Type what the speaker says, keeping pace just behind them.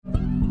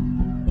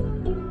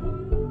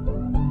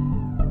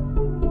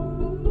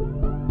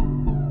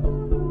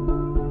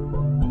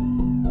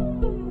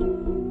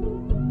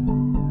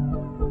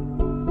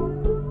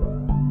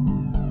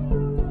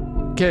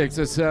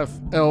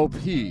KXSF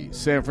LP,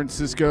 San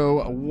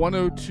Francisco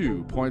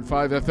 102.5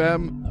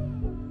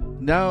 FM.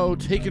 Now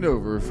taken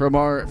over from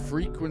our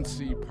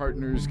frequency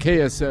partners,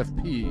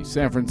 KSFP,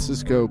 San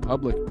Francisco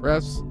Public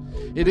Press.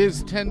 It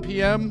is 10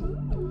 p.m.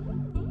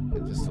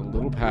 and just a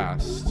little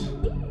past.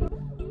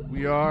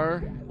 We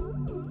are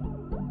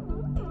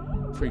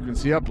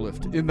Frequency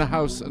Uplift in the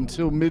house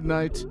until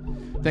midnight.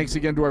 Thanks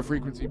again to our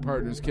frequency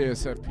partners,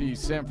 KSFP,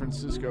 San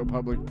Francisco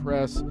Public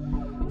Press,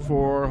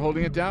 for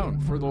holding it down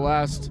for the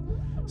last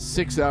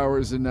 6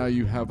 hours, and now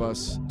you have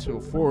us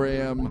till 4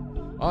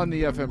 a.m. on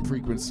the FM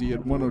frequency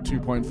at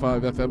 102.5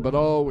 FM, but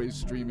always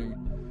streaming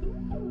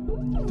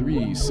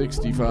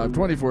 365,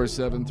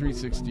 24/7,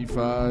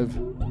 365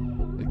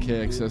 at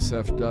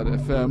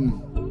kxsf.fm.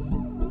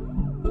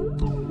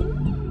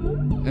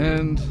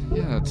 And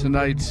yeah,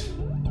 tonight,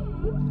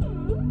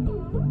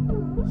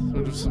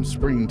 sort of some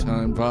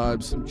springtime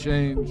vibes, some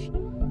change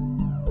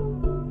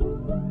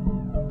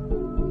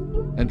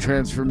and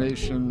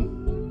transformation.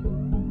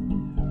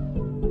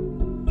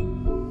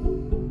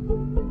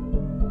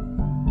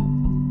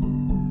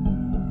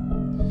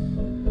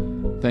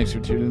 Thanks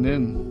for tuning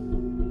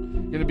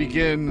in. Gonna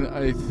begin,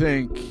 I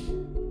think,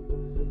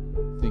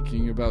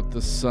 thinking about the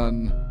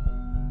sun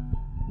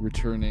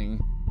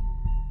returning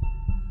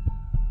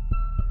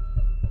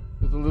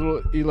with a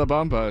little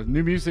Ilabamba.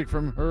 New music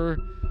from her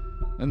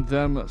and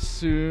them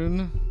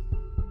soon.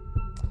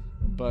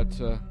 But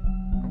I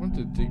want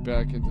to dig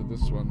back into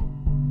this one,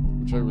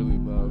 which I really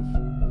love.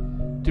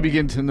 To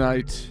begin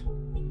tonight,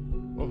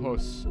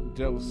 Ojos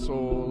del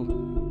Sol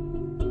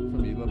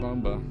from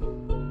Ilabamba.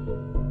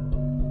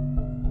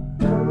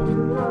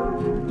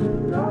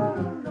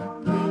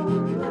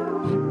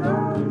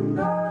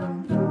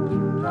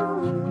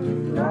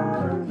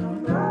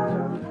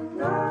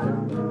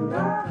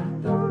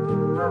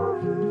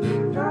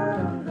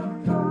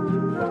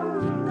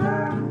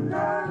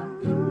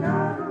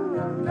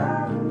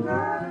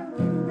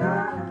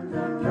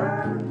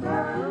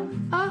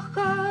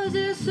 Ojos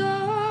de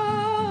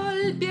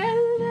sol,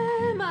 piel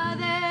de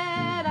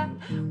madera,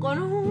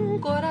 con un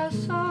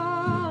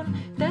corazón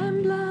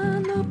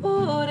temblando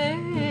por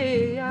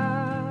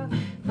ella,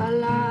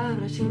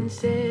 palabras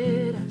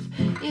sinceras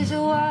y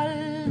su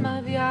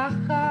alma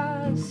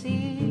viaja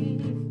así,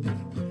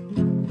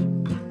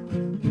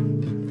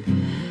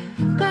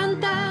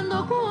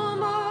 cantando como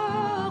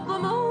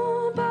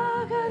un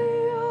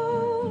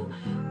pajarillo,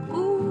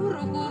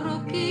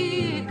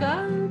 curruqui,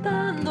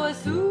 cantando es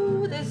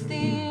su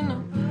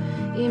destino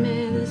y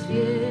me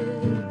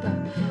despierta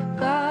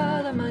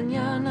cada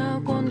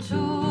mañana con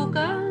su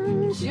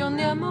canción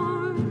de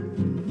amor.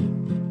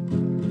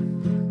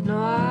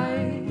 No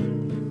hay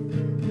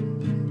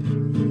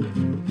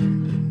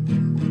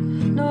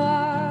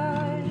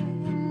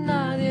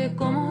nadie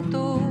como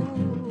tú,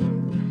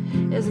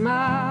 es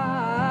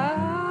más,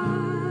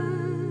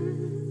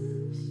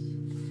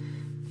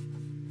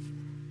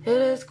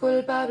 eres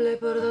culpable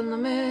por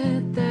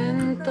dándome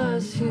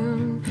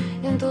tentación,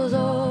 en tus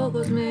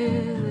ojos me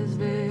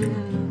desvelo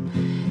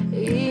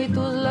y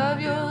tus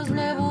labios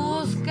me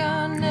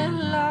buscan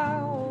en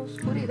la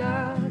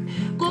oscuridad.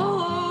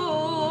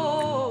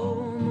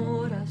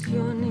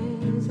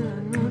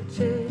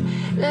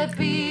 Le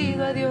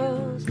pido a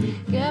Dios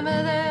que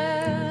me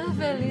dé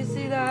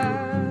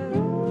felicidad.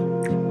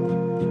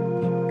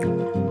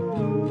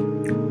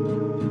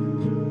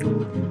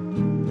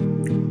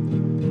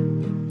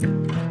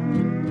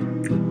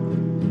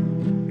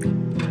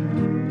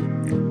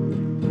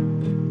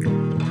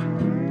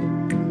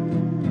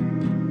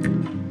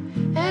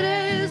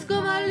 Eres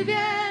como el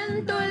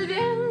viento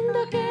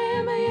que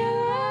me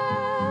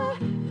lleva,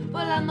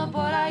 volando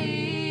por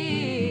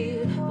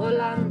ahí,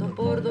 volando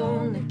por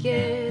donde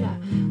quiera.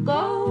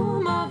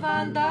 Como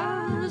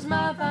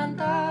fantasma,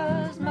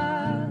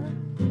 fantasma,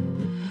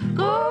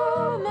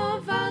 como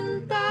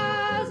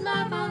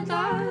fantasma,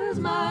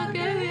 fantasma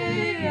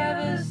que a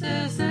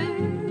veces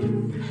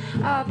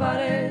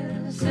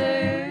aparece.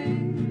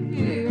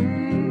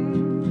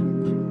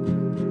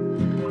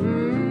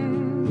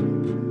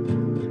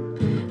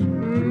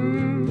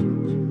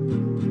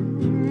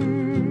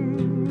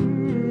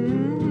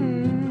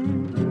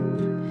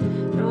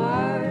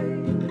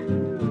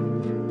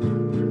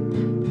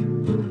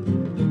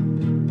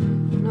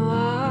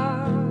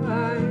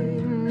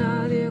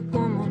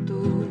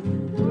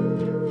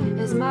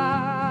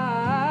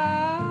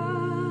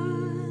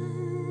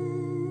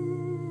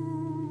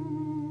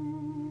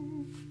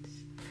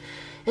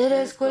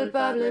 Eres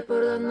culpable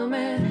por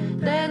dándome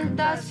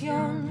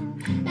tentación,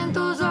 en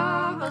tus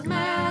ojos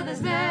me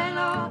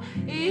desvelo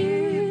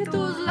y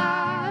tus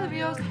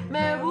labios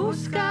me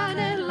buscan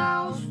en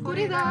la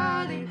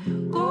oscuridad y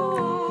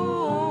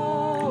como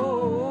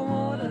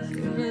las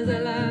luces de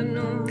la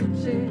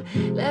noche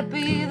le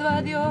pido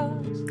a Dios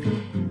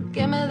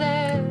que me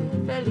dé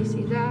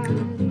felicidad,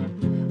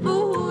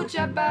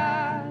 mucha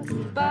paz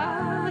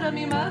para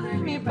mi madre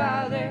y mi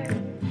padre,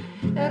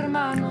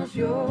 hermanos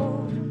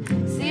yo.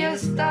 Si he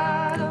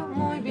estado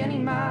muy bien y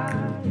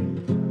mal,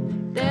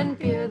 ten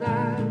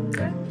piedad,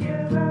 ten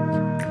piedad.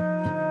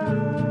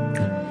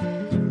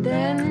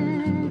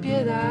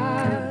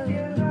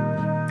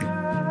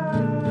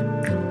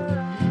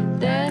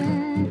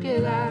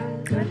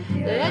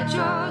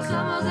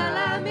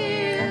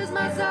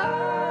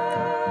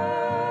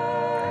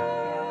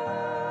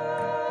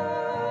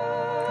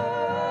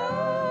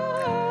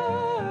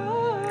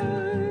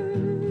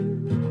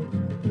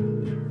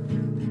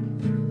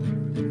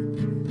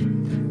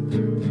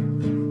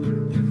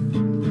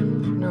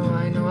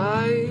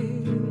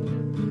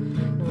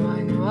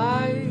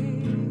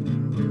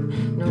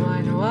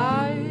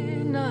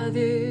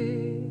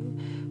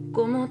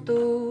 como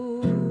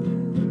tú.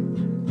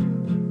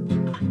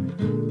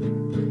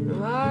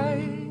 No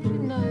hay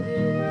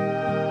nadie.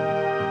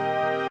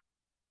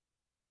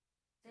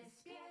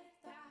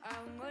 Despierta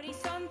a un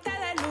horizonte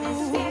de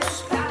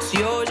luz.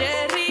 Si oye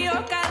el río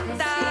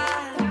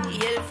cantar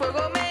y el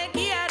fuego me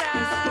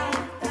guiará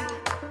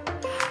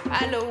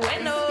a lo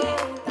bueno,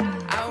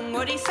 a un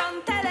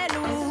horizonte de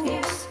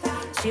luz.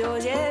 Si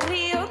oye el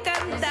río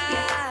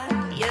cantar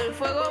y el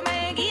fuego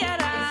me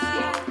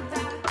guiará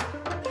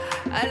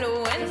a lo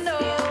bueno.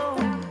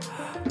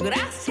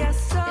 Gracias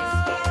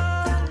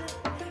sol,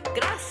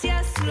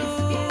 gracias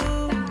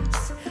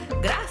luz,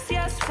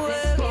 gracias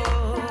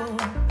fuego,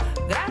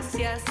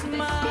 gracias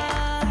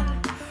mar,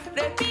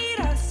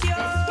 respiración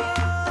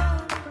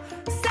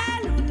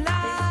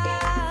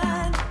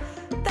celular,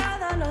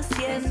 todo lo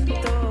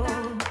siento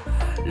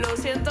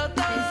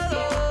todo,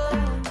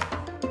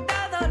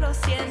 todo lo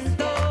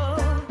siento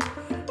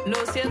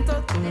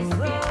todo.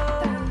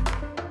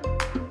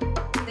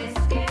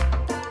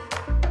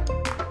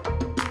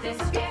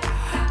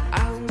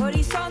 A un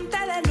horizonte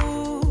de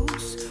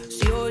luz,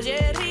 si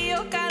oye el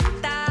río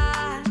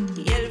cantar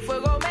y el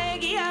fuego me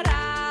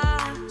guiará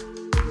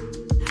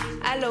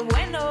a lo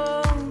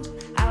bueno,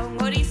 a un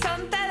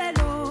horizonte de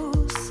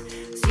luz,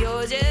 si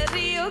oye el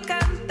río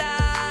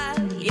cantar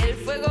y el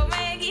fuego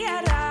me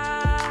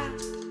guiará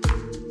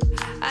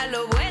a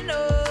lo bueno.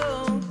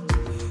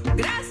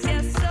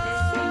 Gracias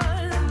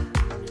sol,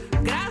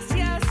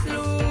 gracias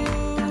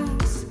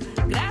luz,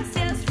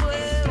 gracias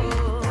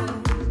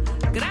fuego,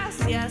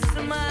 gracias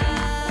mar,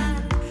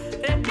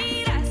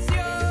 respiración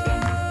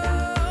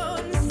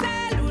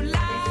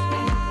celular,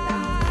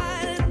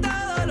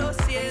 todo lo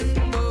siento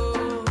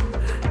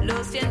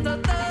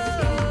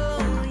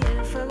todo y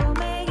el fuego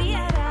me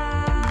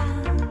guiará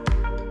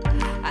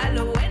a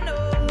lo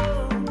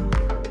bueno,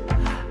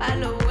 a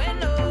lo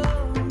bueno,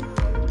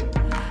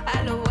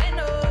 a lo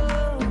bueno,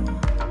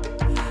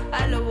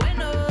 a lo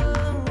bueno,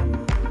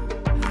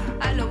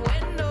 a lo bueno.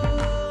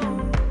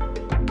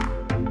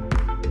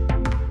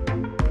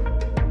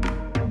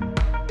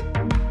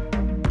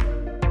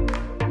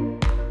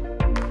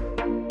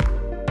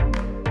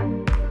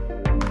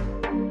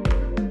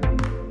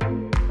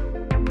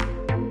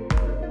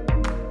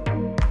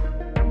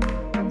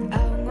 A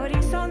un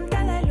horizonte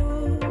de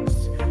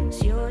luz,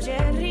 si oye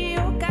el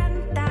río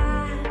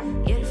cantar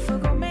y el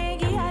fuego me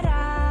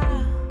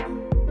guiará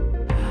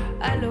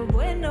a lo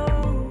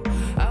bueno.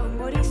 A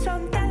un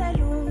horizonte de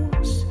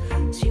luz,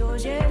 si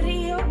oye el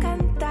río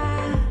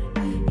cantar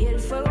y el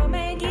fuego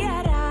me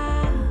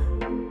guiará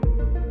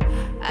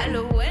a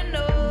lo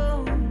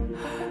bueno.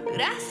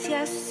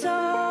 Gracias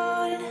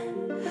sol,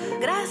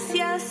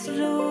 gracias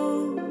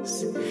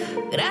luz,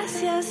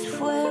 gracias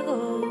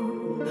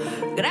fuego,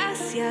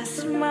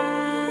 gracias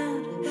mar,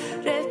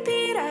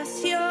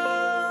 respiración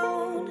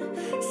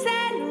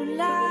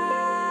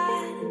celular,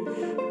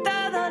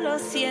 todo lo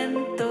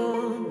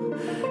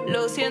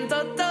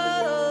siento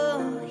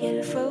todo y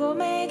el fuego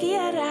me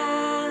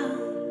guiará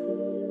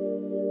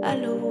a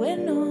lo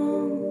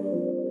bueno,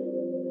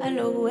 a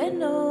lo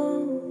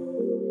bueno,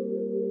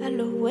 a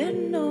lo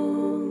bueno.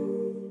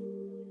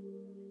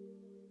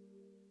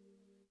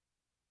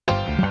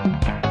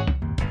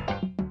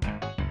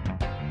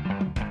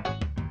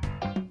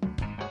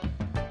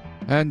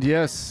 And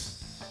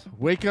yes,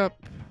 wake up,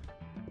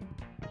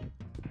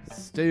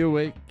 stay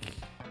awake,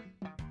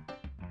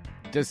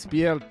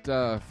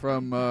 despierta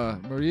from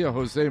María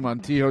José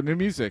Montijo. New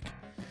music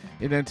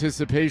in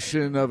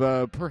anticipation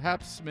of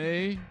perhaps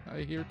May,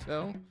 I hear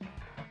tell.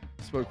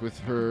 Spoke with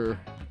her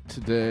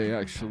today,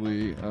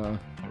 actually,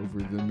 over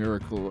the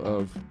miracle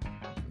of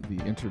the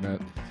internet.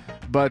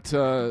 But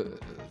the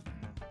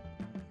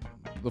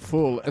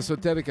full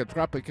Esoterica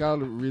Tropical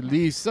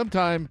release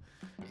sometime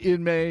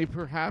in May,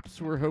 perhaps,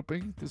 we're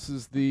hoping. This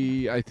is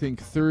the, I think,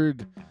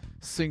 third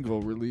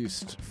single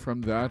released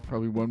from that.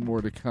 Probably one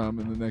more to come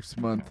in the next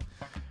month.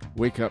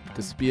 Wake Up,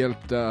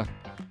 Despierta.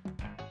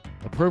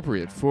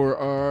 Appropriate for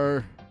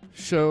our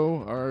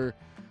show, our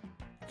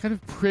kind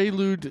of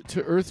prelude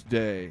to Earth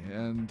Day.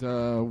 And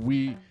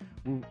we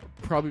will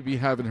probably be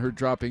having her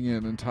dropping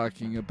in and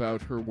talking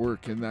about her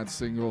work in that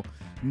single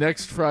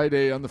next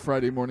Friday on the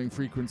Friday morning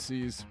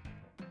frequencies.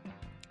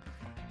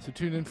 So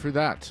tune in for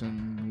that,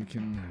 and we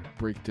can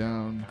break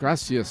down.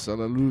 Gracias a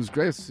la luz,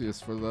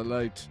 gracias for the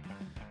light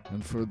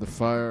and for the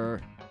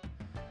fire.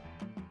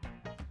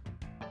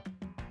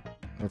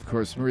 Of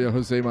course, María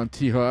José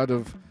Montijo out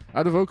of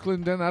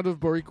Oakland and out of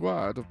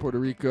Boricua, out of Puerto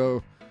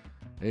Rico,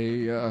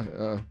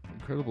 a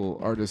incredible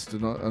artist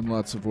in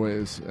lots of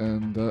ways,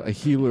 and a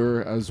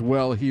healer as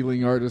well,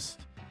 healing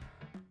artist.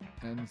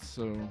 And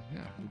so,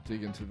 yeah, we'll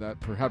dig into that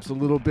perhaps a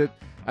little bit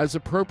as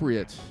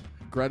appropriate.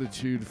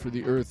 Gratitude for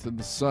the earth and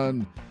the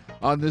sun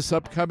on this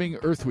upcoming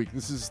Earth Week.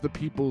 This is the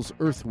People's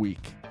Earth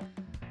Week.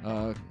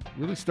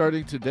 Really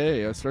starting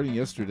today, starting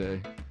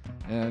yesterday,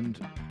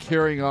 and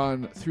carrying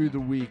on through the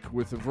week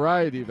with a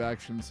variety of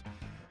actions,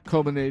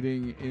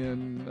 culminating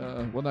in,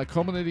 well, not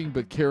culminating,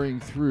 but carrying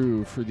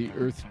through for the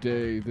Earth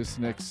Day this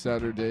next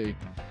Saturday,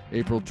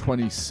 April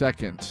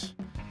 22nd.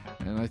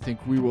 And I think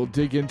we will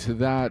dig into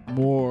that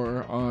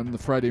more on the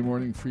Friday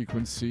morning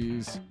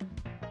frequencies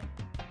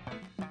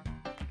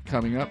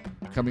coming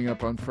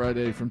up on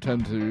Friday from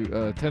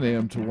 10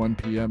 a.m. to 1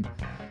 p.m.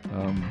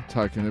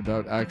 Talking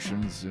about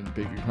actions in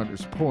Big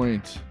Hunters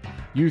Point,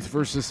 Youth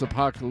versus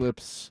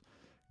Apocalypse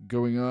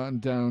going on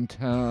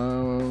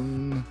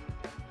downtown.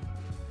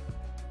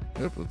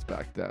 Yep, let's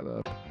back that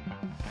up.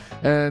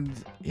 And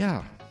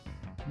yeah,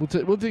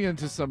 we'll dig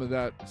into some of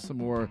that, some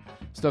more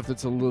stuff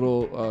that's a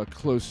little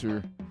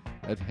closer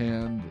at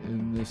hand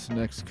in this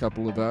next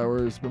couple of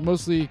hours. But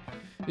mostly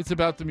it's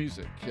about the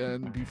music.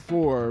 And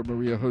before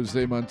María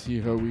José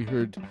Montijo, we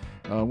heard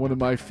one of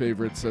my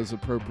favorites as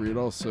appropriate,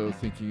 also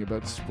thinking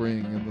about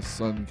spring and the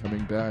sun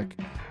coming back,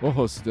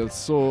 Ojos del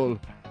Sol,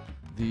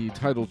 the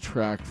title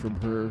track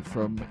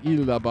from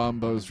Il La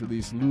Bamba's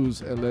release,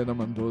 Luz Elena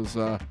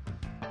Mendoza.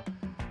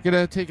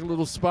 Gonna take a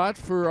little spot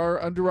for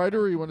our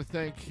underwriter. We want to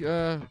thank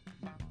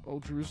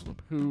Old Jerusalem,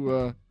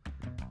 who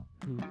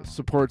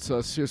supports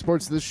us,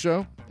 supports this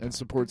show, and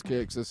supports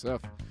KXSF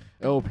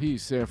LP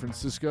San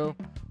Francisco,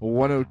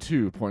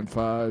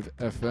 102.5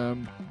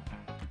 FM.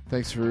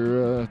 Thanks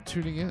for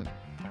tuning in.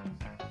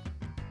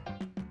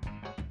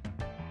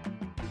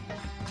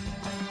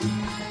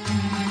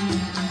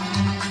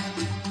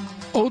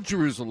 Old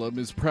Jerusalem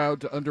is proud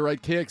to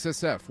underwrite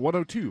KXSF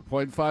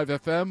 102.5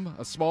 FM,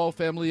 a small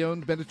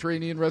family-owned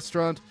Mediterranean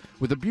restaurant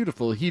with a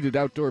beautiful heated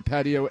outdoor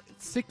patio.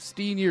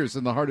 16 years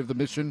in the heart of the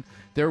mission.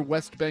 Their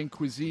West Bank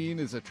cuisine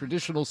is a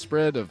traditional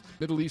spread of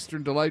Middle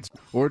Eastern delights.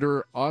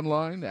 Order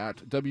online at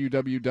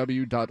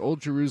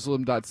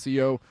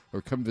www.oldjerusalem.co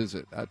or come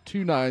visit at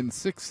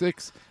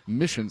 2966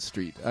 Mission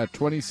Street at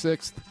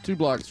 26th, 2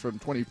 blocks from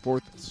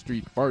 24th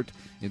Street BART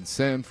in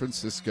San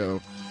Francisco.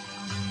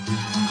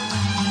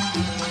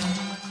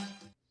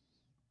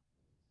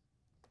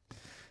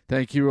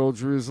 Thank you, Old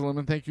Jerusalem,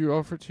 and thank you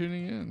all for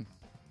tuning in.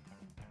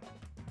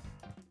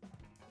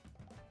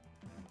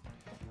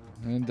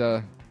 And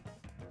going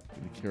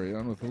to carry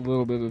on with a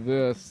little bit of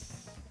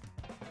this.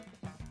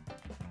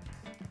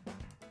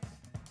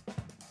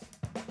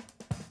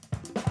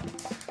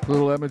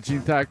 Little Emma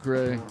Jean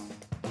Thackeray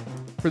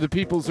for the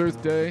People's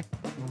Earth Day.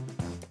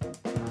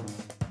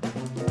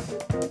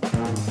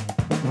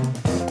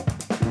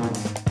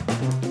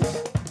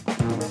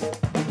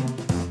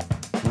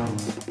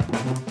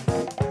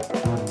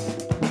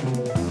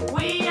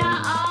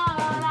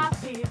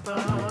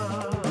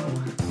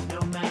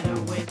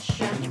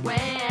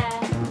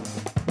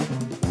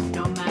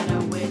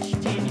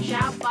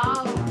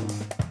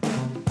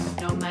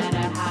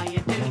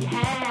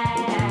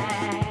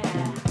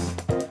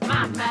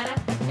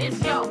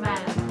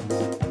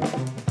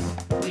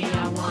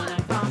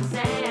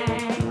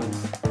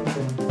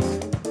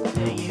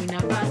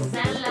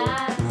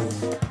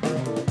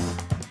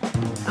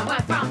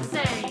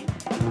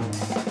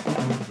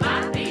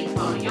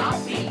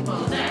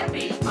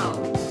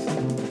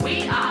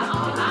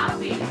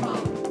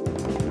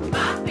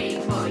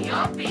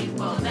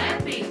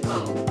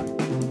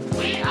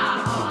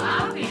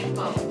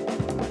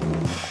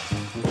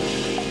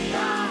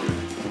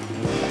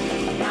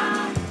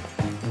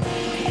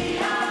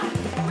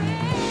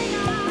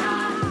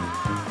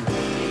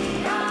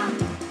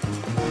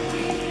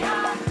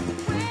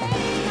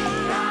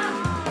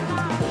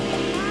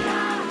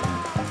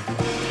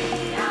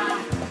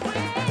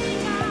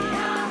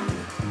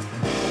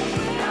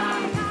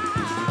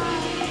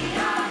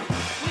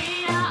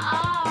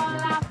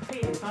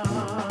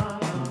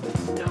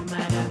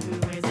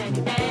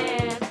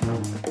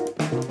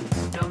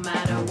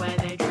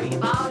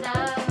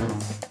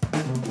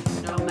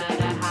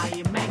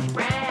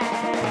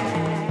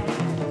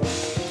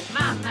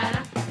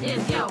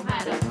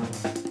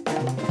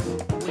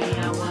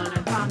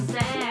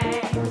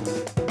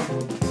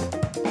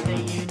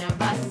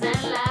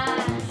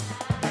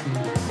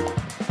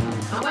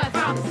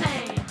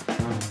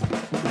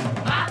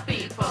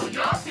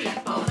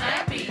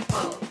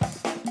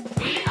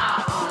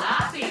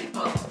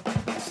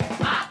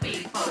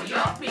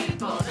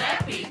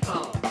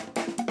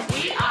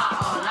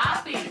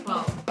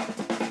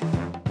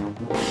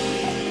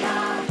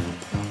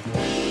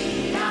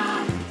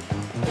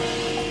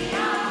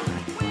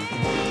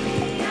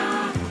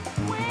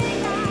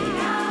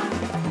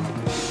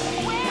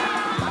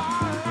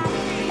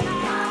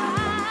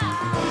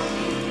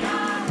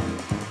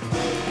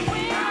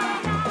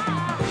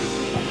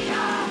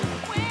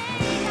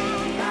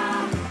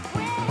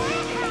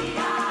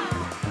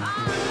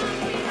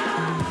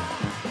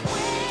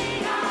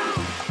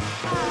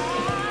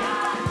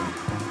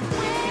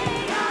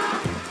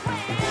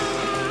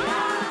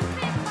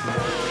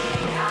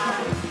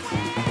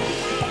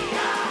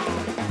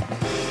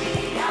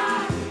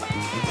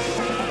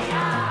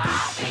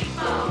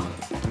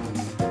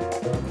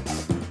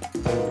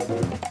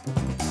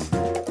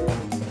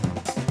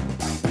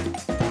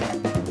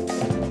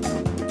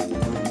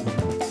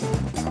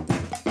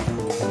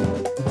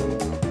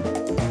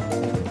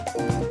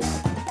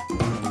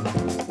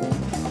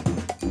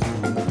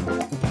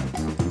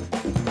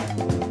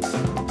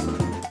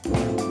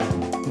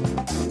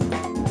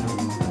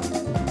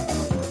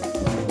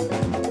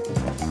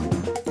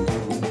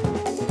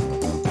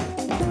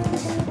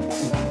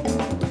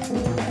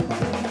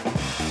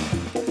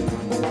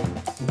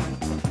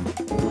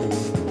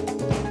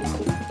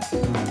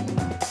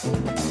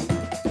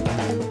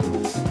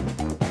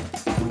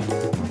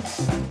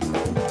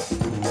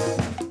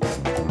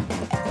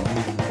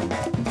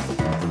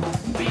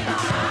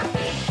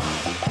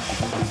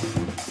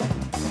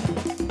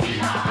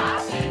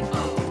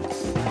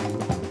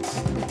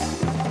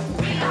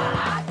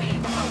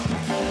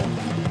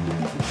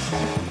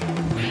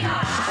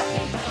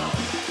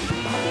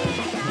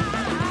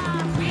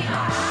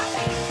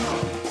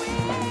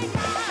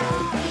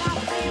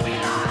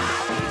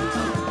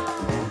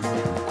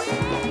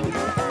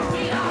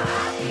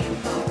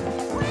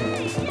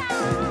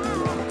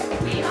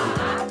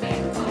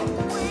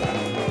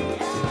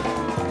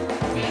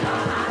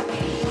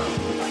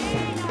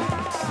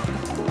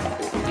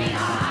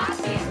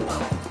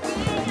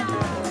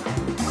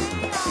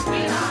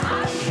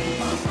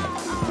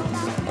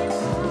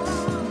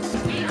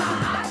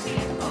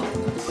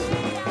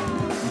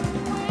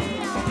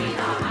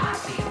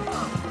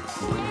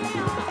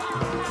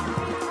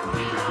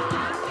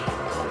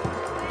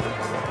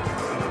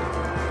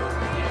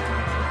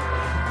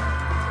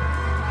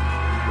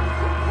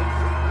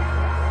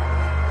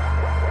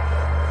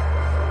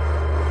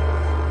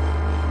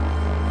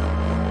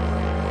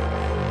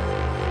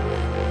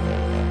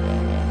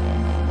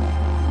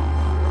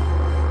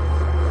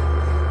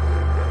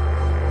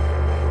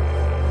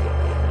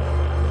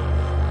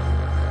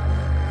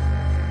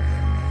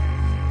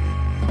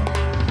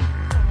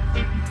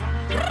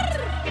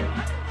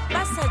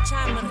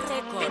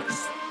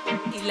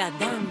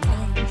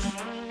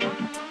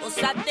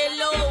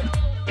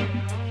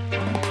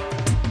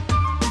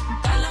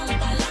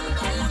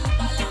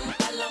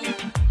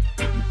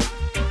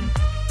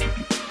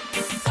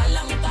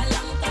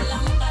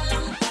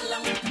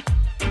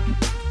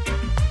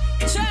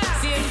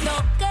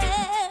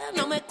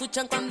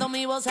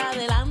 se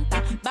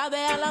adelanta.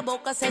 Babea la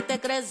boca, se te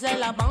crece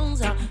la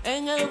panza.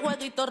 En el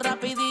jueguito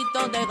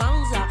rapidito de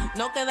ganza,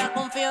 no queda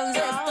confianza.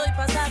 Estoy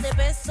pasada de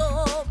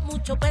peso,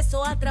 mucho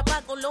peso,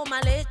 atrapa con lo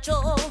mal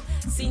hecho.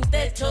 Sin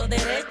techo,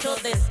 derecho,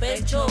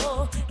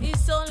 despecho. Y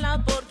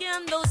sola porque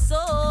ando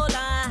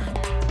sola.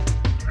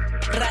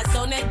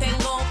 Razones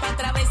tengo para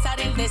atravesar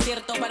el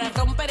desierto, para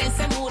romper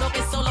ese muro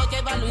que solo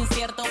lleva lo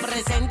incierto.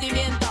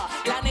 Presentimiento,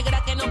 la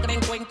negra que no cree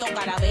en cuento.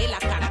 Carabelas,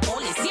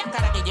 caracoles, y a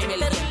cara que lleve el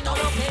viento.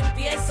 Lo que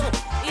empiezo,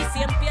 y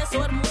si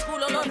empiezo el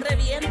músculo lo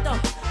reviento.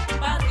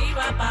 Pa'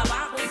 arriba, pa'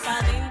 abajo y pa'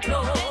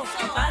 adentro.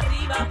 Pa'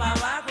 arriba, pa'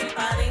 abajo y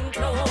pa'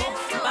 adentro.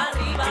 Pa'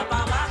 arriba,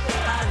 pa' abajo y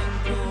pa' adentro.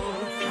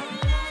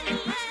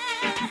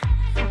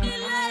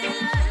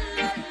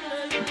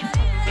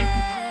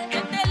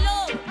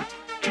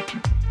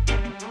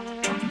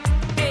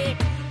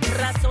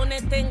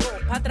 Razones tengo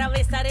para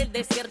atravesar el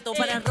desierto,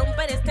 para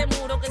romper este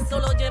muro que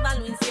solo lleva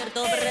lo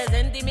incierto.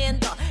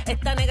 Presentimiento,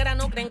 esta negra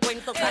no cree en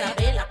cuento.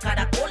 Carabelas,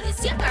 caracoles,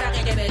 y a cara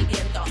que lleve el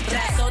viento.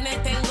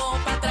 Razones tengo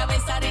para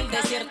atravesar el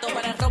desierto,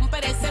 para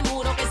romper ese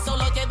muro que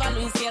solo lleva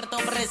lo incierto.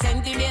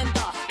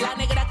 Presentimiento, la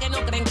negra que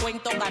no cree en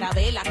cuento.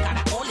 Carabelas,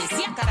 caracoles,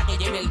 y a cara que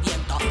lleve el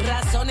viento.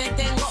 Razones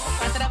tengo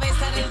para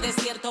atravesar el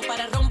desierto,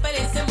 para romper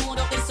ese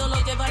muro que solo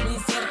lleva lo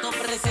incierto.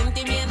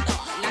 Presentimiento,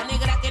 la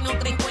negra que no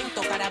cree en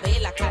cuento.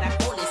 Carabelas,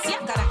 caracoles, y a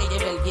cara que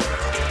lleve el viento.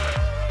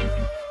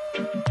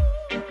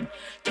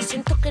 Yo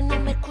siento que no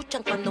me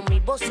escuchan cuando mi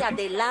voz se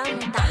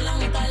adelanta.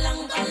 Calan,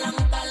 calan, calan,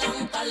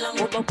 calan,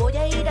 calan. O voy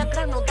a ir a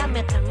grano,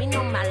 dame que a mí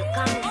no me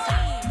alcanza.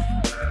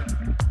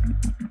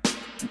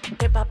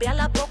 Te babea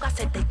la boca,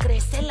 se te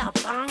crece la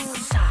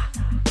panza.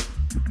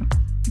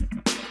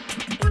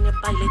 En el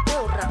baile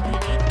todo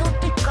rapidito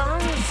te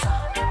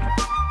cansa.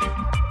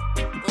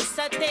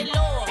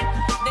 Gózatelo,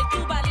 de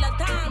Cuba la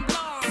Dame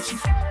Blanche.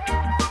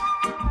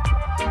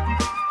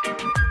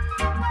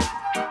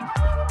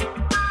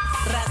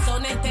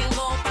 Razones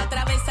tengo para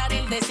atravesar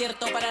el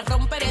desierto, para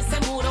romper ese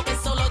muro que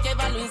solo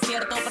lleva lo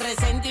incierto.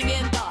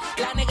 Presentimiento,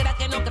 la negra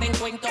que no cree en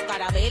cuento.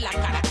 Carabelas,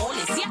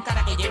 caracoles, y a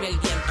cara que lleve el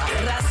viento.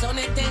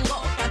 Razones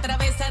tengo para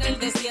atravesar el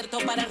desierto,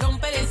 para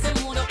romper ese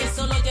muro que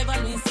solo lleva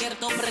lo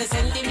incierto.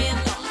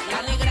 Presentimiento,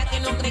 la negra que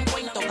no cree en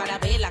cuento.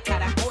 Carabelas,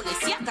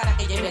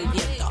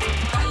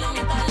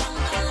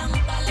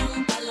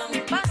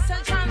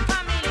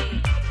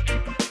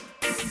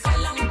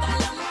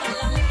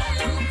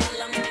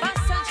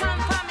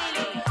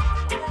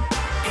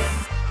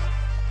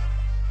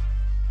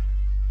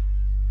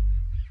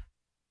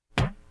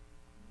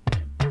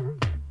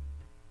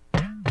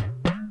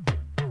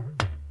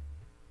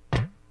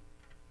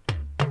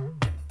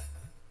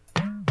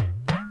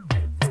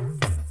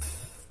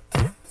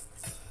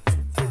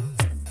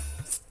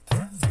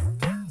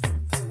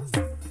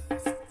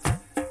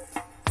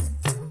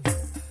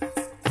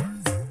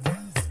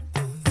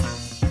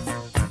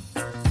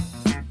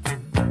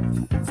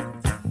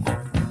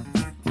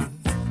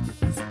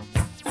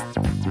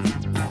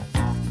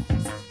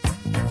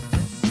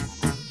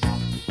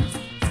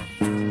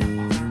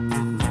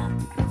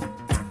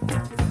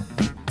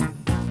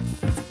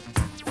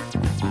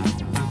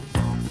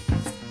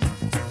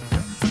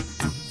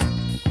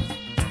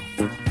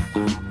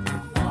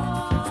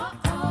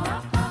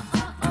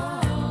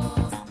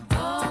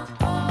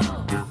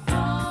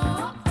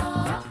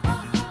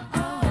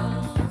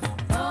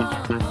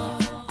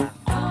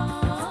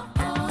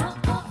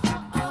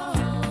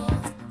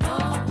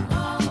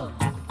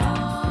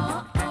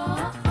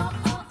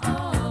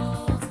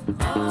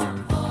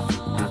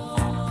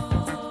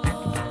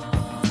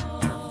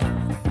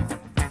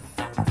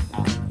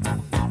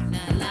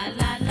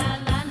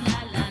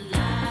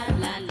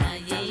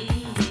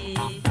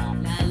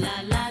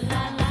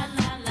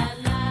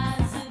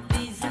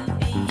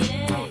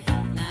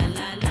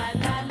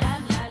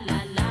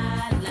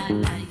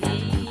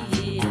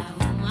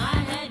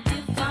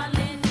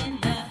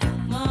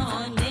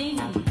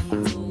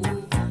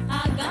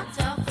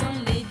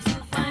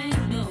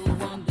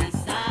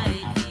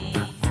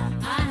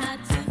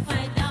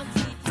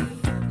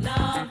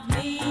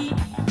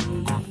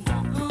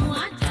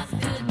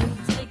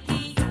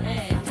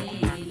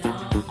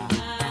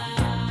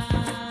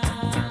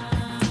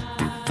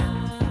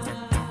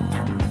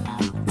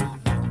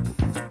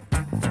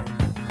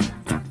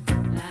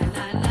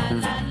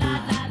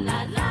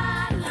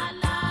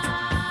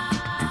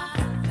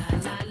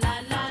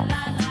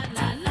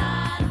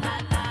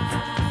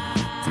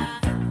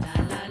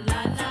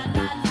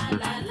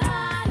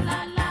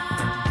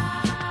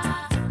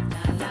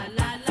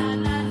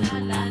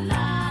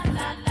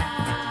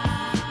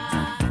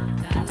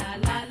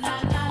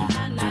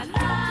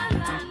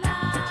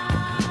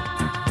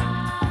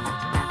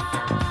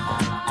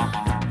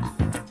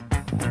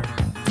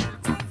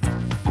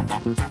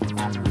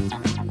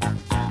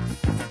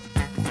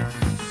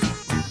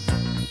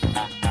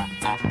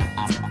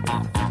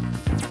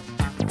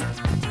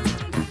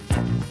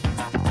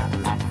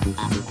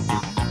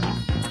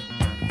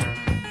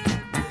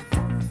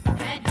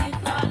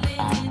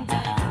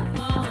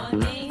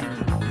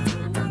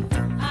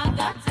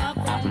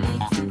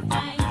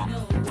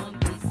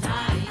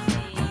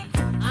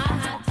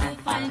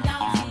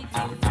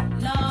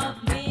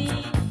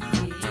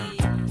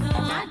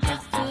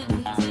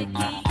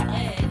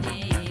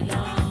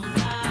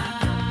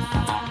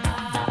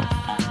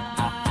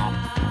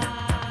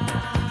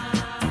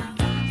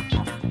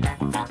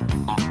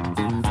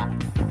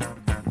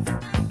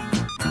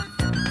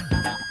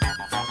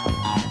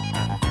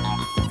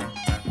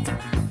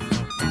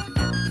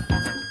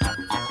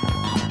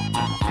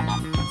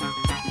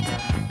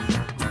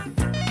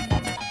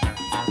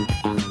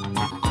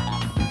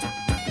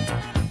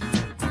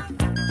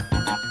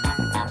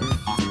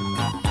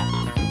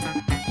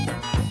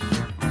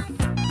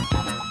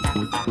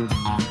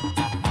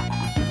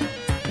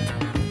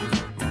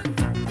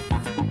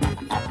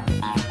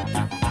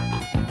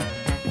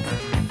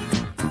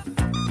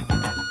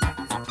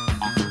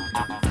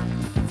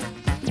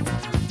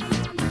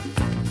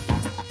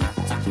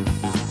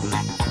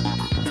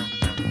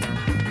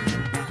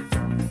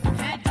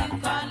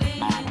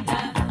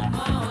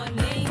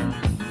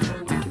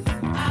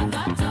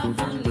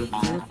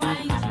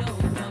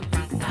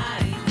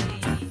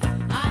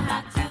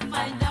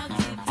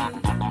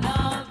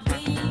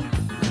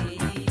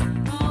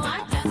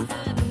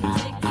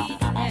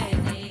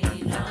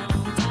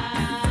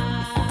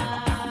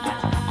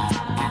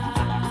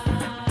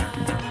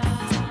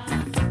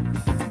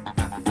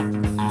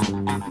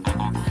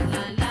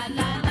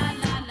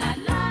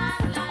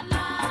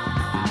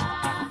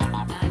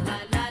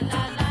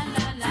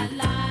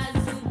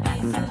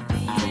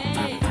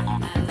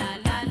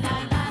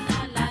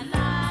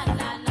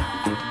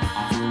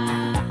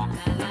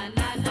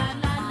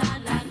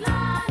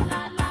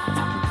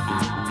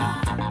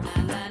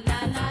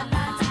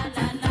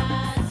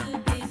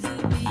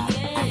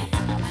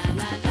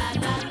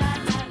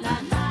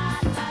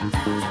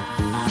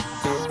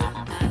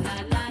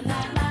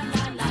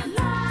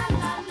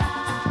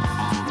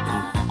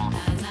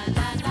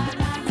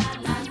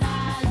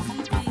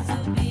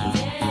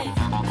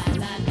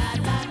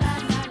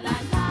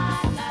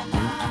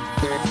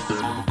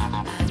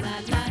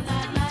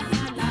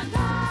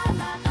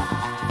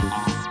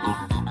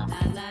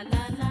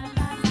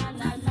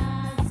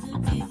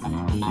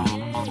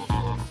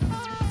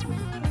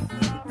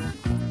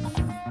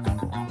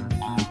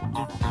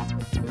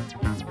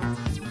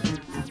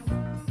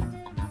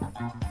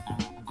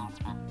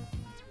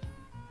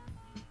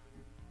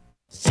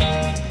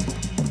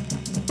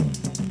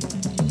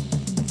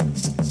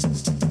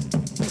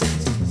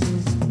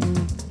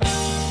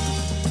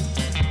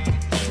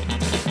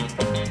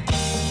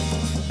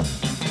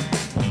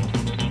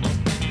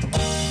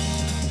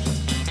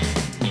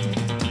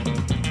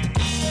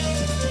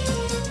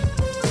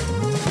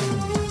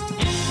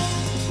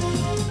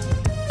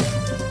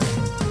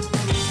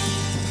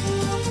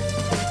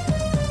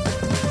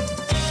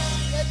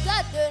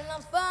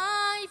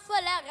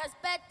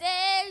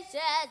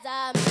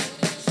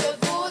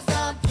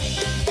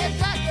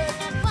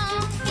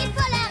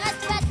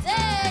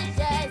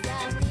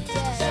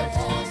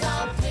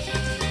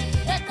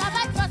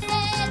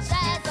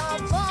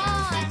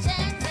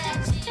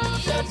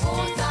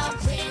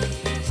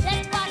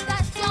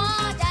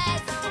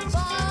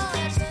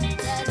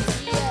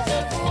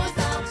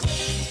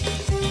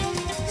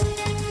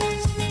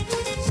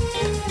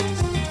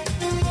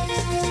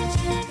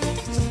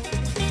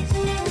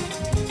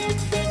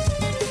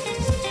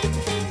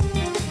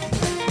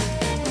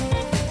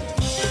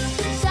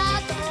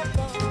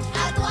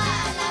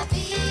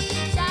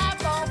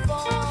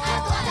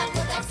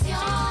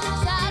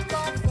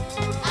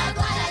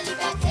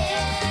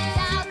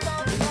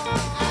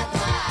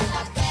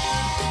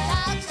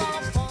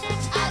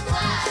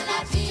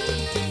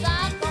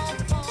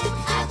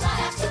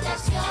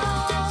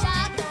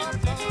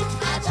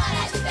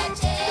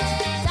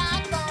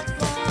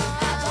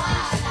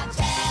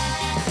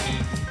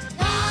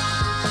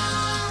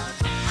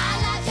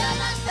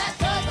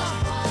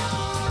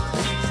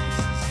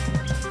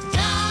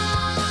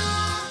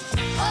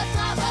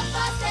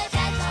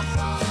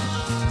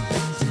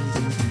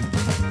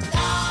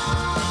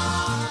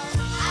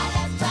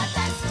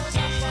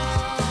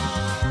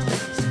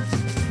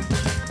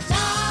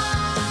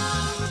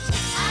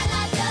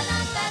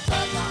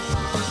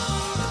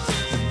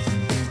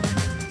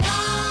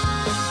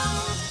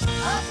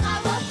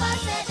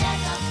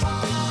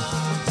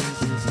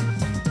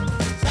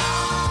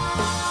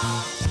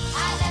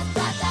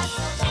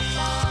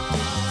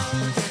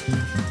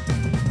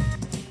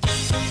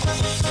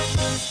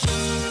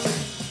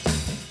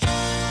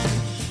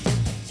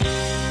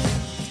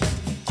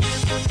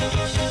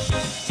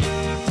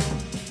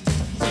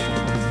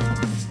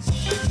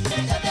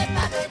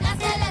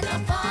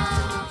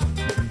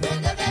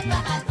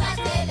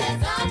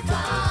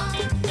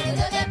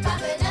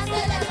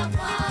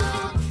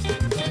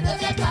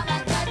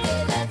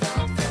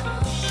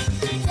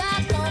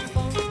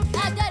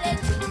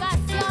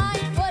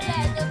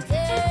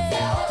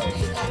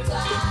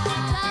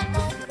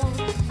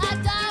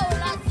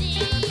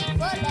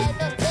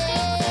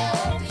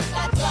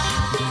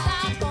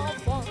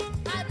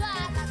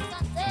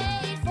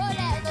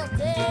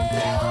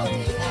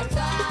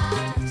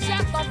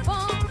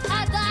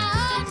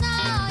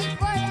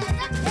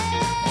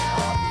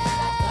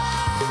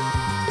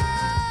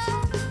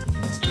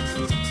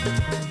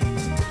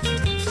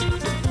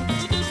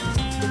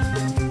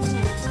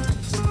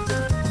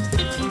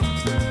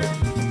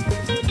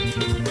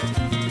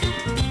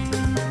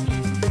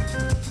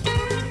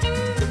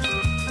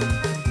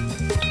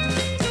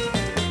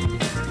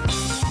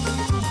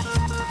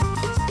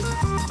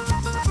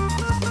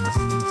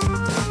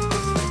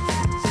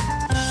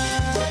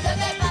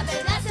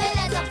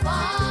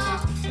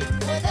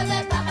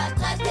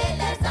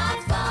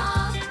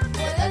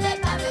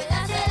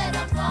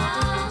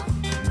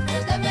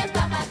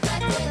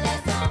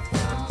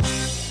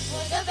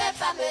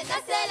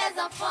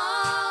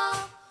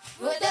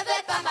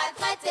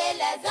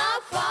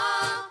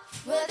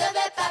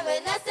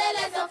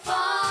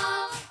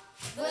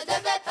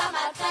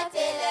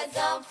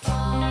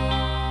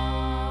 enfants.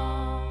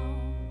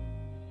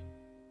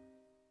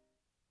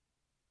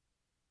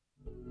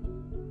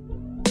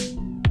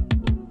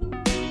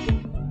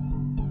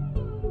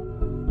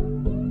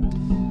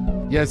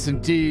 Yes,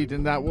 indeed,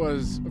 and that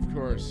was, of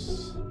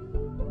course,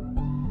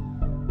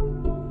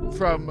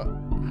 from,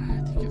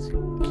 I think it's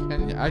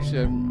Kenya.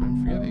 Actually,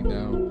 I'm forgetting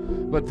now,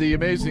 but the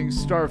amazing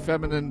Star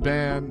Feminine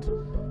Band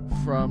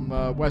from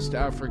West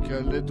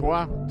Africa, Les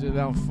Droits de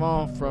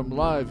l'Enfant, from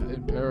Live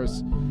in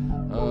Paris,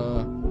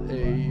 a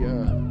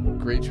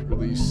great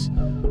release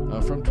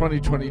from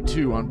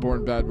 2022 on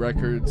Born Bad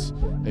Records,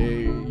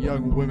 a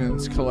young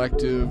women's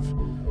collective,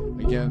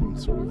 again,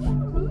 sort of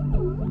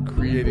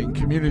creating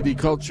community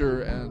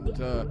culture and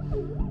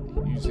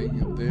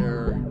using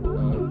their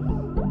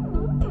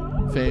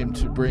fame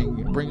to bring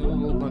a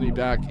little money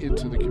back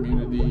into the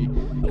community,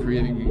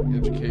 creating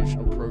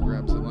educational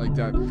programs and like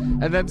that.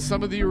 And then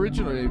some of the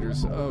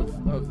originators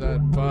of that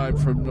vibe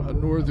from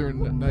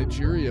northern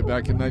Nigeria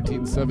back in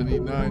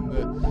 1979,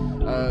 the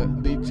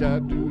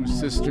Lijadu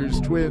sisters,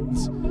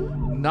 twins,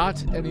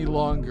 not any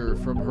longer,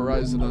 from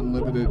Horizon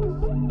Unlimited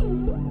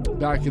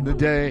back in the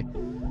day.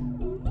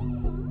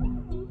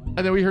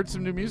 And then we heard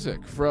some new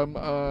music from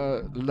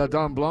La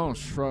Dame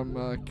Blanche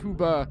from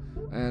Cuba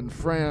and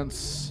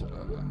France.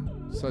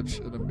 Such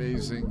an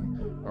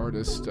amazing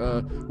artist.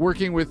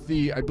 Working with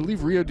the, I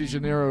believe, Rio de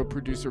Janeiro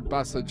producer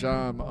Bassa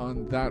Jam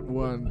on that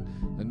one.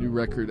 A new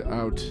record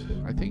out,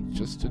 I think,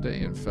 just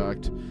today, in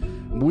fact.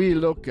 Muy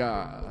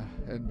Loca.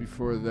 And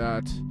before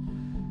that,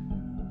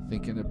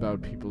 thinking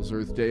about People's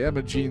Earth Day,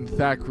 Emma Jean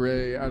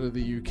Thackeray out of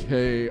the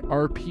UK.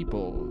 Our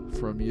People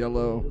from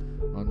Yellow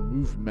on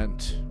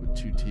Movement.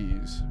 2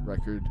 T's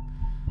record.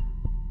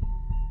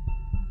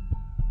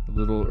 A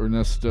little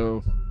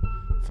Ernesto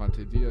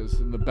Fonte Diaz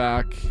in the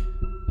back.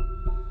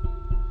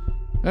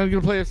 And I'm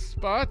going to play a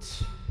spot.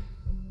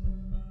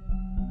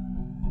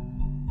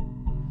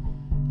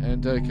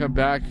 And come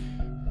back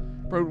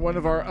for one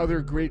of our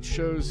other great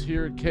shows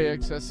here at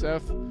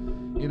KXSF.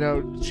 You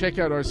know, check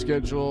out our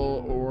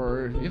schedule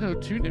or, you know,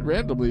 tune in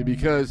randomly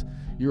because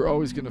you're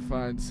always going to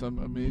find some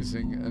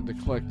amazing and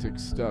eclectic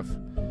stuff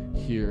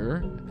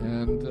here.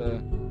 And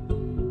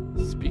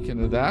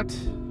speaking of that,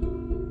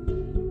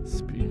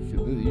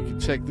 you can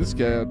check this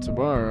guy out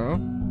tomorrow.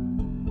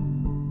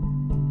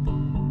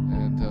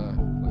 And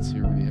let's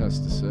hear what he has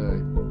to say.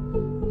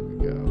 Here we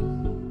go.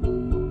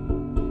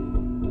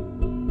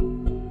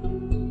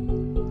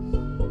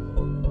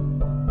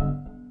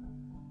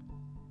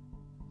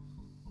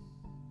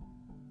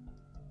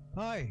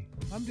 Hi,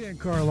 I'm Dan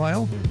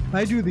Carlisle.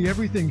 I do the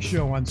Everything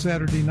Show on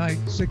Saturday night,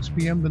 6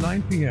 p.m. to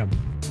 9 p.m.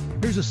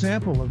 Here's a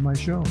sample of my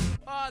show.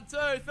 1, 2,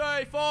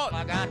 3, 4.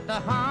 I got the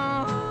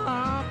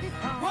honky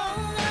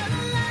tonk.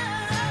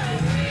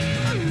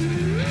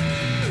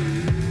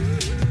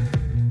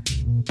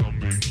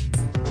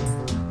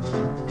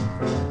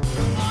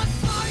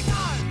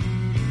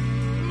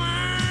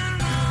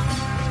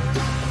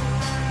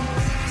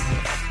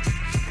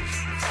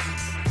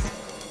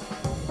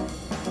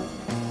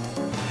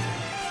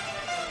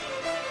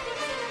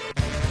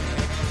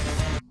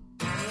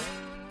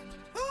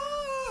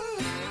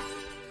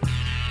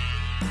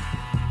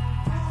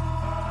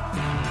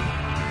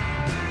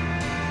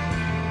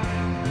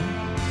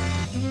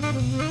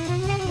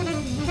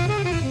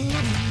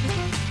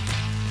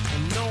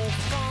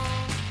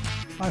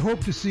 I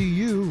hope to see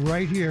you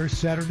right here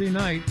Saturday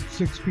night,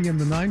 6 p.m.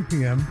 to 9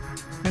 p.m.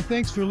 And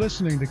thanks for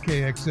listening to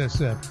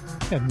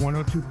KXSF at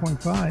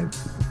 102.5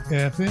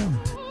 FM.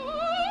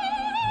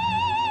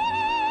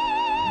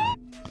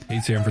 Hey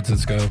San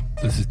Francisco,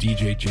 this is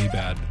DJ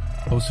J-Bad,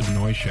 host of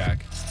Noise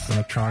Shack, an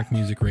electronic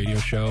music radio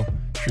show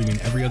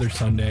streaming every other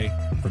Sunday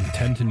from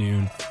 10 to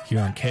noon here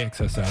on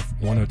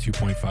KXSF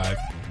 102.5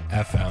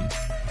 FM.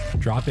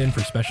 Drop in for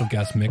special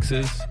guest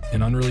mixes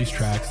and unreleased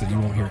tracks that you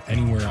won't hear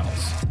anywhere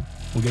else.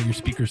 We'll get your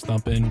speakers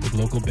thumping with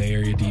local Bay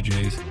Area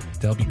DJs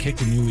to help you kick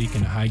the new week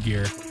into high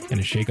gear and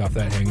to shake off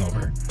that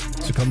hangover.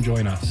 So come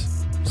join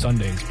us.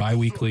 Sundays,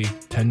 bi-weekly,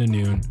 10 to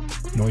noon,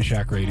 Noise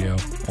Shack Radio,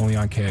 only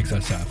on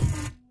KXSF.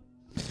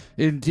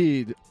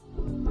 Indeed.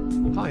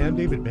 Hi, I'm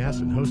David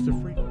Masson, host of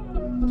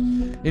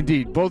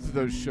Indeed, both of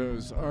those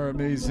shows are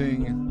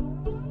amazing.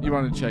 You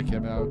want to check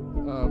him out.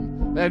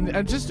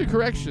 And just a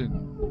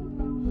correction,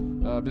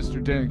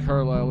 Mr. Dan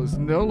Carlisle is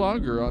no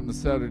longer on the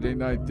Saturday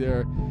night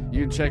there.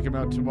 You can check him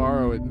out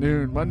tomorrow at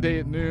noon, Monday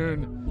at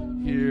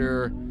noon,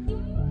 here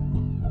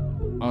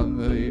on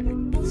the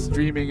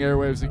streaming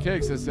airwaves at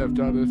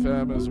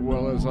KXSF.FM as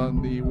well as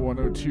on the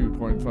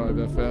 102.5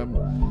 FM.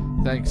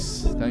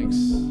 Thanks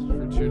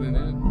for tuning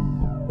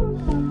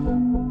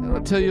in.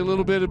 I'll tell you a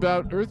little bit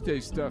about Earth Day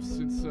stuff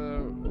since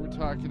we're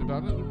talking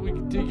about it. We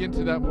can dig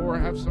into that more,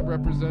 have some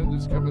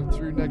representatives coming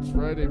through next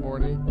Friday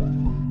morning.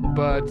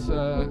 But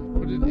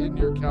put it in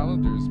your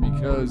calendars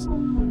because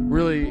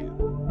really,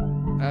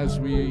 as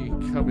we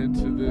come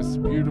into this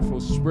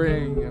beautiful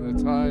spring and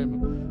a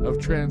time of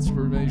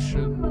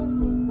transformation,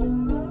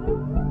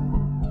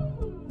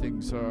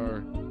 things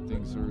are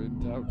in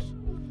doubt.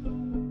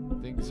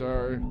 things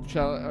are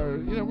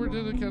we're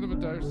in a kind of a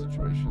dire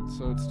situation.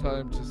 So it's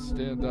time to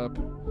stand up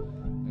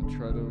and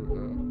try to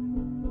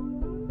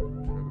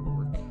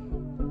work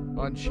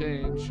on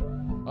change.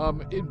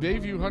 In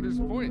Bayview Hunters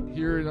Point,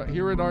 here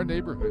in our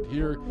neighborhood,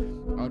 here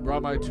on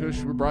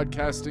Ramaytush, we're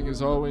broadcasting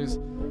as always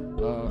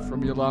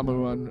from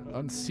YELAMU on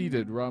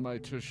unceded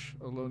Ramaytush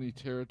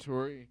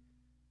Ohlone-territory.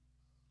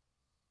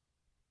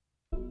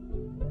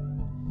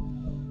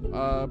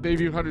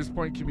 Bayview Hunters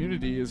Point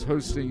community is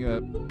hosting a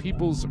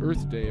People's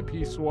Earth Day, a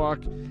peace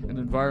walk and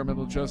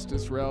environmental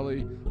justice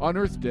rally on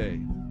Earth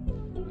Day.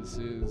 This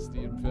is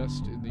the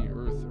Invest in the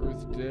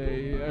Earth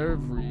Day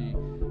every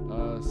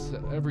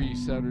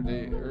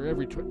Saturday, or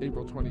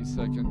April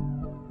 22nd.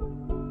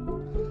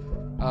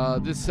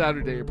 This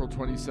Saturday, April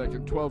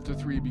 22nd, 12 to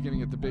 3,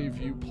 beginning at the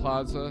Bayview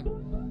Plaza,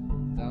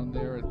 down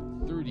there at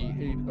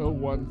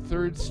 3801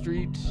 3rd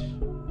Street.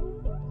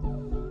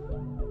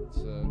 It's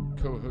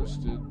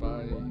co-hosted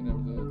by,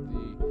 the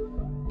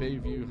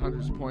Bayview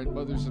Hunters Point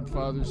Mothers and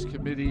Fathers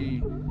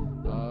Committee,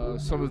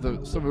 some of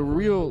the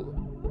real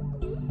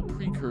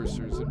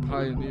precursors and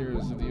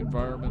pioneers of the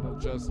environmental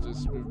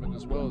justice movement,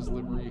 as well as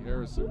the Marie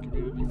Harrison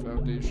Community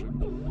Foundation,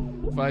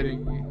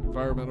 fighting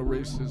environmental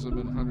racism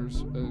in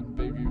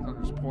Bayview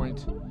Hunters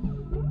Point,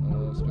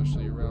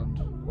 especially around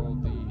all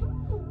the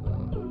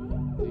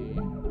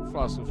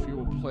fossil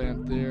fuel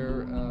plant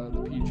there,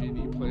 the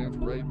PG&E plant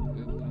right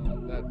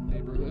in that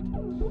neighborhood,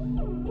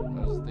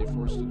 as they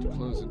forced it to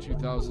close in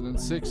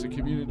 2006, a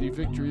community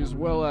victory, as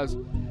well as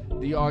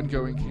the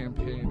ongoing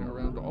campaign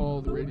around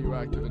all the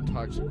radioactive and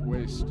toxic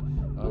waste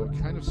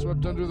kind of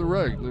swept under the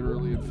rug,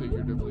 literally and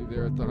figuratively,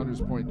 there at the Hunters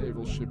Point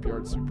Naval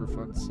Shipyard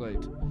Superfund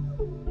site.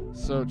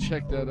 So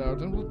check that out,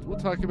 and we'll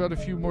talk about a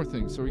few more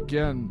things. So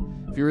again,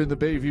 if you're in the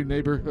Bayview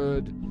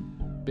neighborhood,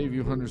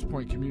 Bayview Hunters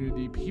Point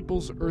community,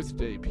 People's Earth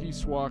Day,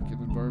 Peace Walk, and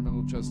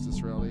Environmental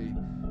Justice Rally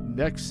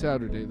next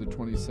Saturday, the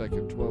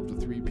 22nd, 12 to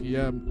 3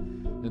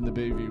 p.m. in the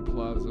Bayview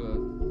Plaza.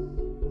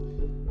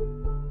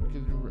 We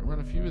can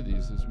run a few of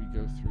these as we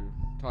go through,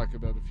 talk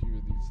about a few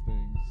of these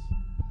things.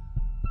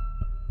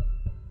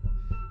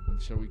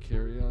 And shall we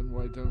carry on?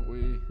 Why don't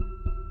we?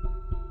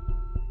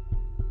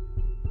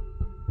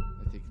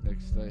 I think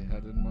next I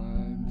had in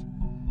mind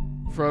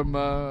from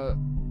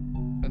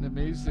an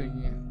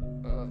amazing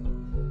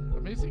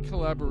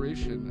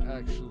collaboration,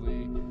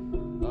 actually.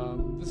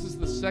 This is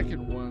the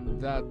second one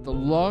that the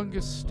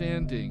longest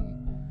standing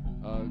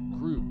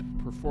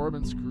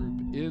performance group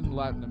in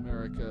Latin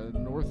America,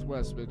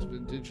 Northwest, but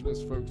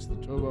indigenous folks, the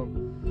Toba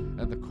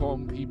and the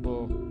Qom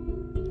people,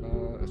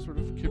 a sort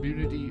of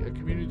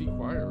community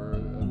choir, or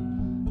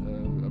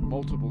a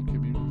multiple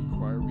community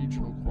choir,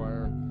 regional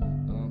choir,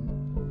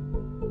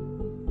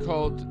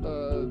 called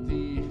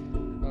the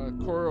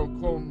Choro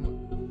Qom.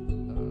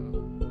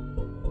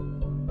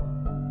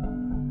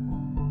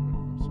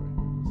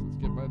 Let's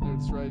get my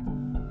notes right.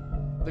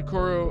 The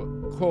Choro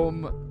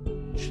Qom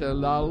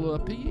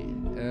Chelaalapi,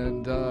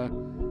 and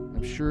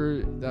I'm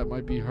sure that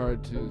might be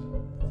hard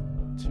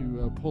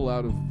to pull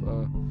out of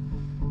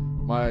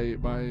my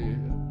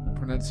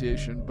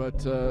pronunciation,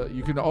 but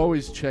you can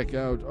always check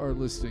out our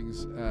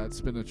listings at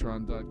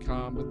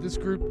spinatron.com. But this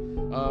group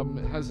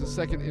has a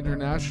second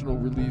international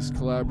release,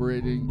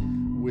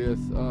 collaborating with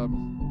a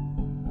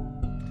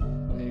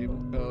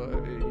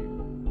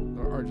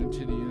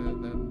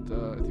Argentinian and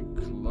I think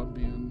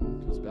Colombian,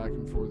 just back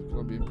and forth,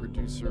 Colombian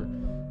producer.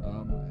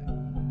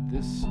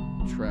 This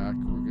track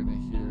we're going to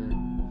hear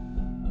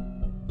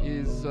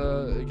is,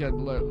 again,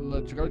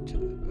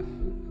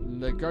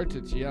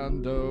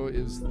 Legartitiando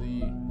is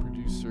the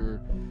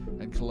producer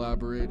and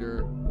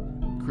collaborator,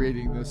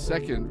 creating the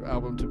second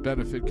album to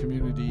benefit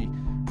community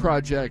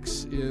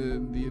projects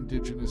in the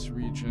indigenous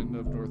region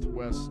of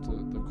Northwest,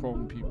 the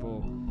Qom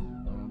people,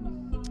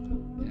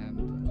 and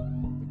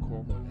the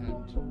Qom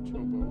and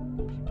Toba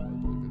people, I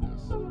believe it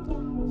is.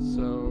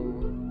 So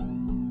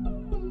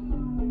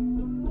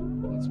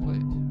let's play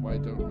it. Why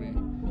don't we?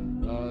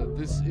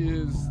 This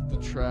is the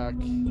track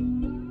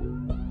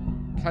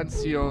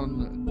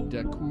Canción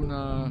de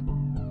Cuna,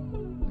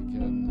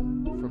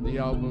 again from the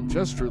album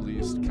just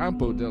released,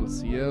 Campo del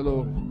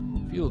Cielo,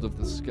 Field of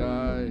the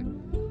Sky.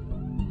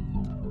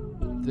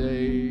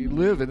 They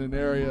live in an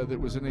area that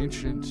was an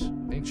ancient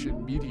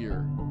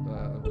meteor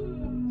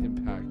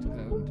impact,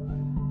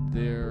 and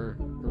their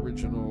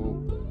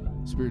original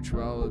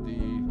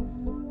spirituality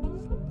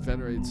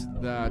venerates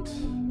that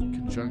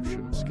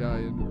conjunction of sky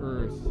and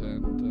earth,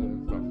 and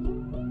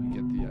you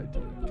get the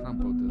idea.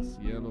 Campo del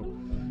Cielo,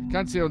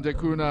 Canción de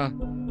Cuna.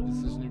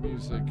 This is new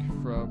music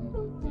from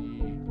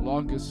the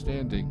longest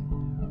standing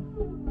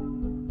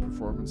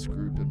performance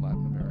group in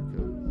Latin America.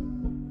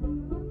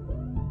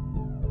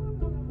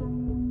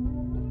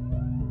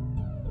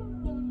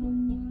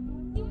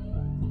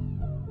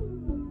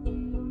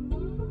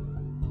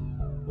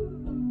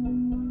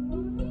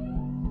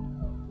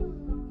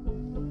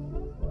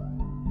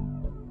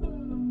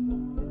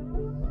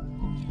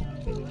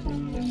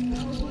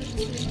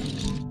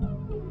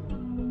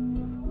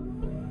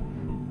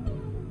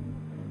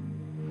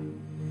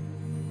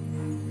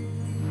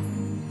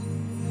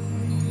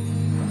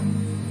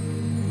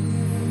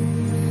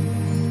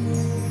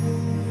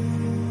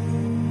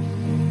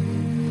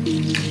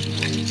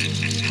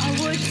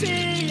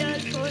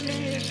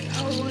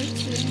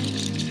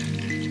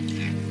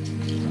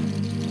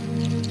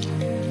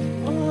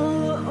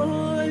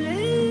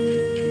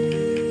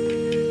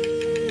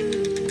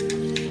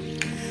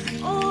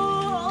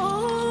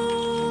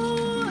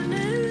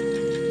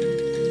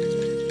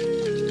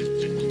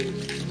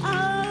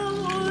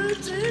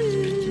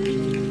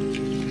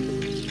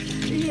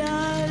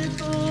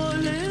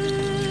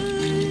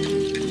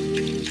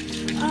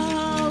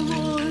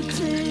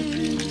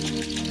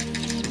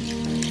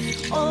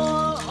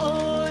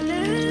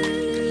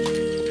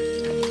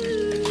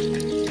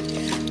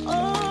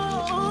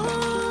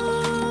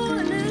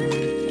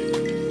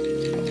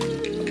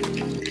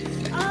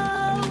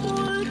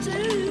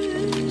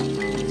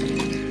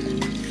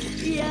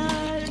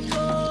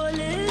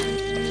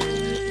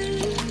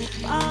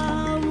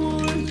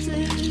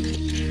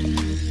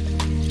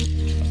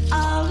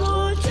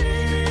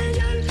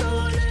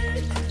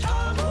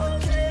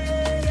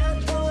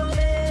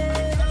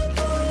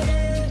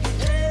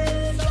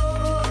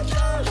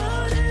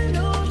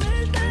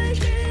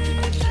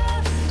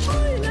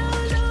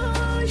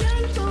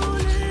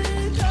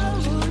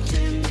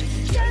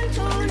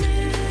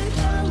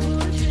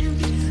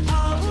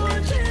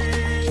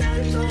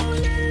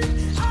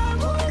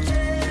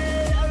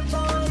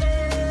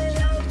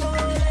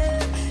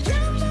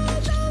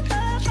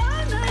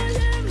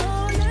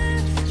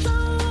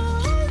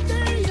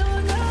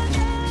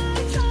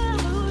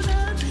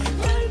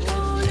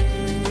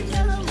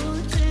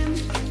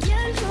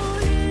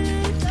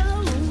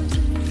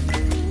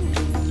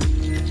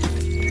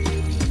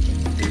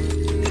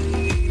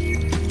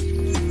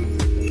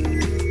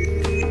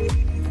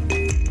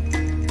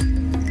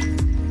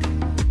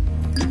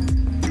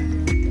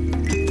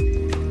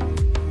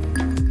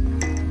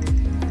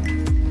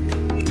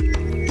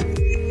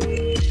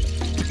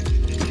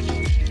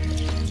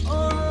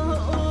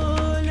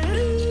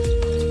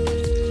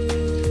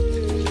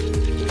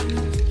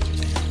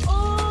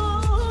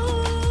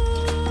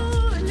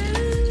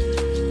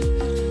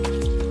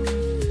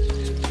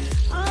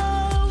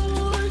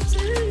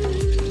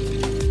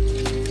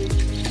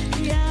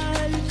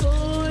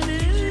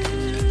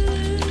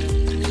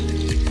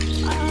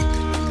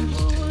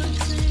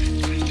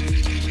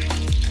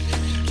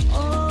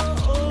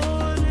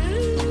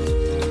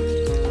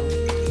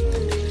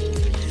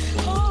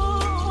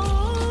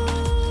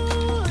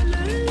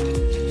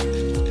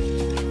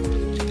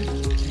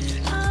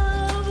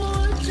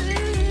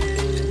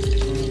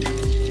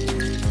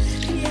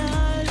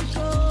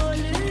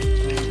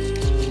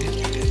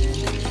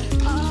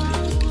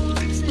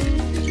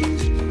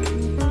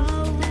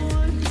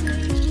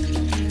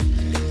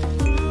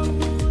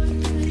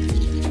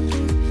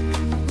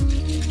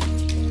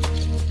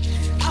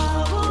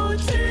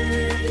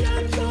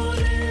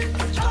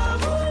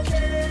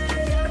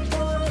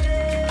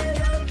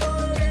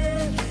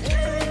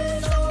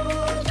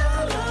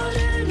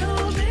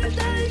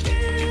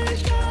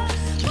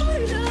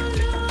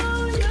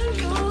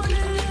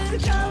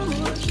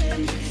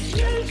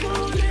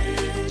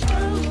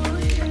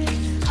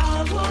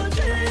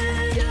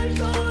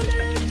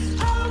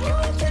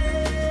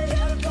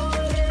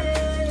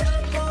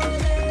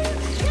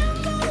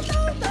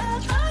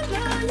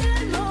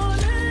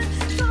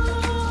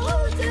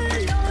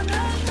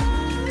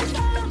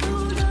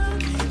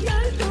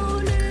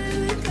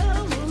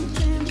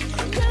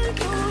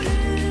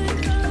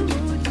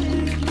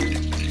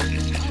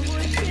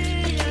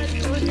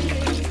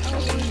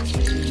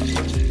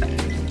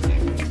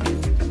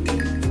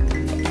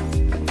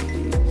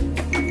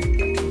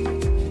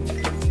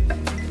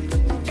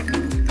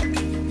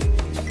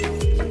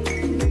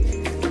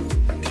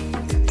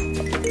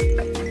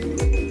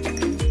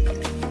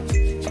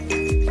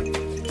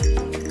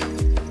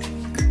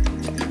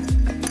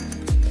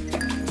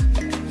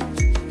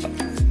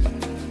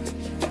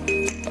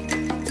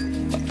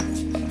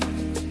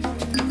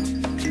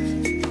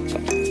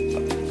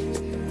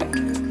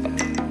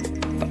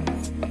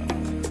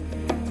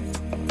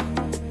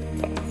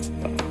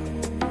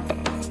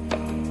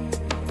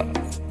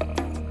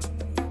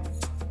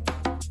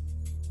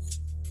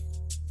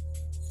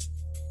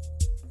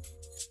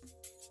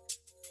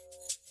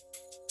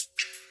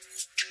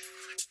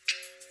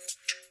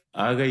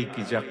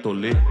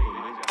 Wiekagjoc-territory.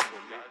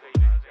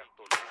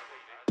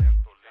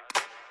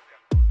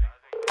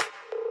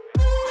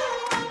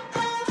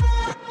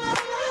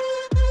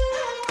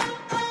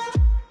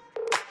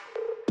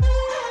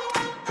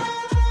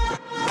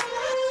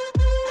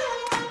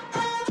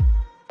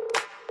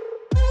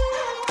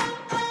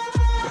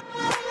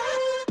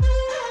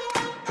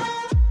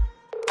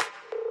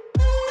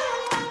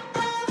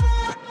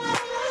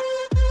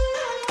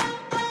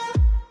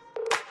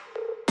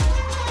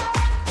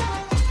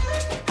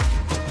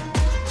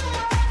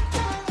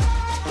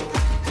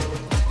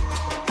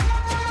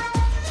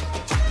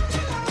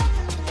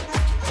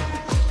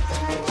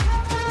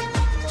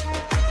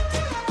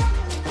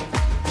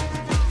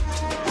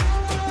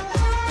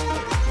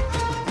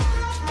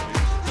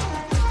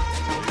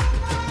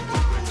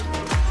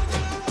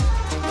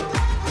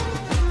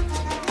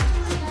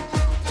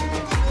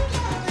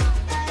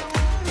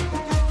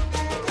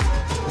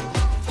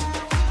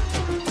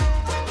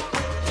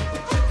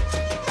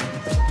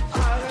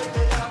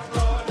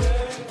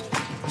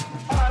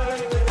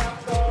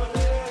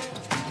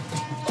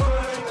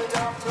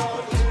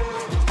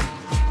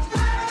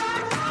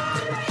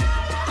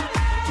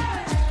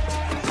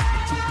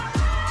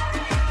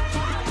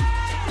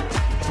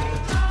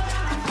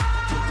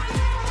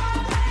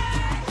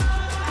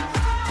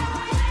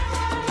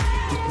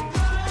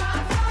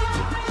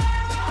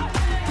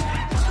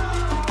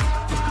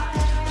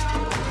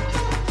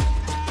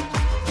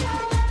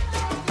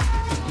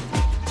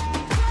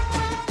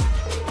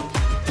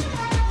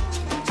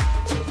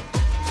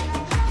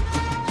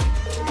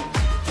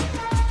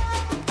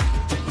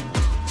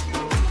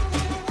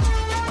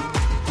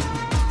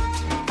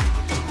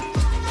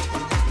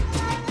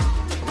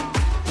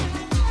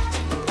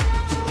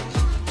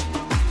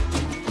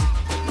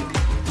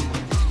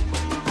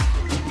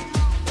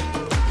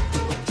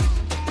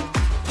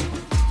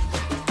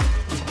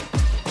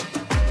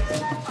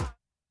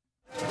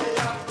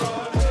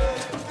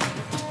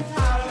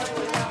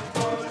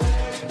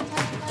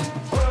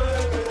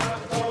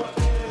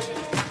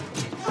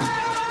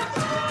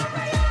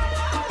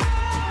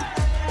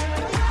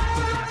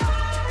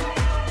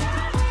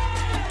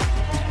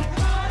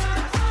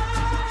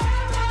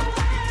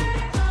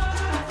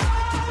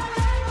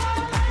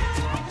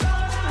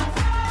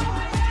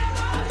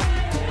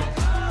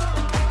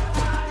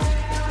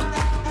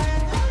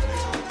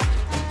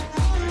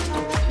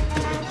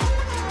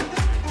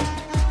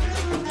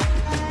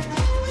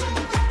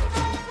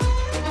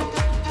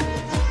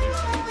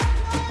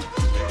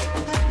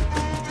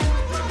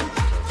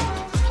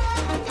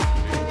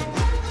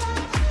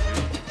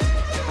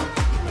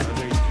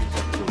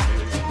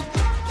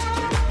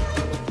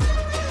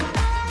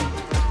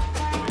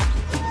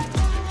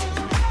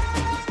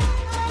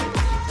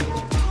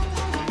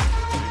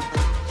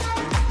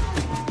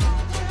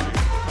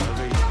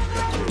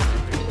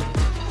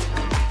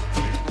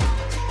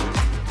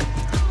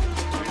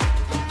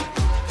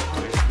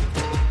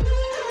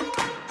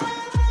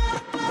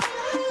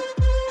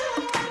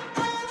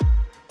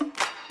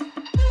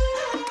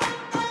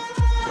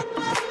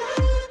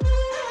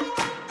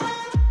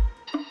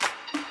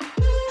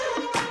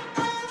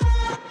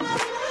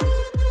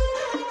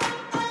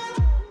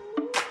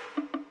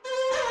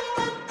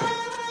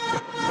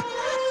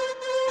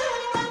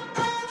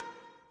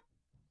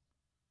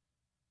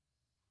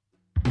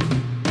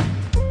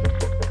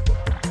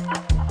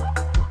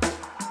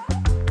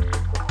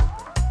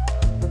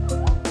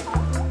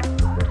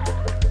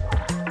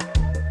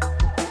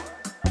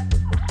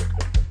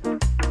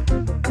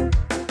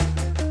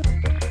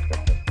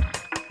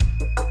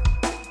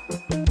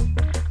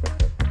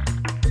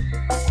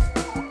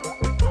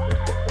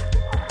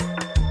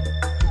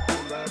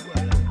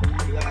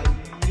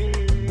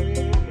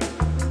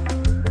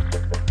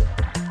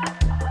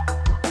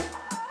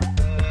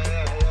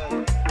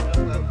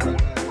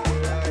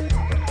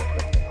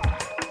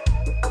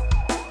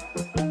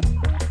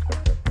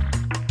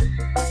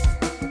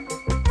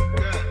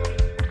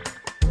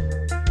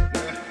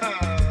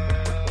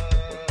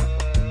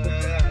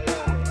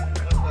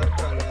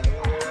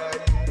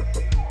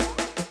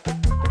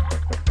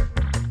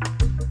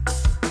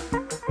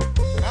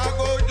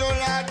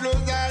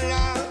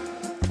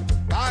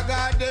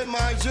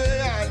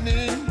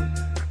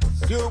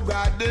 You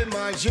got the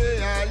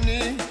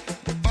Mashayani,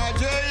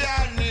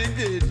 Mashayani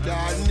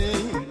Gitani.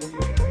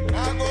 I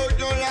go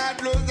to La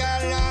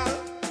Luzala,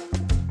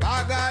 I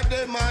got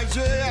the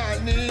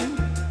Mashayani.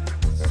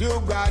 You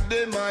got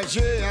the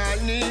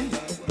Mashayani,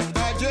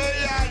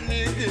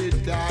 Mashayani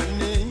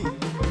Gitani.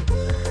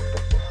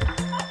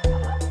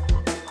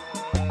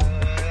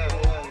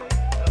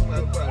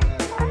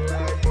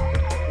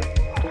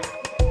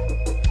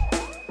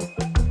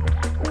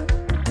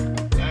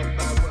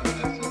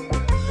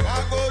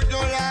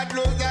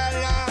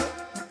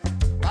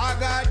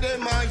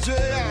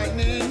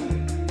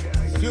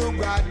 You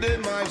got the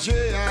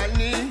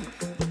Mashayani,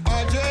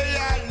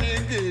 Mashayani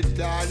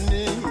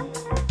Gitani.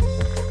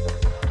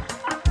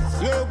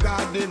 You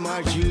got the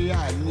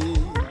Mashayani.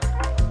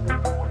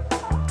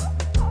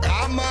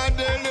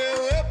 Amadele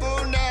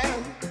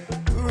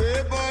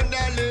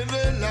Webonda,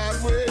 leve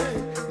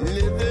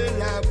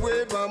la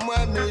way, bah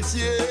moi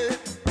messieurs,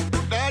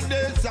 dans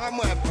des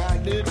samouais pas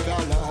de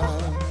talent.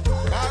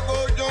 Ago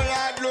dans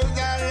la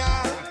glosala,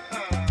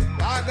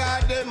 aga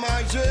de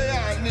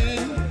Mashayani.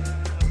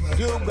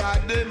 You got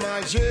the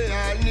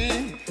Mashayani,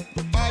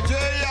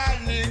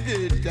 Mashayani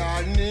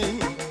Gitani.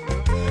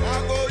 I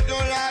go to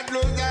La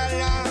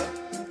Luzala,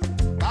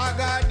 I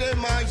got the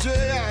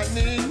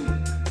Mashayani.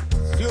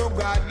 You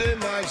got the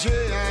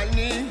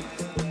Mashayani,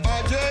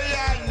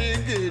 Mashayani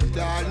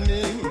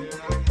Gitani.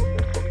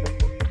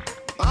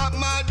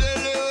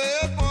 Amadele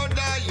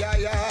Ponda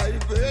Yaya,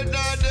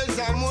 Veda de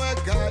Samuel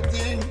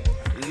Kati.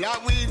 La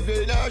oui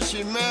Veda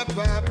Shime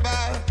Papa,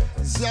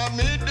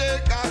 Sami de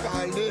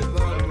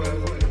Kakaleva.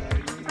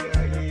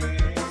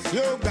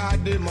 You got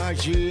the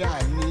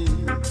Mashayani.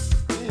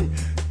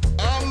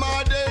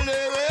 Amadele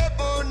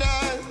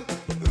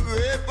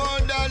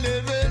répondant,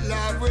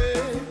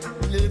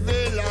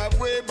 levez la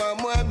voix, bah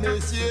moi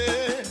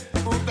messieurs,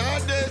 pourtant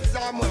de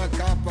ça moi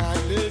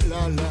capable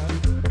là là.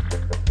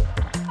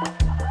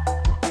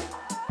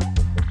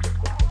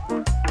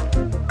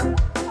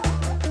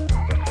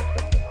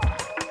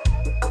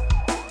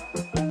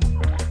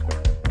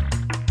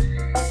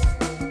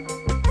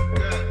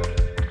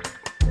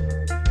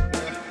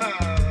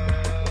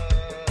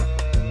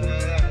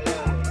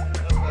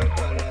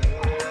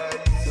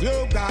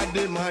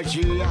 The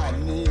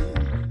Mashayani.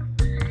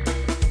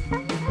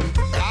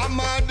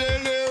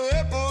 Amadele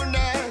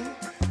répondant,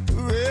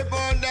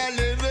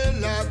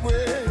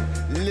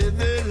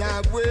 levez la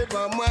voix,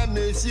 bah moi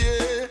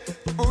messieurs,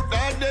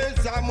 pourtant de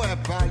ça moi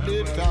pas de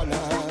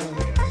talent.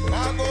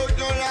 Ago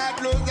dans la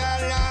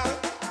glosala,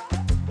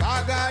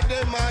 aga de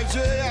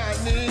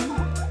Mashayani.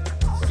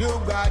 You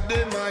got the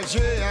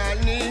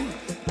Mashayani,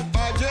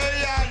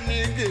 Mashayani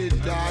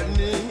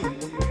Gitani.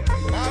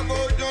 Ago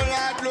dans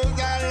la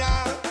glosala,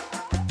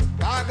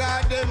 I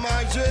got the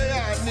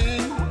Mashayani,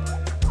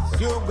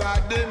 you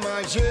got the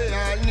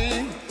Mashayani,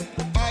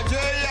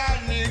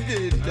 Mashayani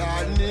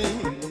Gitani.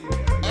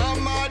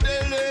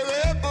 Amadele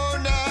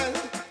répondant,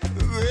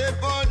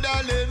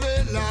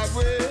 levez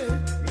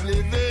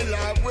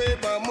la voix,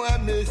 bah moi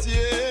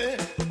messieurs,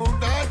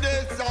 pourtant de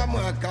ça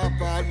moi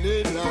capable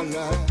là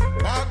là.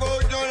 I go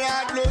to La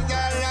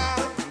Luzala,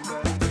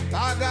 I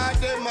got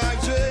the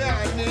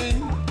Mashayani,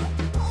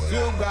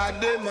 you got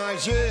the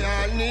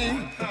Mashayani,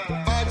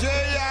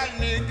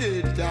 Mashayani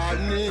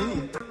Gitani.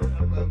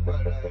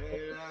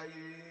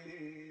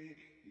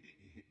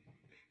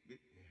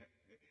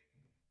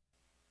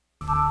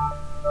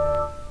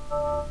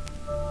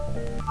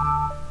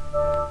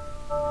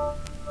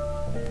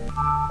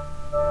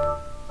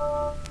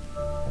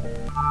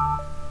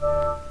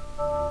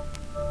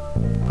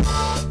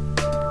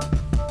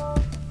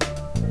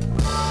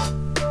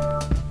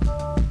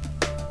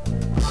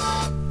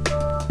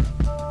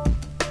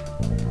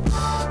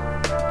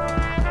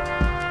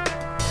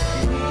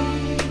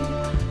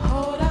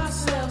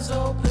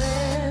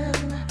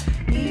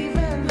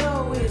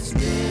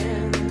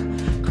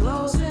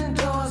 Closing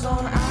doors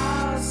on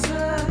our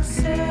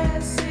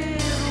successes.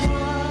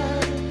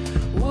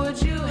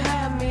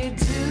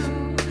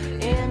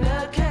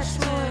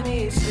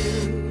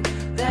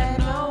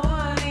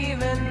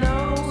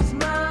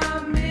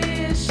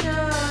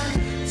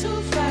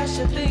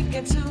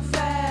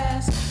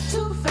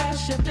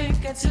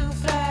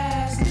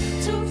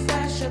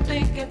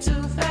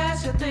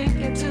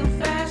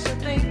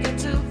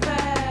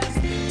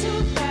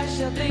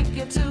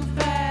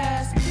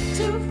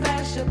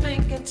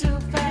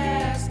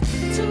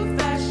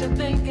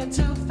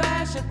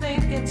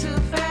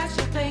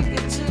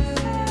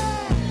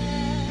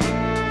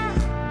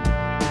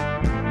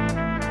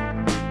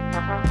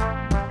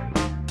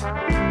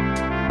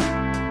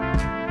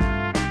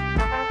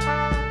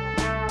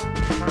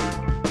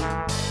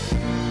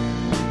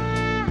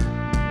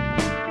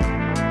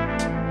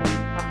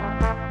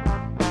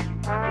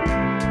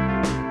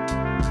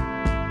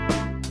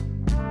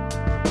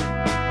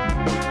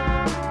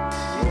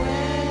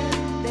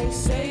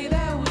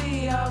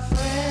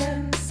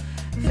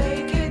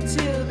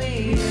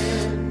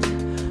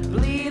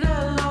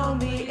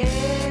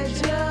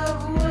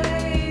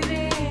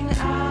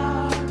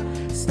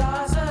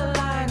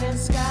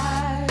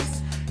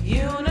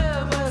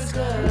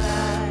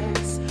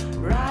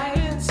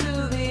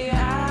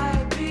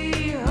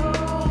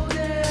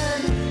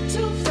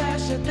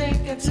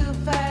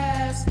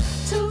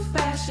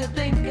 you're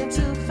thinking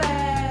too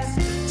fast.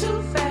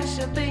 Too fast,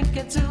 you're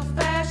thinking too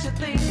fast. You're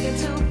thinking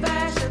too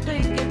fast. You're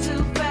thinking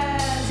too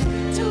fast.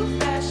 Too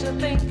fast, you're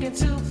thinking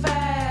too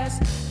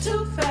fast.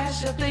 Too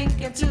fast, you're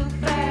thinking too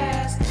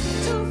fast.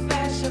 Too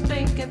fast, you're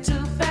thinking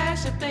too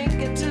fast. You're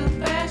thinking too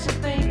fast. You're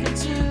thinking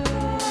too fast.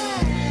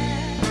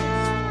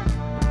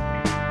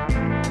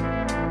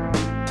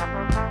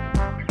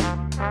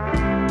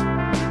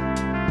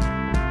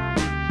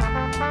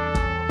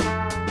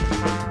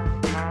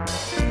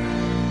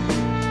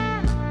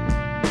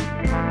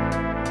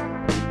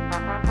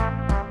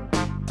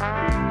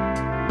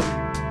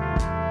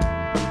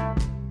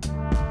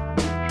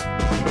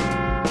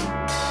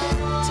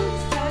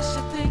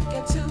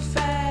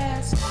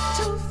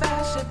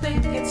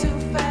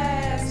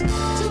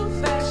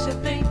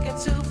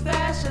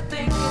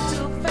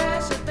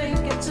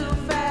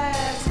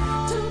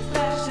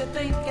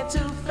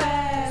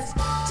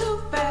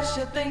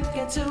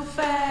 Too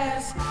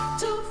fast,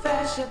 too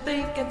fast, you're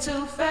thinking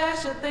too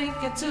fast, you're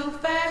thinking too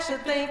fast, you're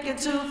thinking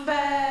too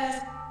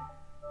fast.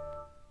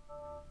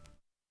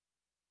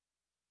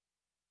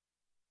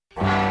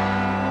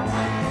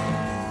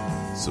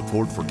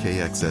 Support for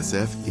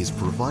KXSF is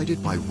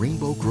provided by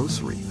Rainbow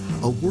Grocery,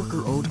 a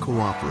worker-owned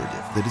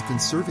cooperative that has been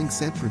serving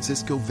San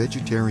Francisco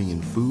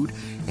vegetarian food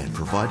and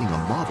providing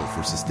a model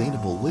for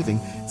sustainable living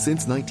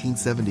since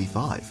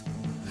 1975.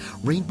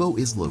 Rainbow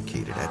is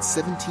located at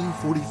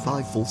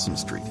 1745 Folsom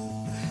Street.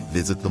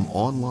 Visit them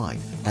online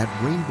at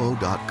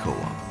rainbow.coop.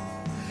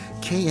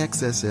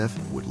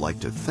 KXSF would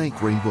like to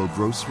thank Rainbow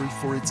Grocery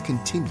for its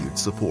continued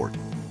support.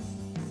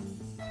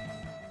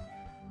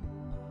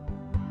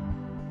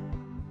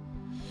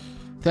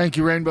 Thank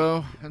you,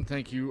 Rainbow, and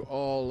thank you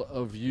all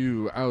of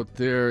you out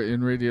there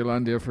in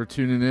Radiolandia for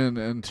tuning in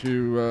and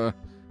to,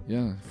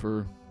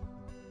 for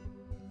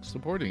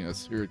supporting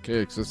us here at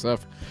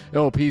KXSF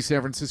LP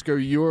San Francisco,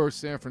 your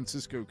San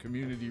Francisco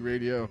community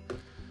radio.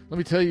 Let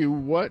me tell you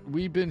what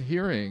we've been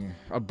hearing.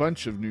 A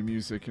bunch of new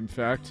music, in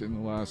fact, in the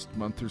last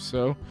month or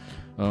so.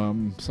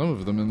 Some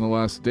of them in the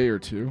last day or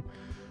two.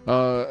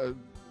 The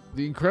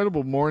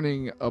incredible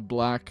Mourning, a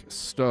Black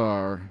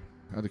Star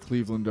out of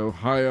Cleveland,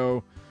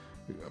 Ohio.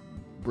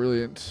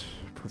 Brilliant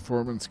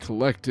performance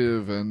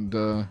collective and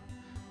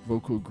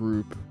vocal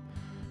group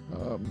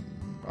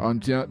on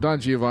Don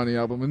Giovanni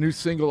album. A new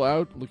single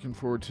out. Looking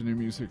forward to new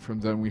music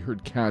from them. We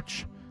heard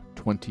Catch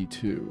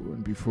 22.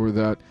 And before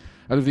that,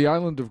 out of the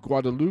island of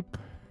Guadeloupe,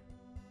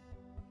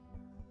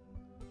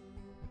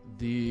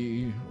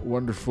 the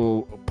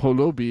wonderful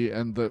Polobi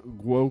and the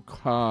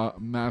Guoka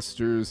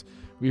Masters.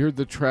 We heard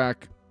the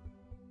track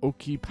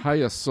Oki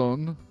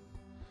Payason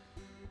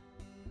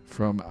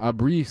from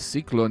Abri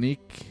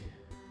Cyclonique,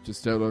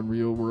 just out on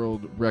Real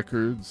World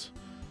Records.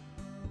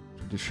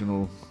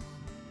 Traditional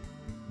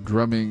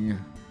drumming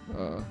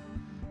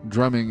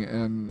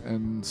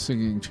and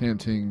singing,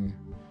 chanting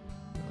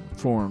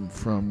form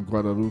from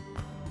Guadeloupe.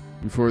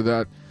 Before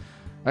that,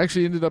 I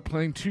actually ended up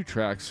playing two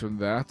tracks from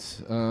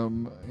that.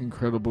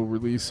 Incredible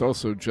release,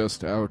 also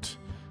just out.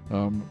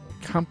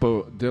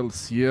 Campo del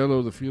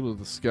Cielo, The Feel of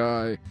the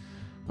Sky.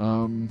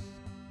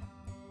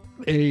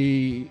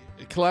 A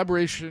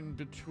collaboration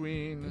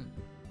between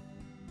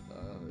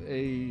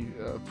a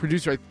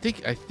producer. I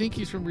think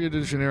he's from Rio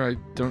de Janeiro. I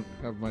don't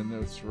have my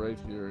notes right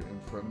here in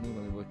front of me.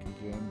 Let me look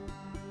again.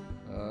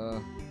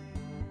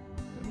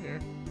 In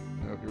here.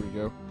 Oh, here we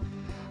go.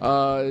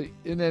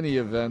 In any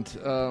event, see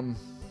if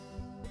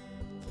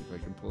I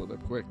can pull it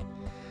up quick.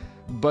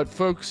 But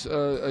folks,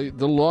 the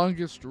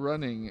longest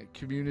running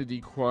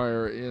community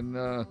choir in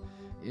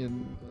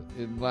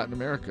Latin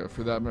America,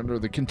 for that matter,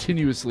 the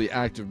continuously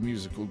active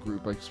musical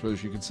group, I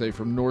suppose you could say,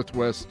 from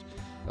Northwest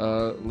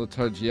from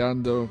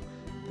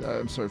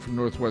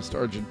Northwest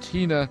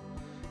Argentina,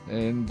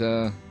 and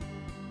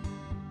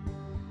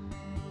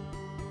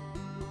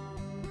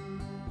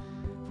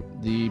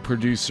the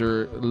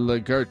producer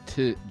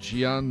Lagarte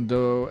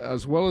Giando,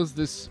 as well as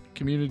this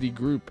community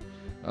group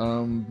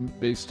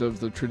based of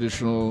the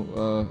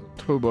traditional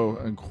Toba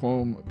and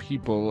Qom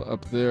people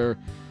up there,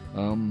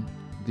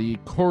 the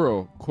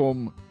Choro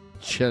Qom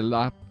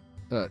Chelaalapi.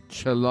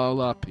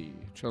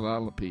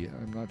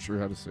 I'm not sure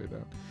how to say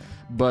that,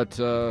 but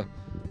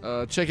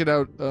check it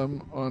out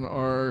on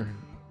our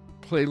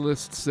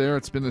playlists there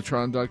at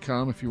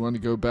spinatron.com if you want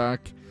to go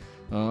back.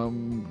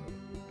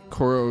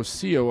 Choro,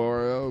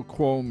 C-O-R-O,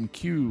 Qom,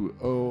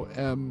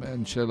 Q-O-M,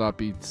 and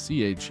Chelaalapi,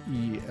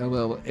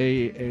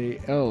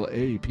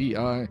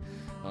 C-H-E-L-L-A-A-L-A-P-I.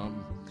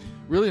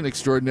 Really an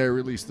extraordinary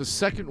release. The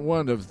second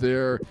one of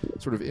their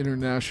sort of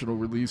international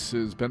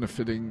releases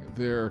benefiting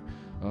their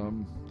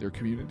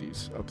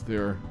communities up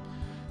there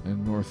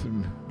in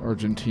northern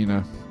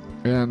Argentina.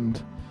 And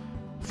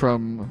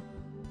from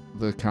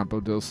the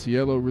Campo del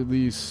Cielo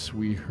release,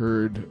 we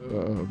heard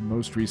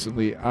most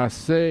recently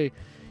Ase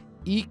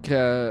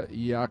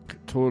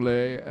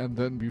Wiekagjoc-territory, and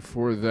then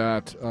before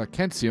that,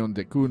 Canción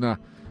de Cuna.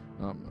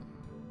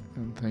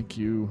 And thank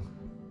you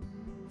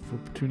for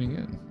tuning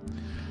in.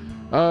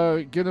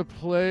 Gonna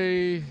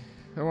play,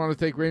 I want to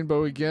thank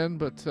Rainbow again,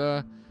 but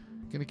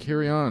gonna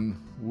carry on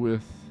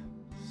with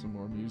some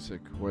more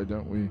music. Why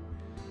don't we?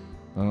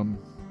 I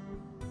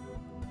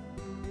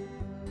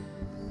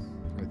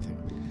think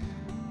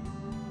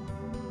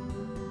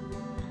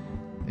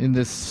in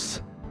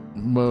this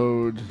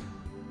mode,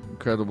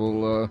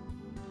 incredible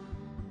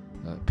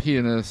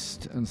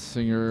pianist and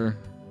singer.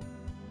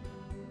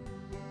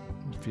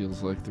 It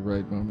feels like the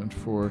right moment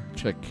for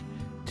Czech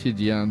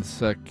Tidyan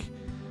Sek,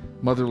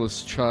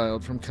 Motherless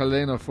Child from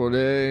Kalena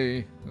Foray,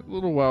 a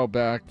little while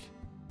back,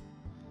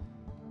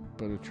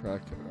 but a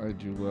track I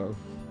do love.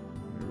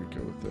 Here we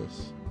go with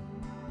this.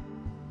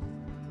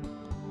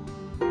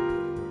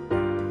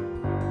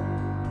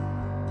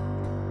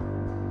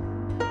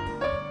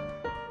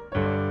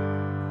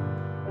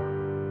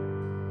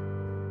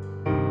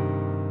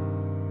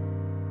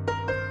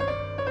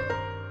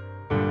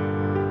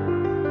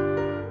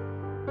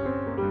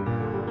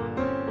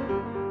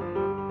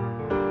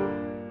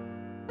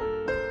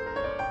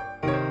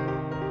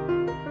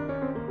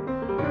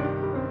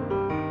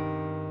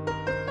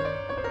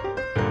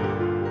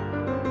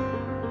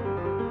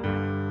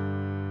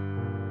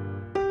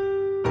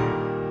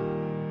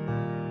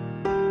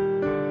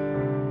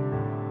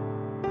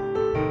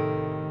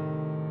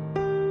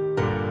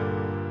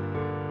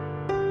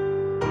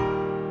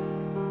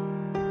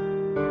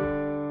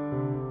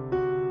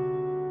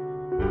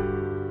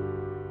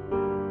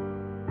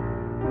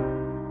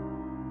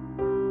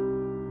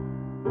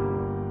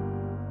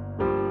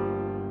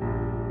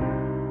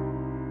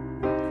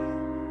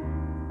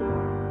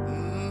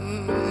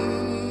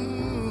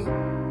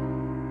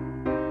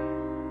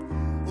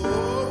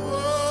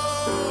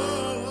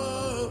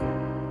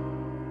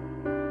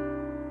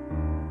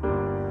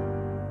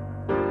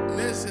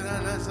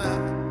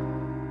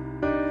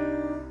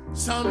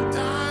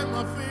 Sometimes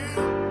I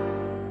feel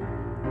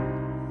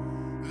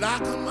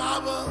like a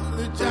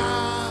marvelous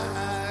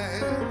child.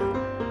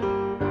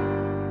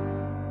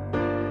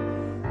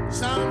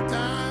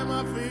 Sometimes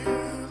I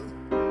feel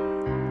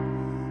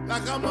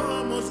like I'm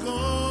almost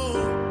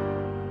gone.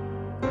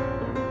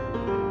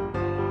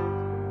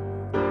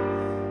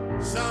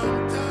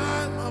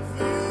 Sometimes I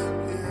feel,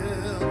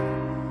 yeah,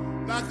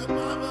 like a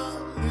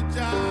marvelous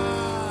child.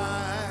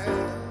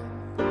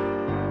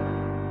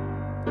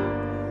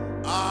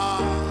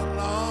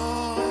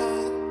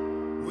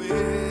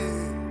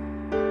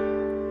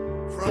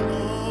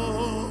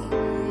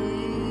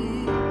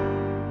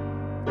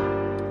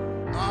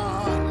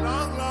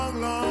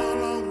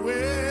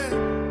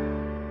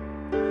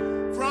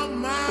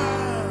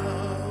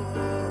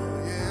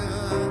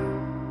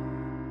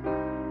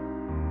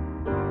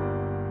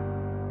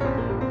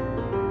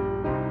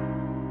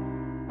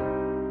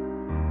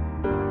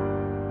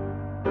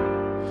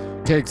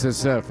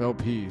 KXSF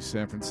LP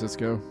San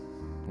Francisco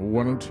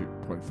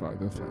 102.5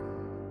 FM.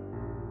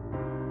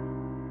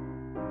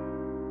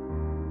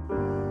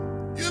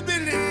 You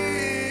believe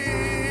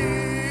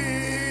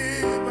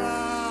a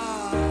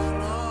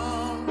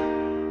long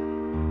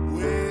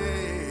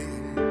way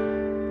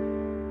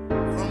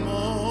from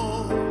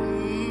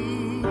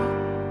home,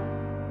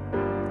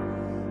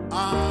 a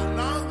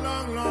long,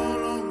 long, long,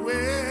 long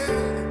way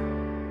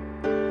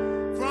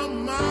from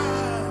my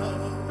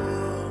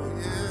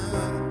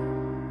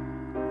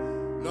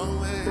long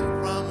way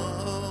from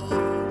home.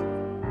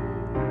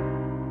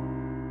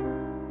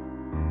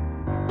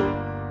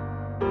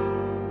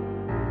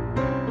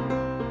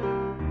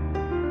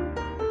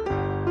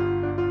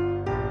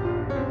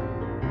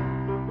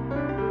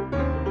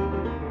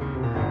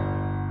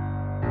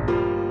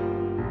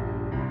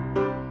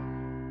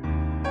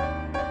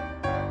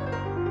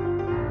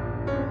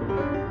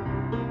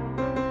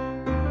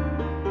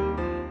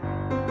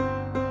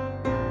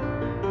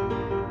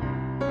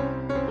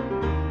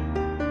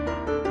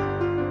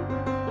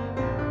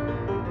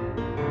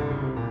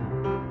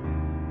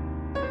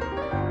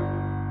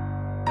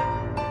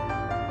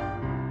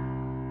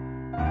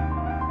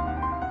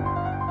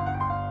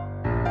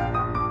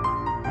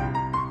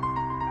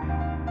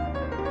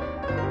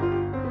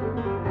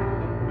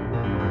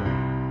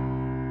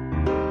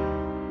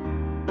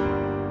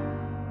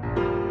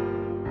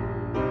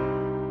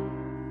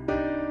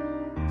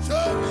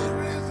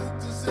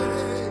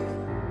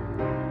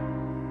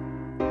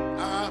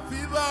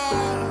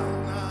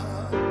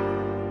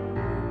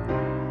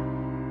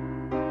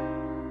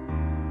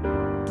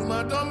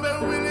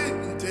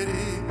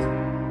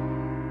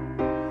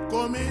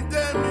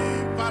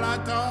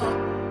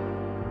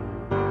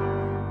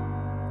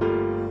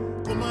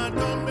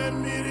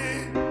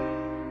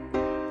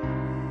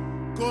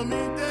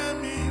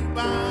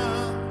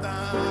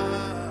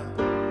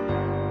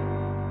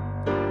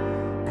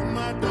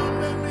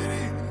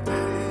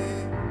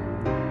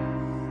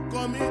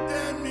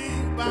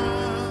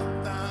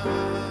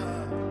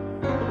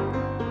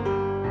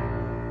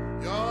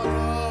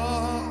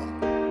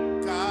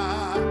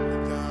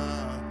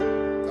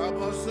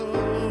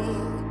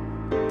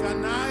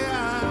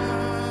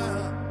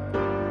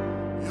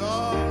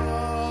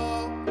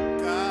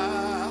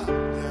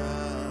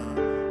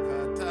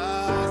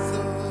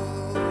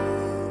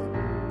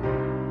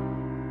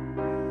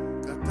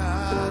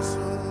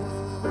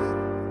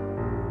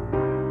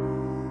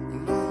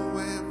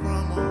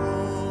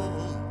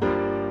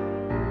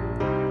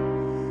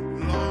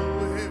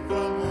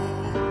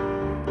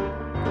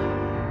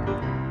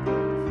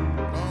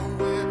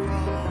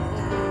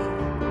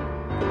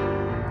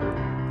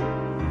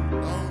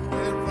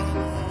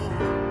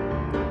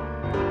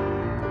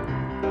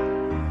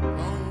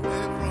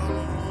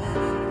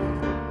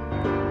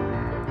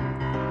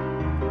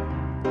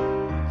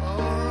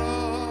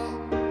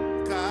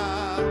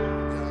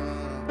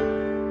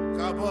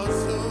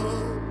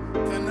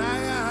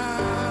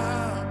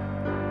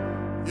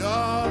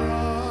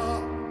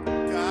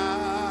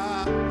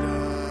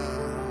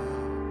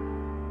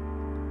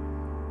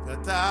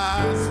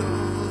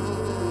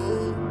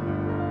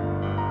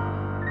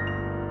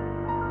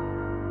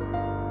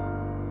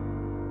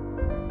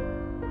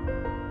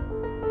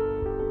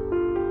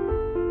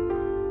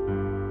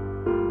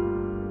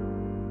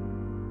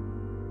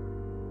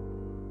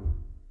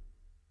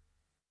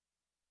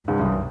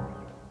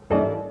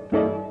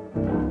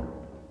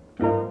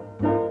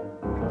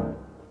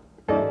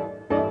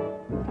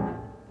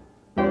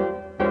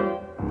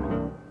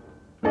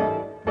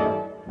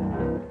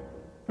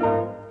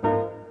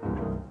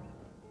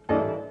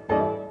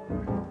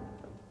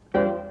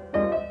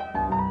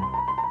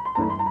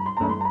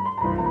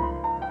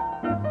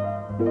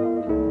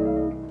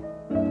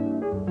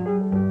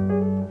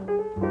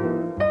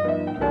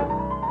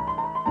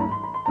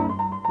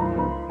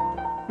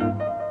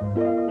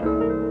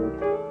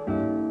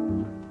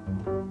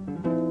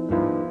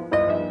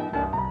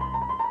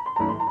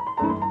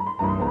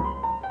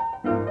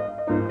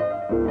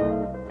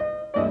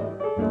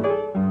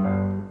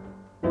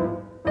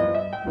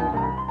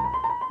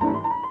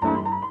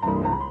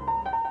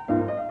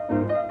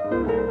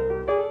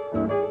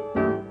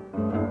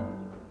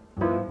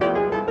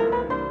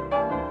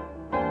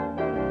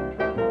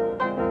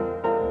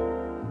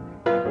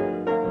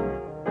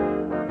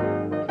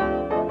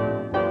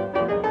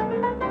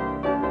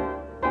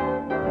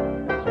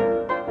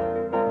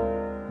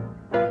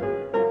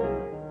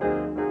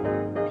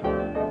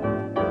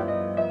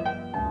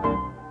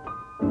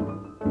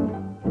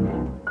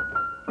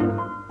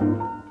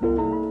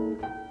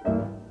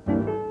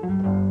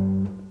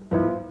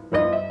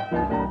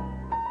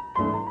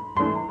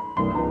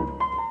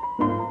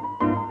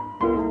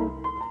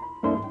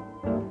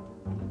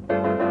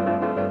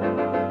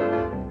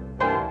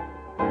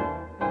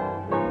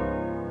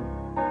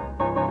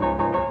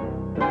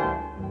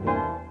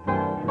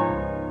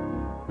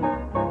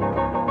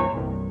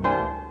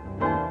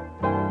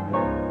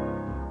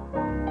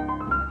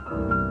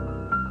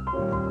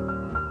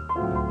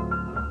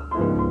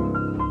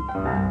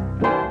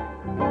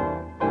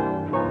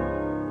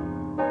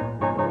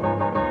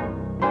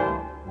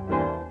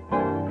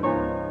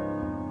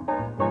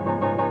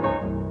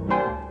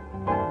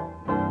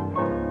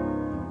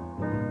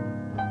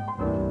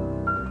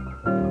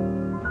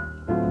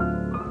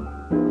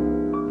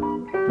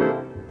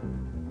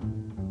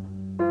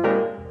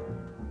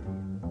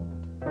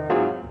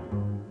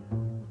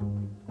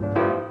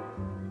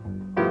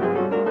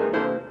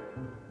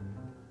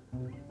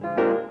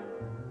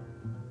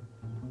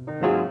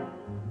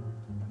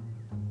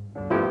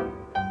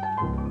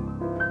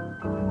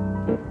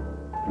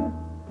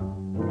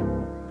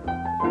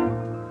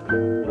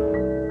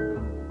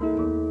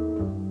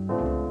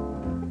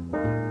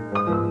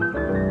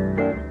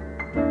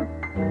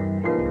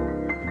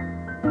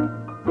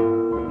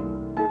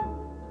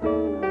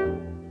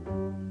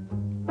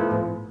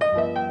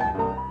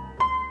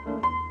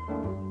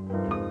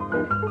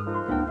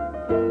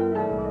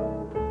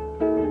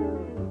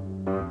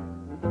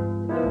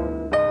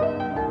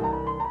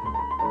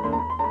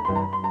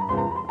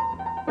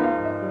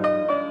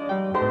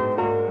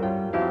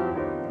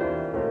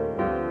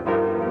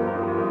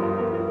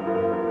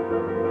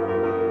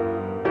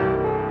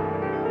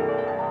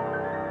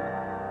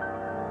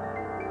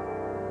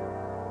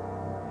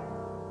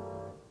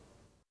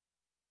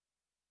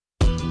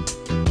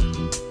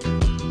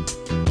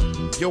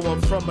 Yo,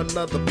 I'm from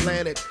another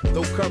planet,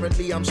 though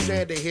currently I'm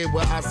stranded here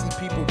where I see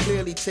people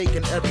clearly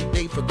taking every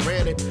day for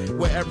granted.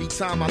 Where every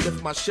time I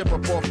lift my ship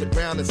up off the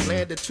ground, it's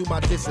landed to my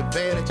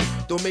disadvantage.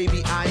 Though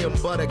maybe I am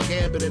but a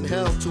gambit and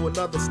held to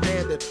another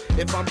standard.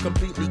 If I'm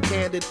completely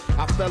candid,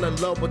 I fell in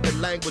love with the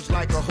language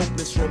like a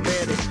hopeless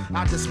romantic.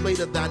 I display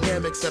the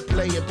dynamics at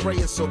play and pray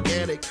it's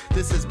organic.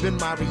 This has been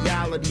my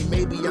reality.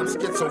 Maybe I'm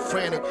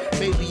schizophrenic.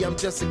 Maybe I'm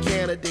just a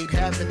candidate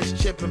having this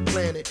chip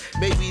implanted.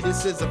 Maybe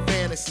this is a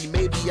fantasy.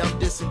 Maybe I'm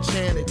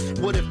disenchanted.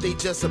 What if they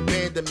just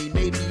abandoned me?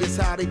 Maybe it's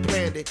how they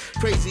planned it.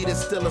 Crazy,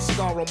 there's still a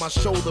scar on my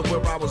shoulder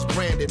where I was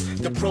branded.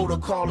 The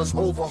protocol is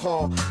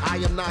overhaul. I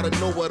am not a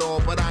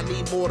know-it-all, but I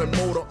need more than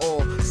motor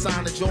oil.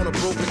 Signage on a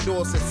broken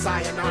door said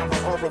sayonara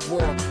au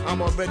revoir.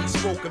 I'm already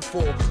spoken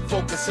for.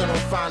 Focusing on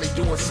finally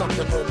doing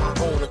something on my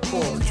own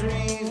accord. These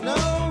dreams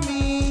know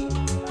me,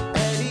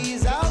 and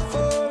he's out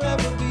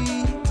forever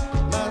be.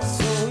 My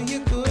soul you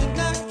could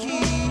not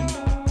keep.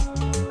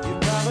 You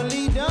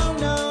probably don't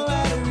know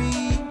how to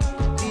read.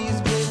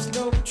 These books,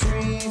 no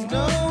trees,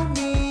 know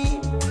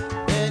me,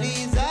 and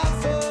he's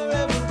out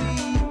forever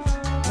be.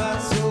 My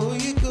soul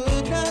you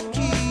could not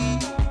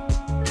keep.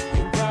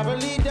 You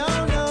probably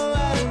don't know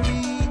how to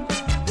read.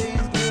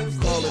 These books,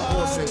 call it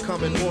horsing,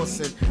 coming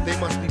horsing. They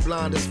must be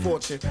blind as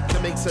fortune to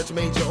make such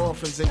major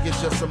offerings and get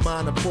just a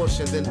minor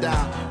portion, then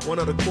die. One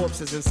of the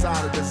corpses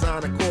inside a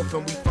designer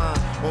coffin we find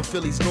on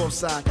Philly's north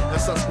side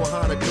and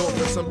Susquehanna,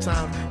 Georgia.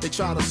 Sometimes they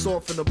try to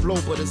soften the blow,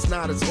 but it's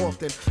not as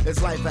often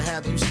as life I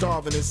have you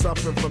starving and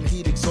suffering from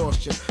heat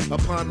exhaustion.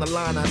 Upon the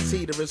line I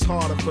teeter, it's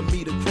harder for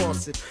me to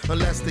cross it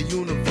unless the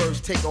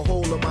universe take a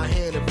hold of my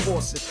hand and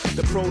force it.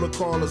 The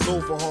protocol is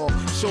overhaul.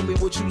 Show me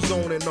what you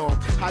zoning on.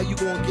 How you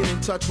gonna get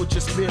in touch with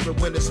your spirit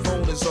when this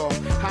phone is off?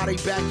 How they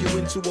back you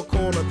into a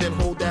corner, then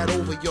hold that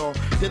over y'all.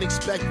 Then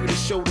expect you to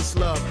show this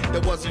love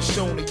that wasn't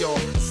shown to y'all.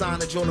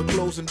 Signage on the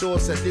closing door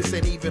said this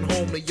ain't even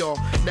home to y'all.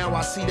 Now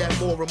I see that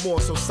more and more,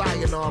 so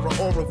sayonara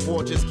au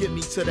revoir. Just get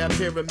me to that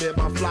pyramid,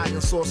 my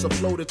flying saucer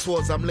floated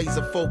towards. I'm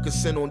laser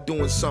focusing on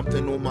doing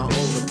something on my own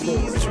accord.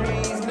 these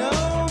trees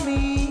know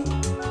me,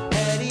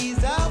 and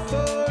he's out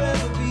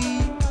forever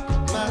be.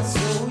 My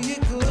soul you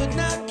could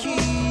not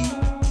keep.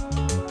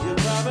 You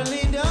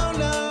probably don't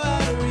know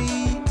how to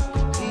read.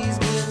 These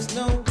books,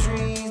 no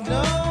trees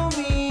know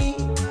me,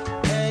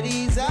 and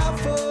he's out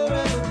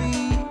forever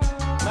be.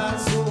 My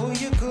soul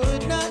you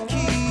could not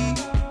keep.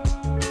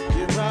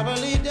 You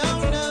probably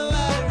don't know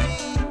how to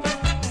read.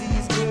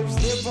 These books,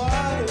 they're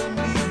part of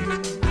me.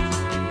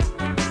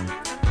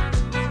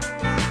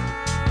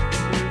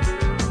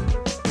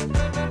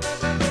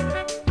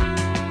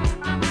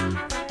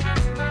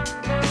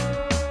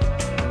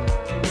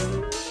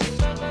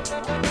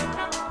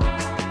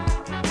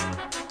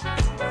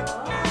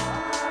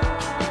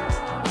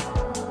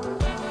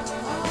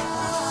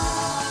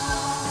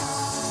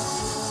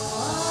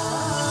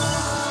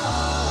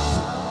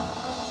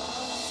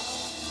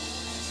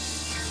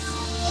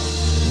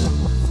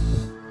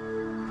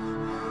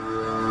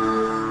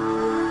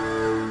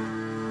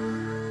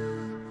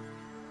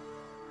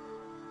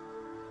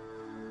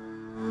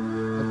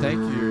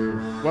 Thank you.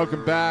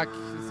 Welcome back.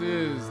 This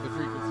is the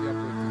Frequency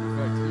Uplifting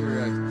Effect here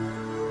at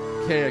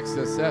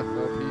KXSF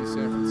LP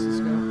San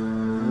Francisco,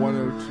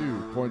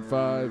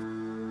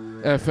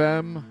 102.5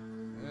 FM.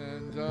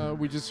 And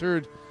we just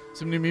heard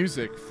some new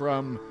music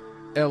from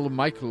El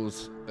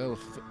Michaels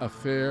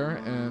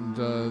Affair and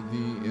the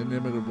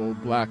inimitable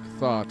Black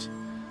Thought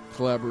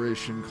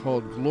collaboration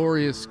called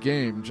Glorious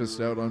Game,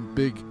 just out on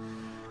Big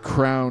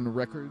Crown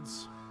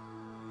Records.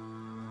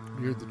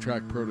 We heard the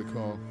track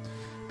Protocol.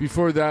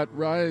 Before that,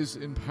 Rise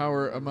in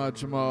Power Ahmad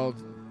Jamal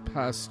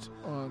passed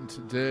on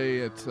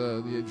today at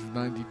the age of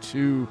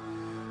 92,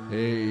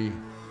 a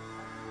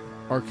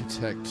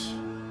architect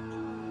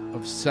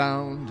of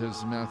sound,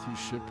 as Matthew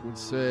Shipp would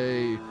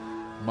say.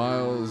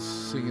 Miles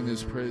singing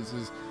his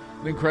praises.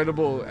 An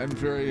incredible and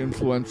very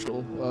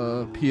influential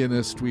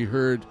pianist. We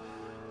heard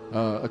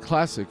a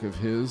classic of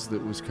his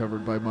that was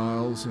covered by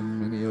Miles and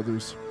many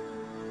others.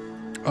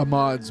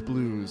 Ahmad's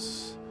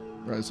Blues,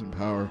 Rise in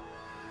Power,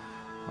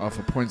 off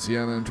of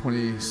Poinciana in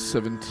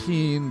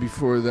 2017.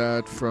 Before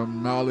that,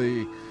 from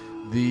Mali,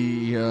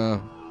 the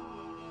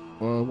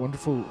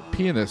wonderful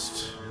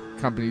pianist,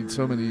 accompanied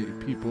so many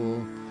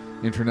people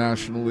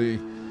internationally,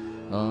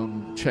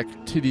 Czech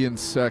Tidian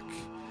Sek.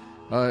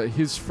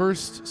 His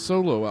first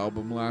solo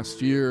album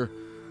last year,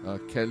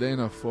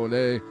 Kelena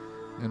Folle,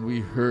 and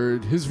we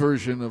heard his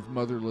version of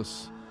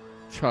Motherless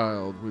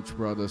Child, which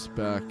brought us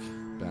back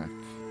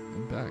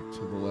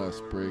to the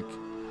last break.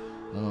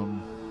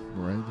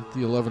 Right at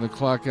the 11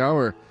 o'clock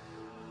hour.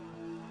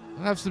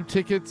 I'll have some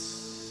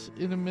tickets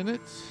in a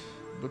minute,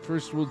 but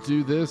first we'll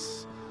do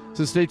this.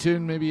 So stay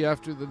tuned. Maybe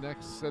after the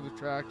next set of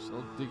tracks,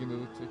 I'll dig into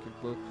the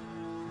ticket book.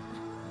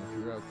 If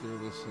you're out there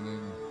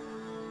listening,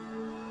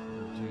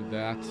 we'll do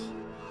that.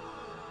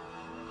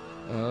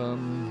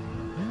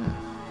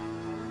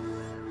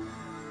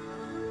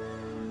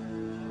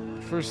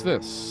 Yeah. First,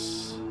 this.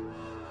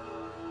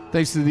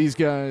 Thanks to these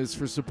guys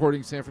for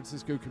supporting San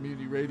Francisco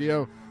Community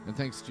Radio, and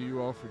thanks to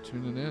you all for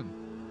tuning in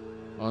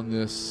on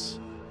this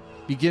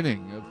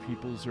beginning of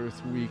People's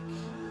Earth Week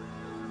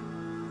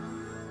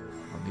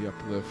on the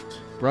Uplift.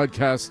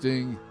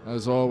 Broadcasting,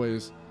 as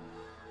always,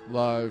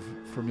 live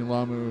from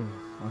YELAMU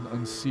on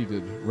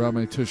unceded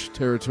Ramaytush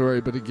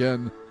territory. But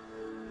again,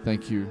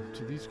 thank you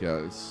to these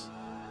guys.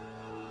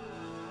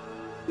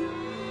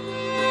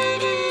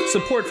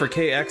 Support for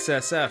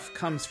KXSF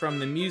comes from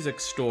the Music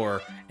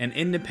Store, an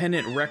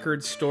independent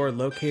record store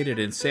located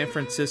in San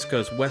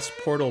Francisco's West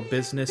Portal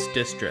Business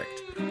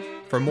District.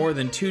 For more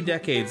than 2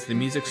 decades, the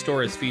Music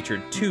Store has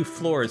featured 2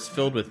 floors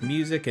filled with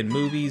music and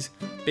movies,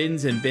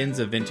 bins and bins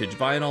of vintage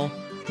vinyl,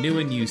 new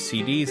and used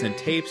CDs and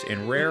tapes,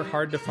 and rare,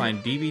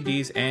 hard-to-find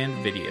DVDs and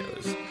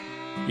videos.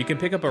 You can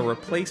pick up a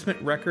replacement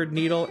record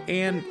needle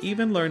and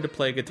even learn to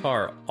play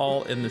guitar,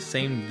 all in the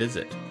same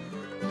visit.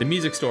 The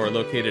Music Store,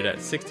 located at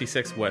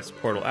 66 West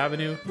Portal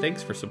Avenue.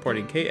 Thanks for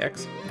supporting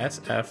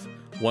KXSF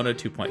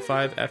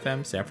 102.5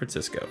 FM San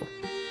Francisco.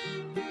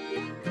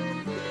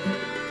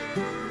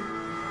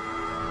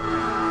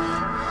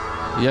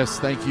 Yes,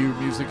 thank you,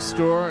 Music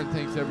Store, and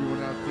thanks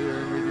everyone out there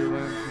in Radio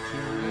Land for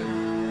tuning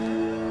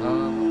in.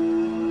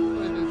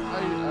 I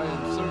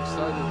am so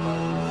excited about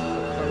this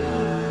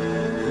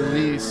upcoming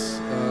release.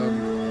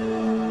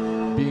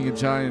 Being a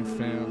giant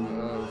fan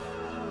of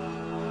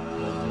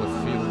the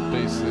field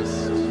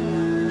bassist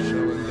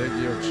Meshell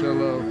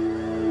NdegeOcello.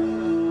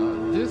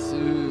 This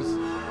is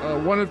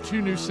one of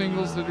 2 new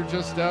singles that are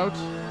just out. I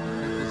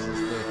think this is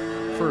the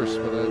first,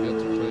 but I've yet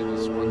to play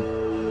this one.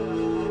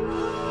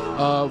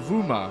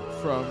 Vuma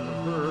from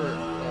her. I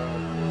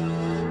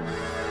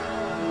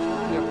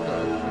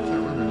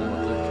can't remember now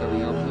what the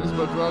coming album is,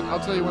 but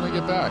I'll tell you when I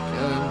get back,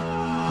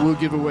 and we'll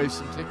give away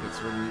some tickets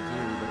when we do.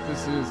 But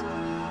this is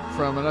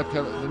from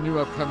the new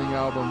upcoming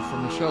album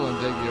from Meshell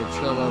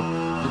NdegeOcello.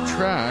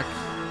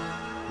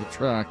 The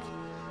track,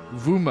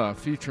 Vuma,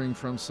 featuring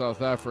from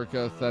South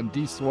Africa,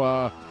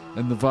 Thandiswa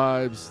and the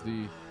Vibes,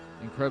 the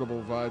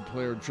incredible vibe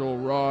player Joel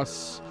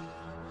Ross,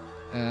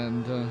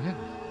 and I'll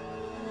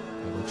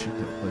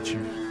let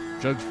you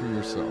judge for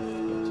yourself,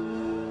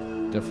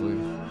 but definitely.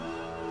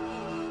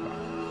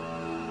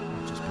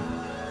 Just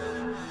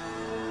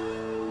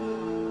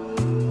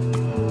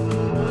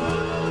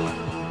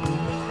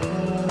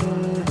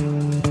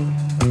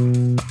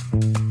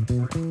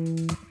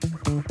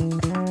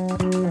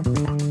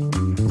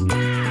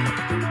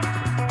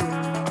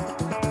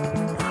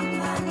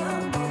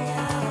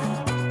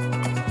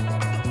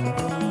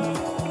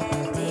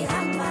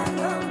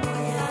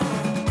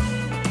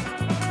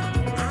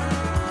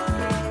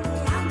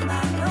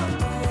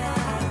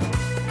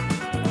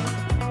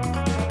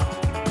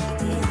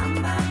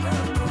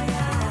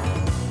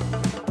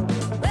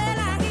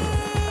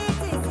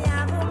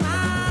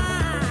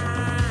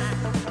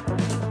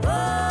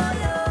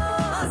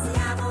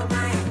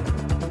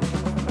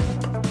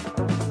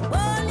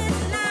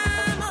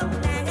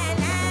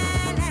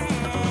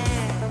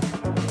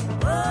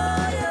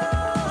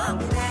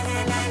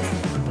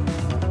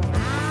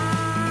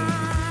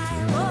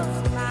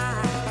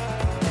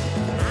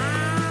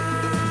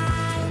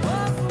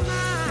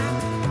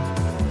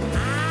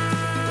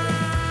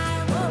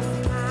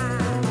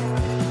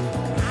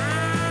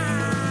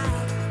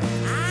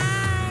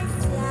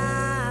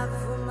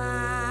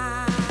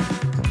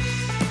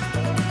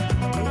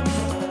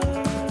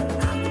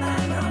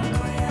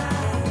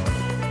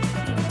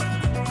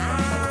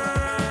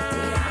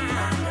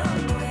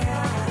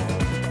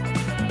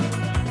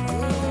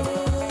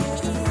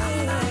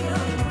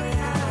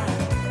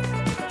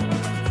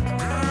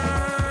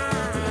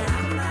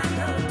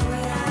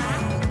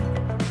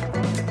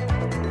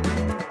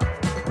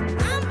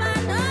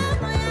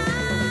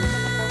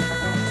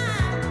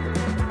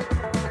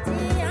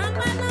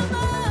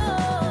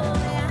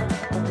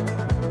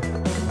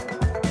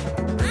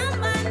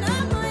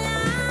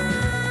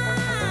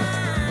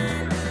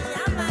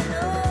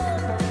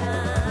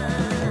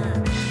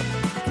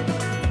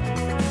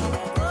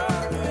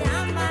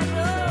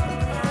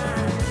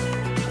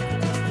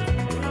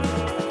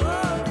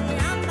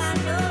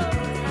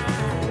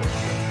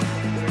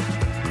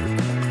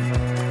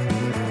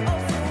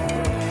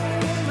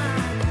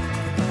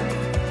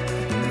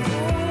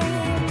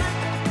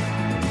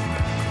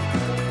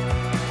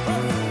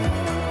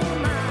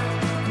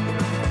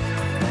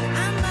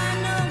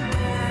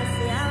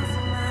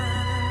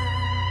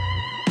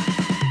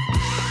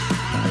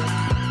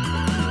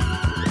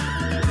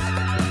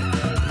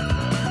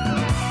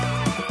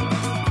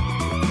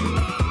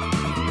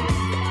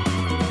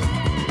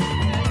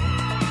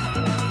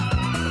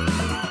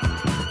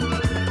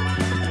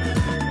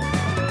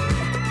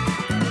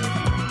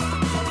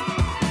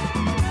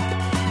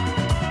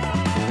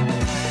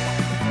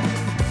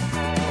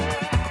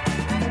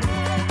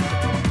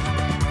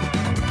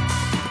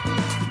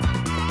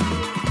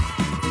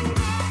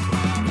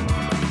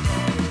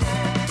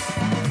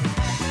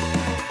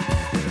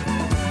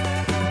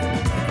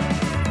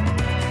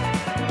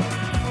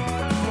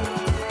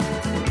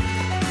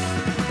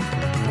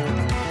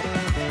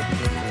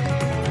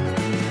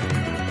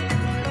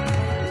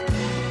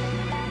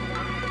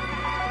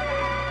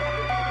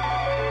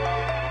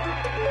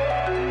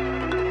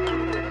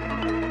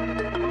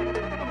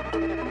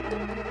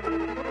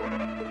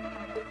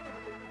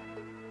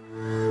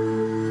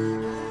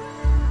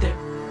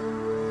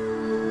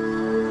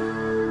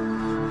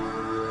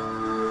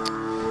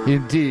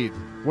Indeed.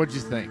 What'd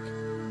you think?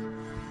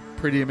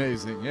 Pretty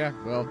amazing, yeah?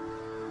 Well,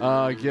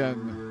 again,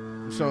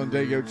 Meshell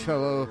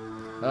NdegeOcello,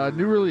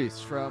 new release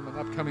from an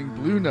upcoming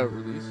Blue Note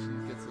release.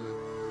 She gets I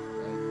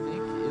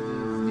think it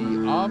is the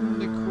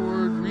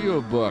Omnichord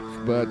Rio book,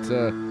 but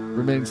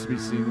remains to be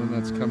seen when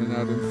that's coming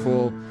out in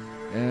full.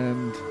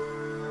 And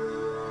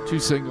 2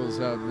 singles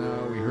out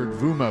now. We heard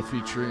Vuma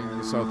featuring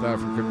the South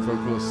African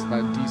vocalist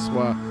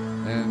Landiswa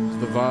and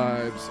the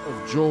vibes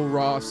of Joel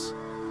Ross,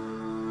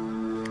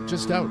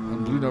 just out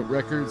on Blue Note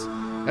Records.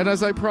 And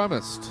as I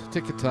promised,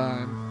 ticket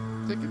time.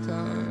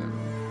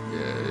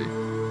 Yay.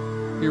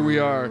 Here we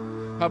are.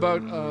 How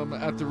about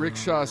at the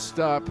rickshaw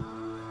stop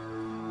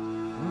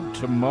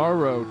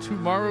tomorrow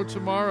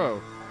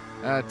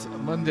at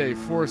Monday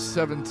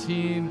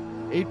 4/17,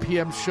 8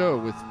 p.m. show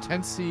with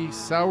Tensi,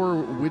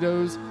 Sour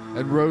Widows,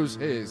 and Rose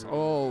Hayes.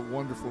 All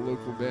wonderful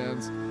local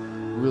bands.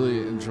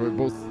 Really enjoy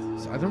both.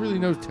 I don't really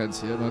know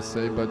Tensi, I must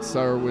say, but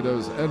Sour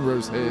Widows and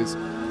Rose Hayes.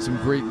 Some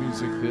great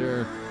music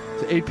there.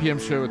 It's an 8 p.m.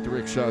 show at the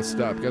rickshaw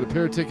stop. Got a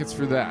pair of tickets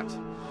for that.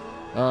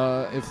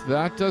 If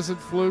that doesn't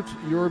float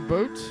your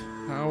boat,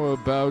 how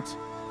about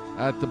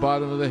at the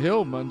bottom of the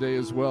hill Monday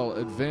as well?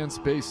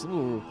 Advanced bass, a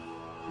little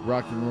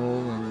rock and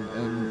roll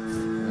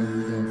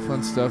and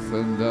fun stuff.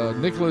 And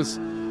Nicholas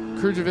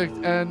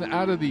Kurjovic and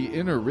out of the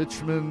Inner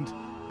Richmond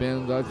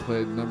band I've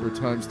played a number of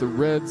times, the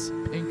Reds,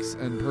 Pinks,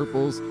 and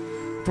Purples.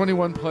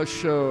 21 plus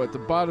show at the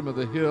bottom of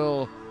the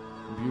hill,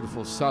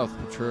 beautiful South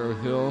Potrero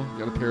Hill.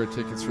 Got a pair of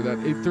tickets for that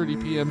 8:30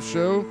 p.m.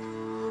 show.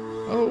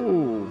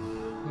 Oh,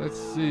 let's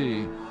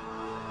see.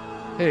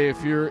 Hey,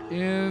 if you're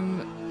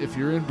in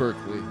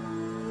Berkeley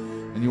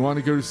and you want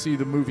to go to see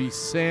the movie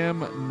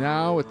Sam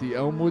Now at the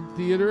Elmwood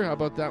Theater, how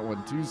about that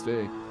one?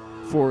 Tuesday,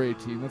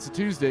 4/18. That's a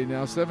Tuesday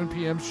now, 7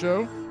 p.m.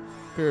 show.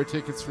 Pair of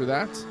tickets for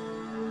that.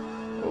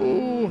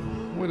 Oh,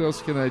 what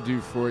else can I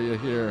do for you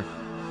here?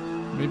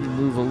 Maybe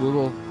move a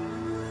little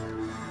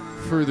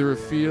further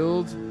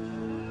afield.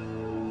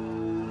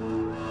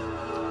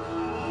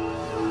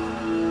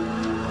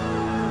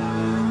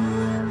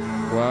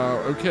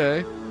 Wow,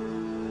 okay.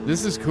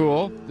 This is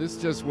cool. This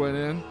just went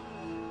in.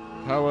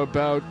 How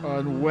about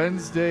on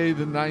Wednesday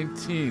the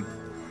 19th?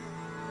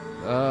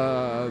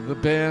 The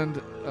band,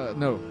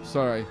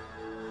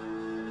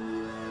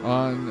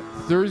 on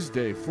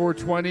Thursday,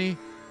 4/20,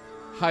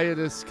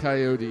 Hiatus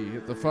Coyote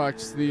at the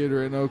Fox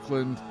Theater in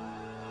Oakland.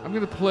 I'm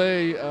going to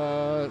play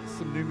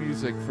some new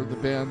music for the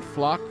band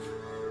Flock.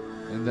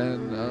 And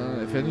then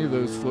if any of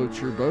those float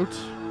your boat,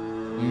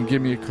 you can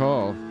give me a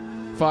call.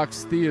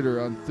 Fox Theater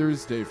on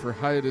Thursday for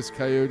Hiatus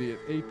Coyote at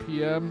 8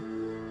 p.m.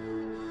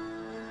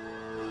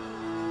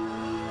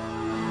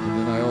 And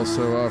then I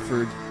also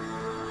offered,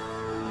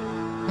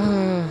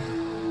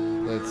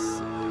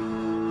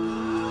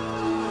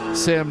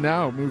 Sam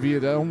Now, movie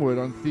at Elmwood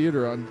on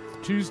theater on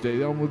Tuesday.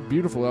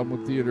 Beautiful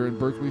Elmwood Theater in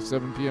Berkeley,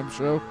 7 p.m.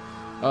 show.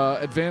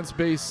 Advanced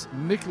bass,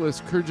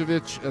 Nicholas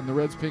Kurjovic and the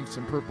Reds, Pinks,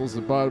 and Purples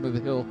at the bottom of the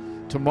hill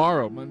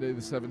tomorrow, Monday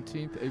the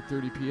 17th,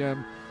 8:30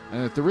 p.m.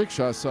 And at the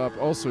rickshaw stop,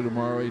 also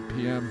tomorrow, 8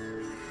 p.m.,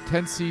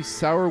 Tensi,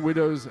 Sour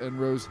Widows, and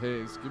Rose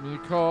Hayes. Give me a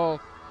call,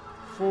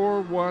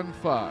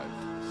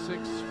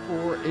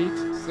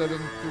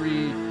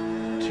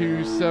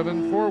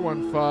 415-648-7327,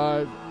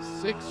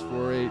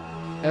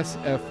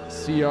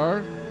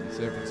 415-648-SFCR,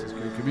 San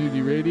Francisco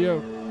Community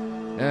Radio.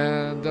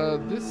 And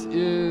this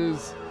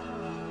is,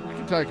 we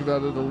can talk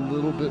about it a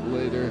little bit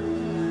later,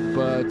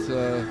 but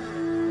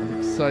an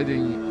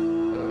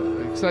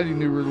exciting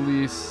new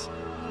release.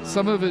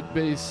 Some of it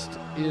based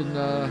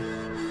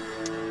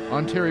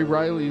on Terry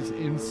Riley's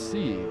In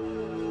C,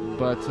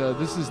 but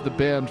this is the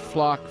band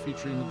Flock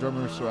featuring the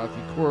drummer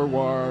Sarathi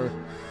Korwar,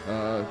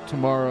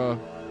 Tamara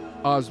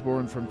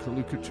Osborne from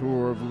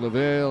Kalukatur of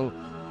Lavale,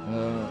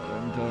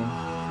 and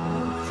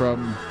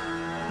from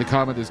The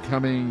Comet Is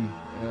Coming,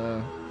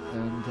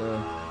 and the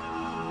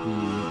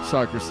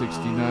Soccer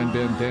 69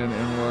 band Dan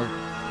Analog.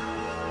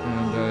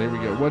 And here we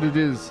go. What It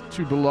Is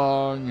to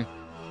Belong.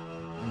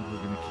 And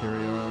we're going to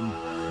carry on.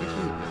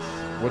 Actually,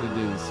 yes. What It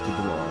Is to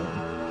Belong.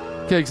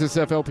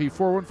 KXSF LP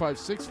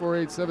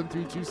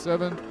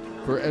 415-648-7327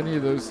 for any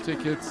of those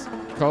tickets.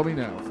 Call me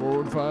now.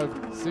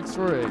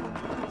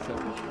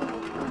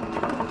 415-648-7327.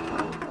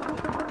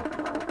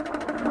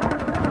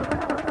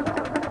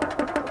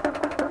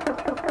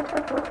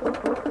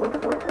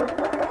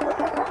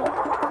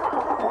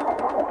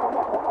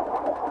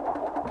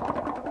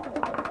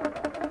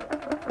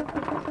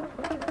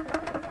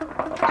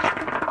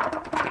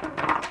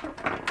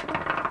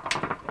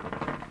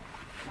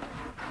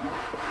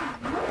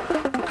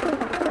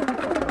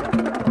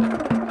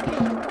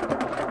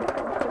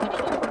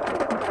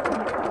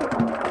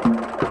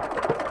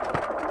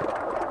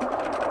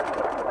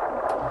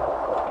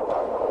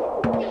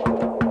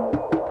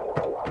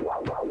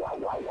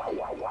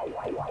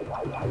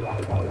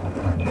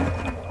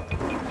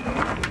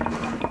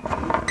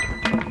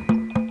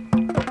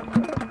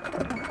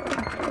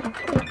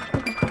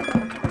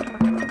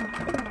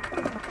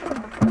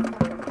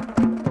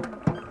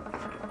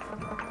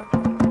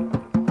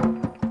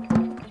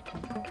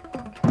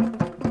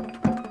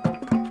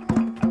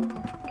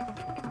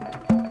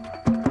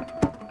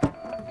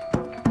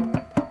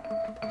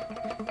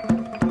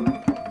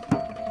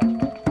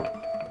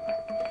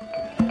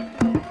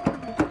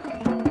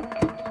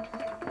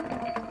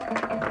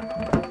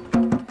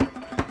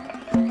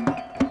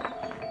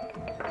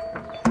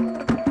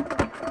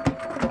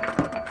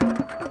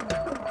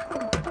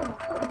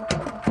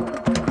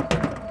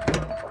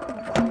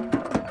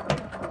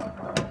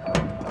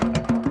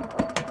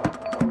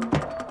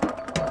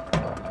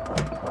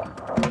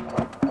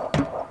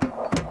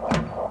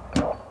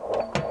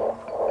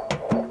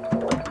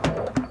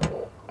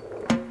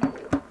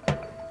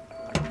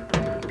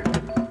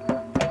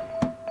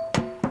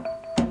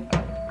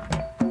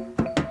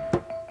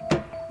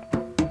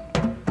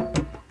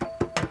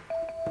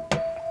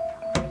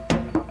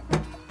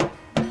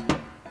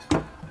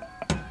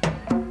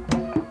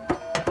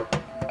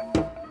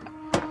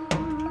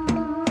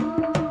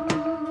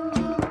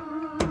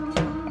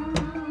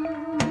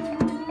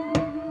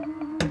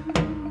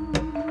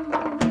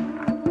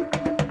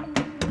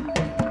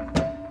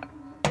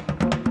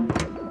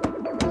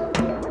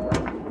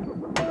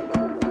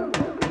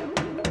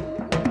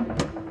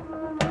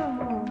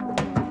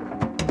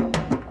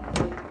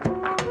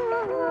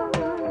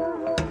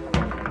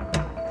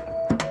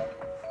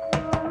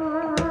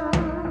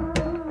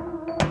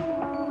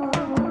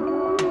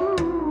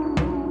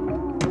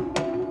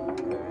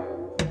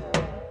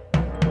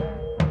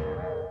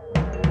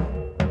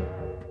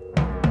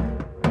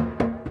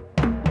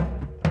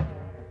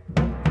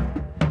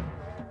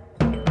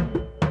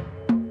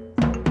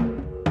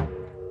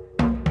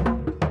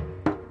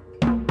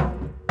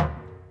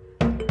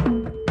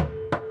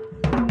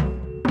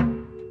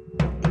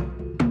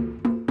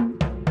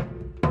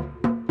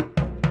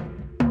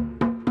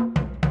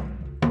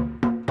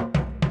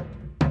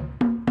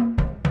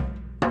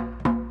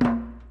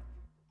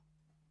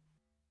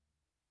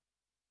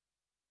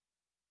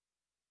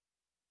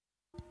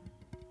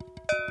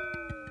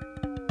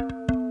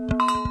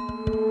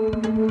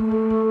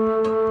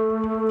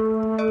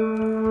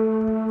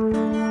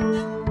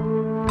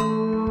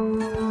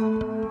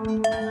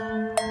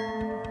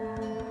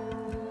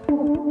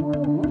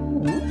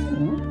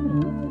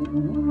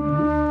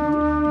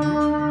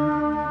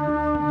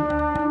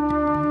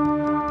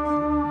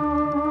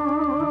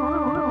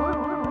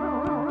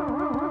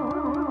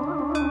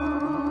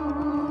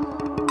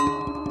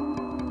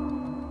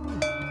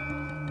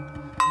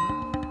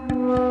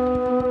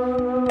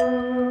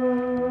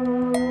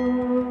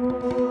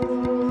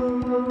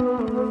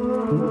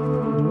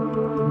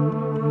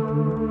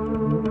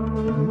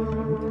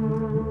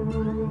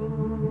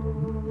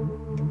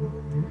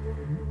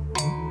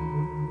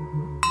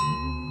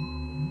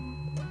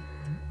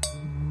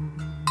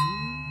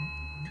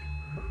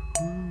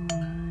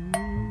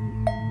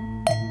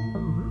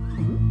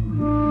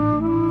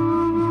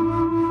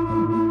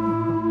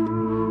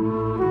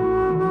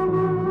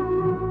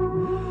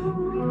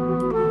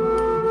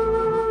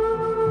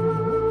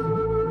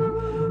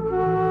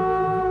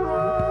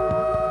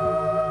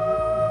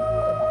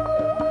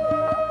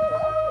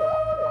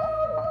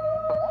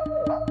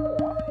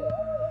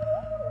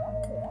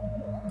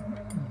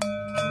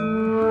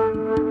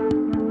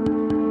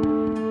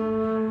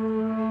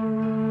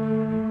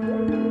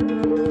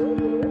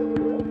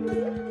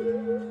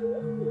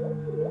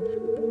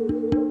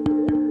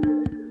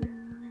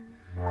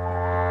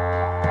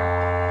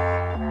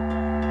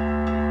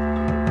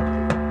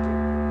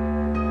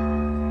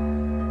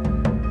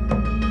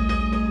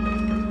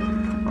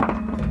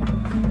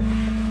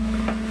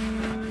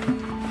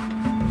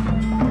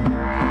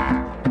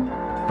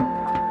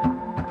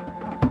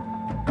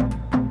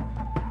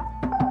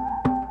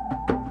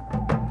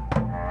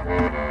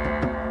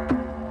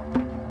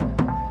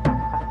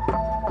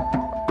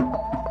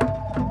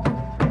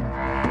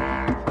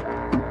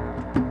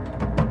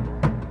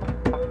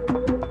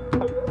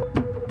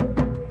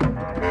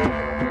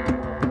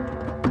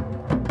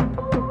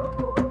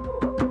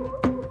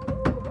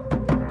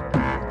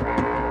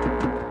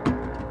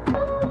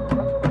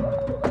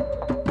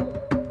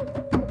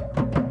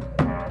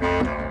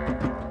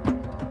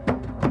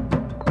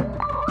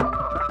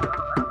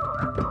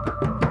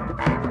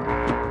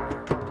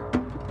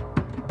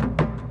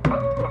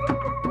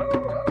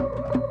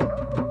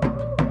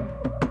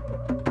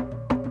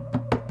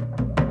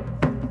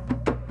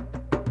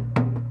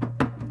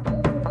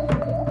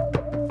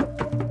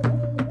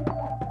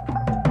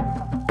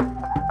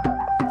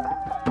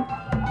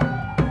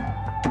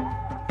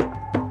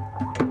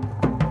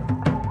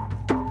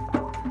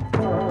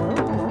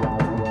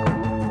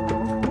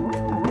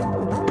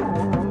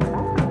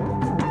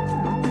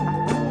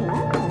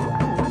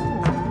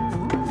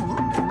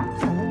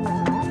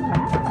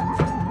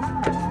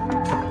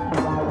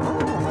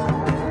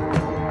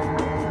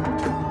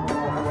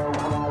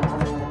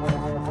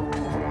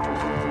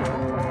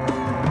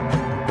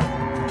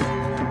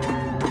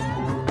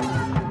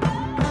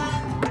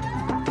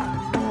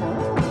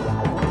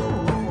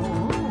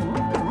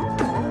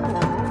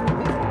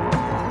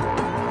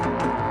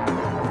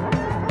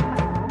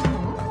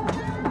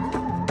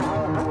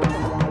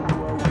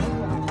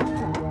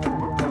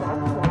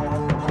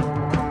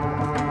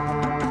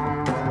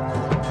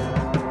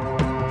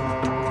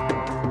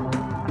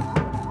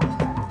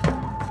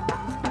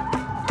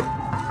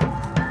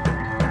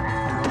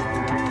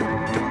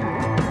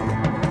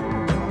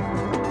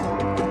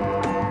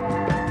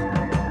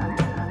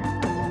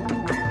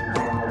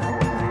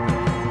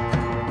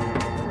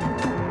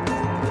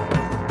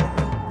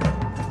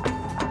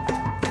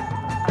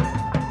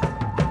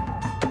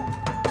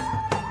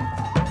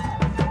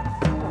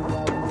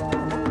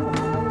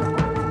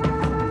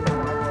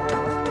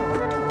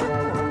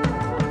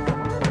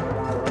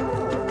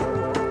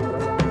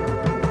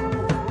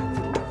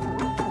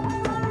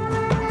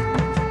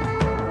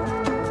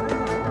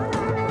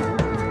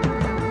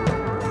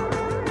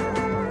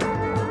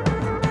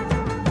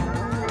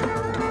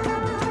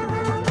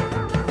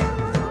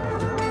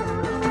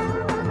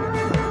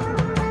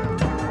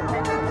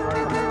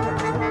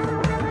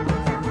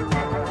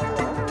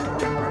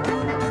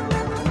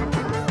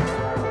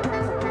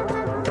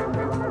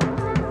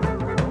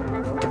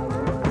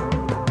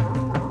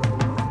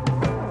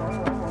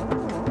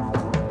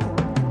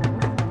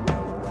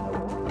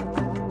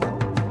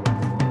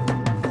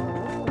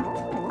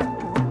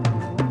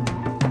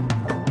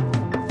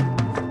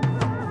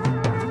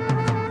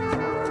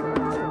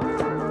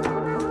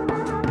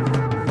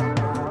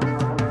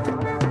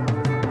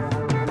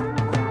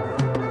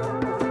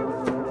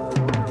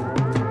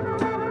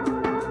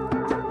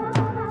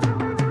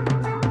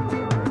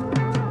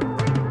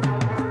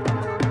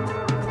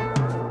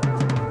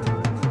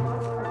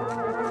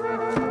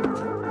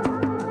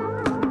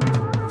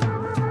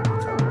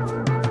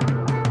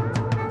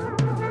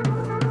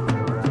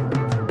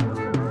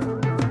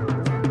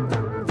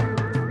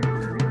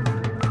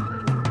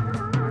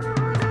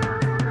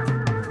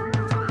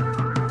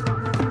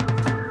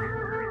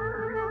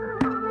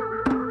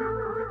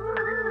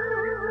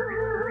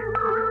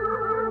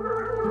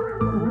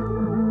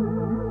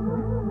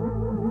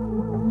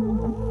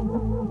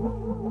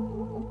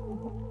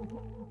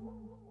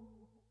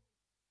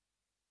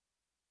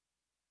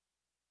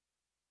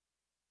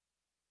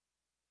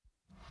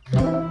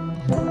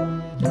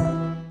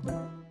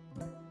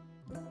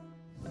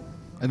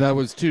 And that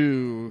was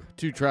two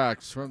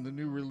tracks from the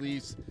new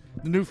release,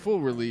 the new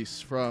full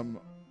release from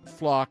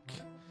Flock,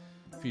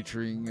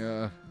 featuring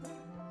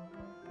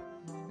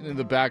in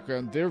the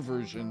background their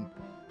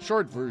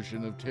short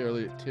version of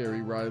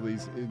Terry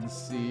Riley's In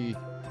C.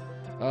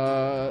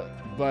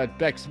 But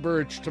Bex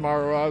Birch,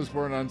 Tamara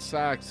Osborne on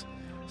sax,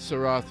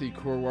 Sarathi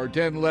Korwar,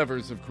 Dan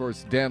Levers, of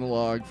course,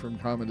 Danalog from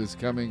Comet is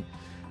Coming.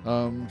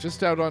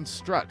 Just out on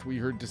Strut, we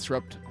heard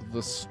Disrupt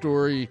the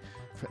Story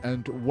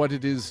and What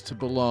It Is to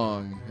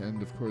Belong.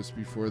 And, of course,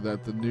 before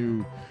that, the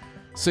new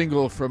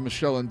single from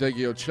Meshell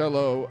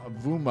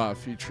NdegeOcello, Vuma,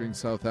 featuring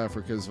South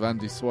Africa's Van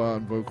de Soie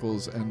on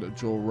vocals and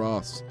Joel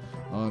Ross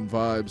on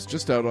vibes,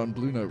 just out on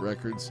Blue Note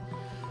Records.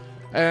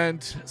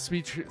 And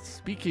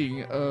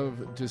speaking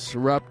of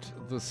Disrupt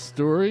the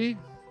Story,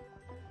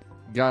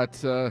 got,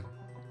 had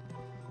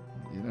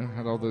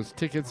all those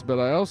tickets, but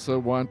I also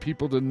want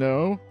people to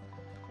know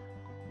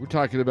we're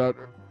talking about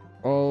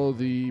all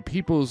the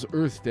People's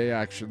Earth Day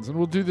actions. And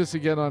we'll do this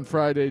again on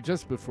Friday,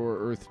 just before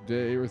Earth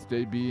Day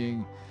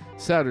being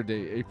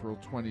Saturday, April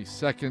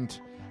 22nd.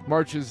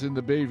 Marches in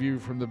the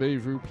Bayview from the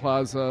Bayview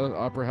Plaza,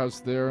 Opera House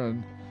there,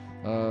 and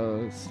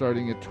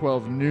starting at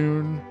 12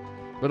 noon,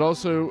 but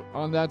also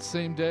on that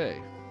same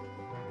day.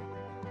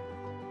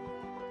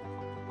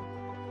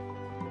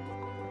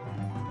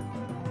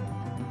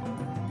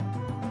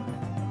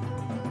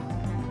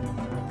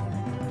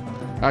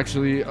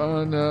 Actually,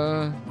 on,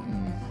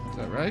 is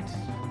that right?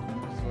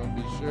 Just want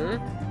to be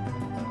sure.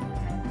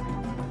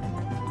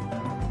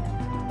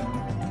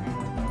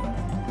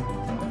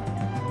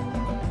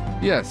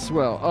 Yes,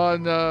 well,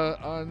 on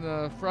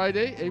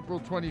Friday, April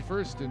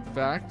 21st, in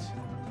fact,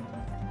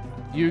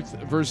 Youth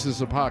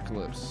versus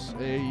Apocalypse,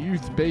 a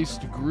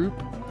youth-based group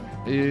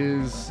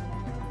is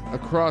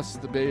across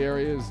the Bay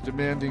Area is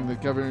demanding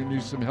that Governor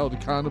Newsom held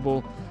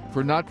accountable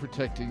for not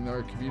protecting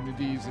our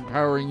communities,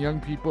 empowering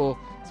young people,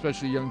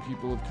 especially young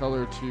people of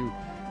color, to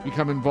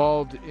become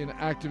involved in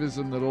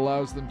activism that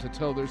allows them to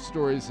tell their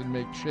stories and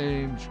make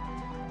change.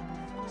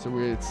 So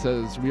it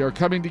says, we are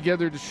coming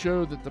together to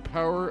show that the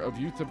power of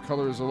youth of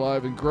color is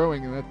alive and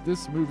growing, and that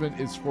this movement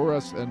is for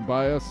us and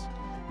by us.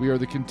 We are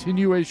the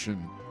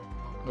continuation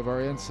of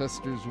our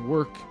ancestors'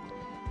 work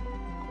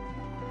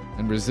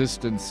and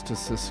resistance to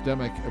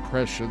systemic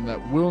oppression that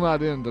will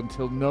not end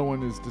until no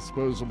one is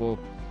disposable.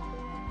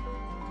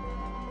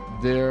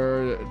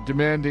 They're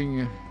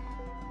demanding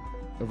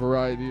a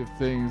variety of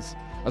things.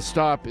 A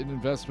stop in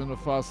investment of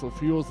fossil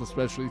fuels,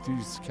 especially through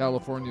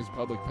California's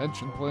public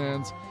pension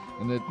plans,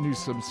 and that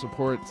Newsom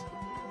supports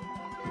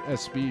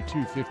SB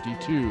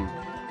 252,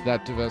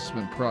 that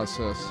divestment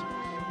process,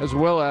 as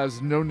well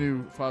as no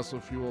new fossil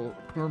fuel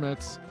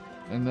permits,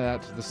 and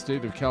that the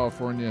state of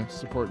California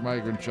support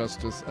migrant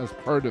justice as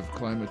part of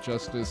climate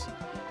justice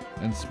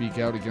and speak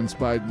out against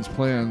Biden's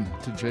plan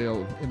to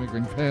jail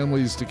immigrant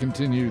families to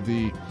continue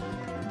the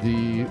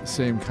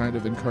same kind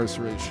of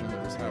incarceration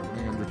that was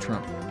happening under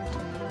Trump.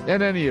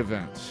 In any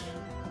event,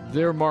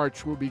 their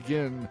march will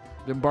begin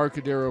at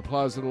Embarcadero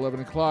Plaza at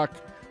 11 o'clock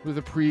with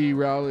a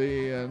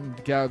pre-rally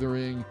and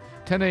gathering,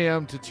 10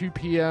 a.m. to 2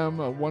 p.m.,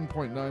 a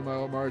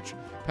 1.9-mile march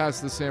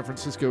past the San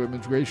Francisco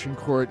Immigration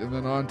Court and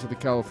then on to the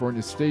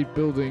California State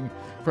Building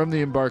from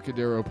the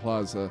Embarcadero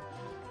Plaza.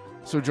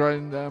 So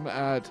join them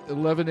at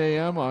 11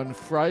 a.m. on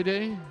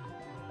Friday,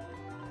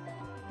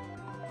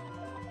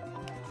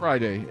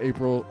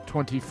 April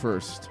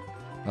 21st,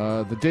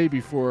 the day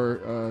before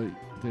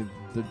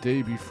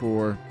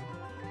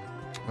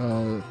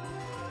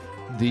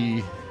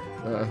the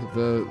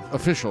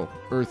official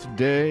Earth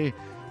Day.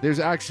 There's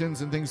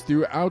actions and things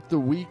throughout the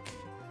week.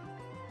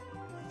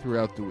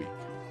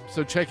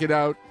 So check it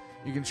out.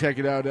 You can check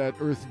it out at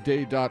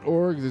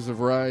earthday.org. There's a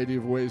variety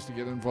of ways to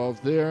get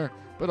involved there,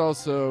 but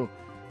also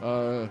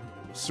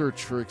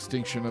search for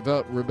Extinction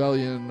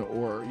Rebellion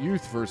or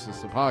Youth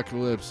versus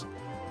Apocalypse.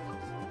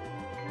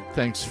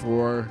 Thanks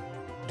for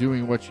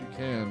doing what you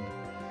can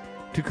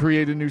to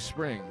create a new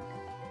spring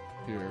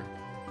here.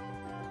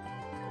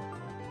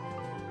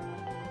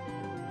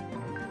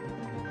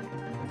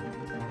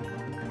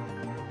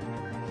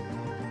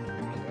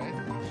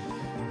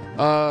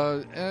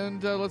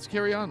 And let's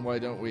carry on, why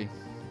don't we?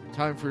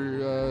 Time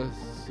for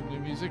some new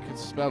music.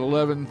 It's about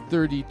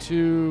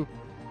 11:32,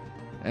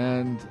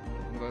 and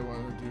what I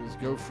want to do is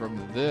go from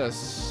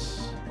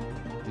this,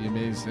 the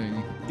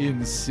amazing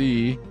In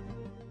C,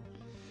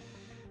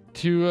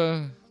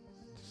 to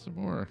some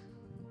more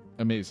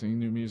amazing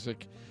new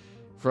music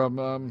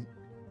from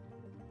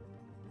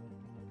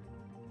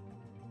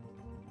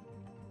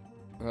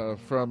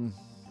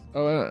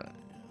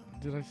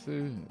did I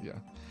say? Yeah,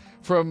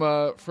 from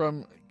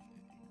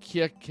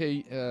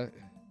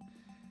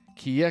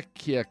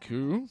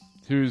Kiekieku,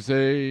 who's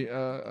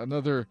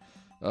another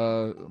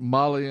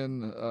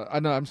Malian,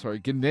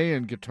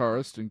 Ghanaian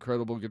guitarist,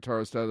 incredible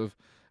guitarist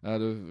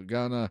out of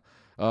Ghana,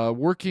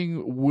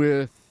 working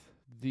with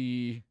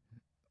the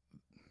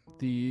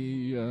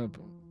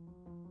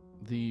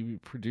the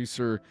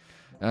producer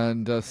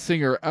and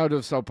singer out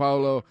of Sao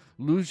Paulo,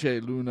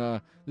 Luge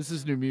Luna. This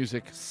is new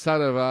music,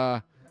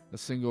 Sarava, a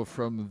single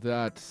from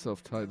that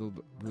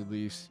self-titled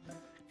release.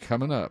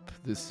 Coming up,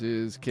 this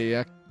is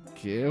Keyakyaku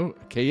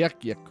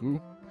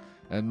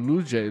and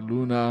Luge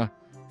Luna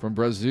from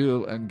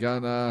Brazil and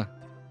Ghana,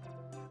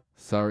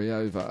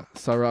 Sarava.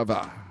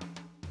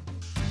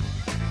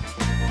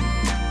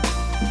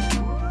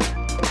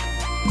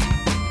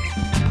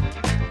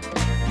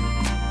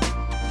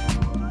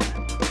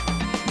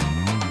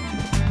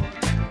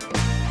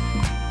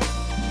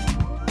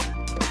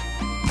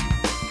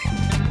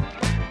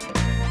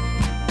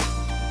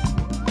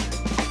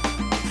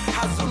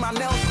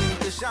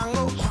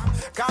 Shango,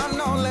 come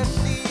on, let's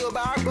see your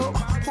bargo.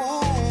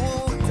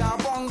 Ooh,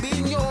 Tabong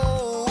Bino.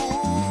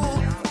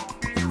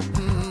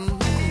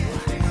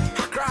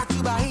 I cry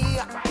to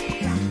Bahia.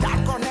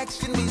 That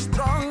connection be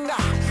stronger.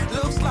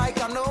 Looks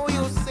like I know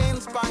you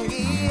since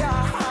Pangia.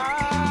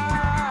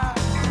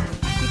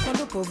 E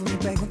quando o povo me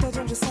pergunta de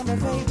onde o samba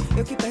veio,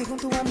 eu que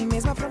pergunto a mim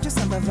mesma pra onde o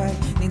samba vai.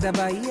 Nem da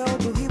Bahia ou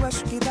do Rio,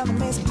 acho que dá no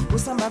mesmo. O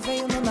samba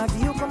veio no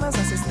navio com meus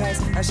ancestrais.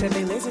 Achei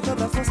beleza e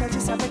toda a força de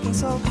saber quem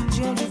sou.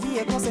 De onde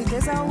via, com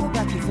certeza é o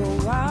lugar que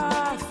vou.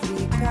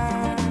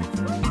 África.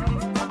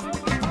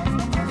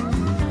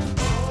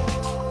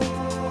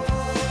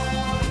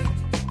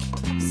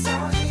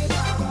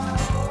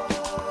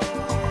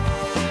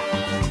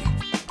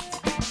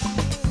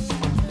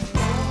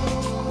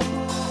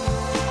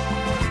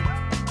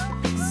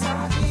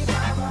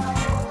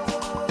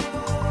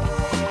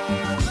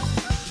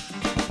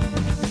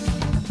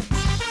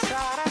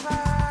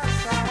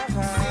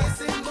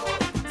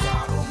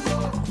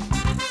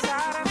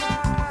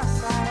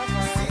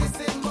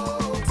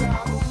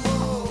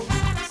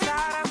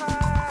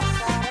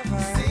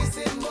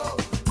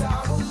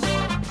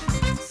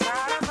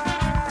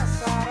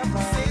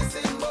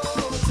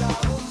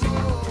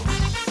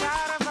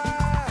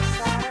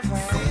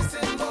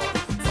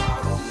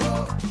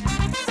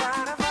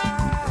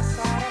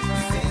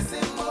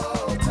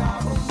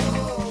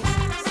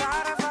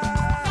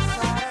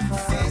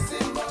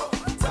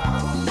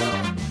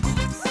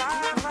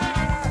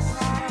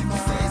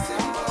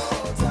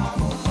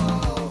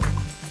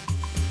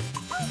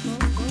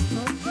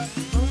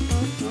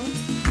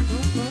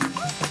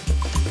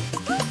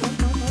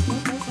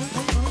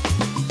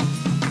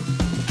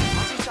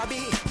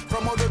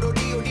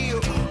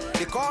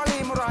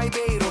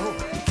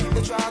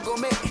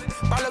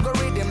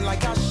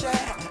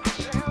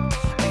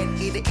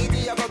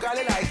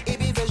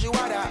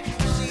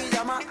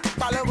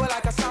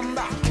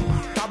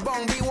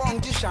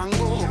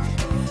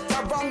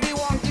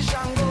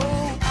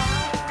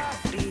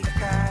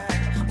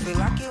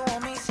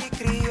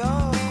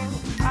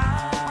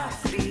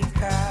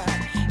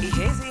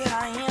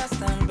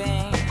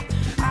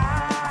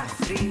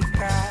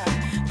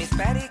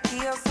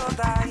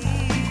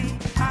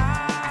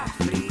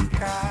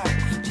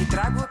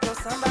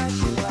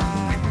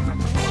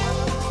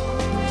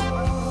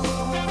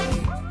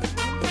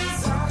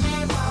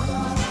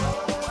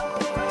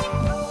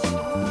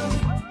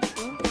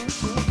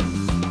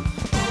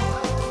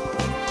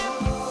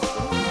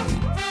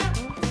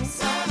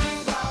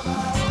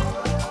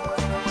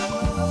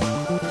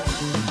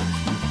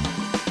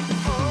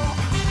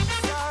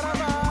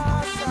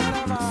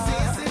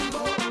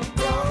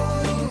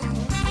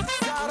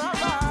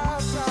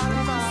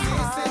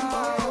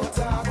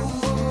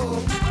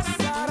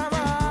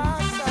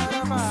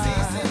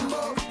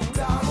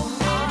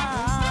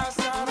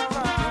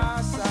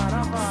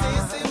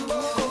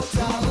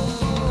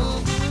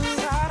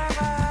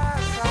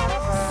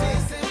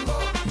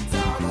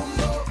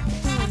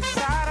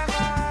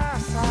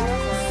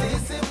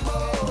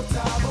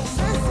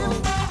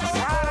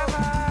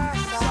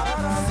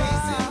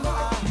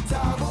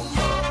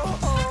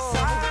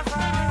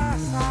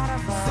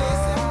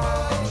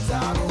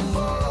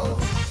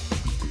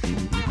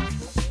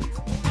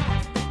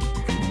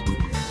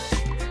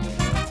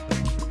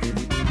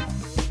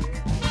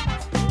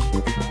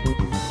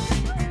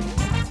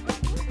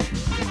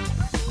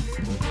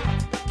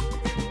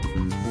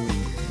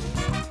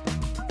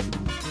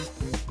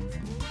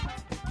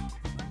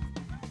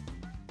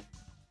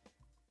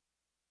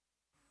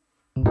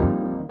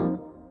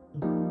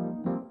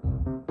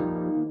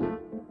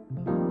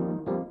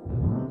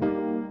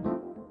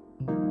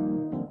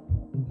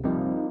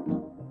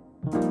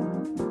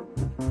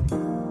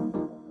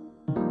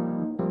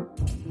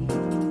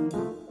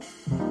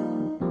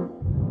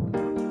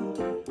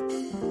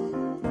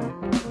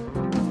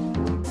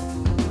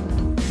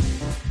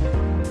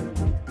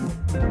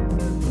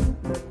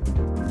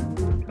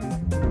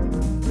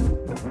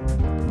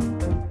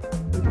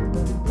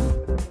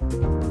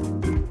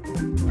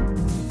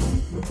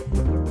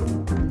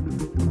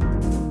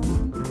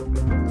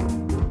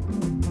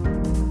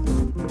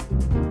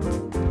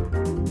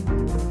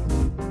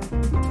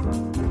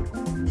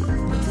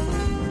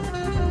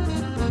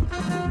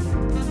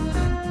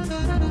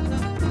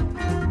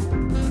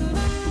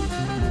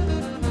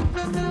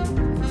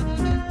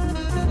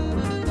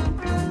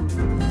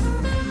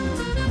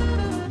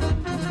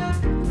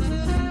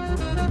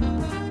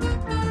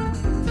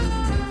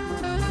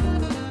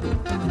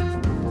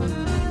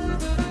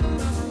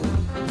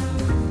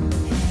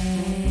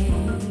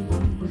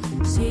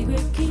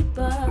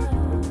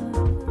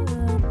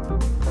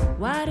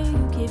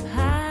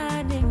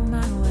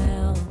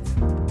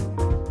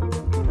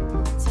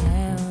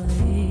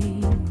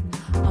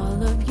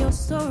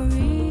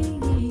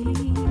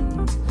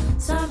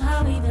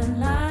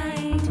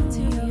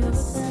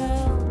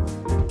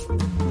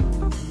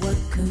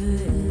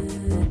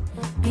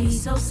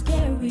 so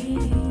scary,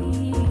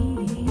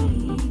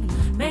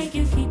 make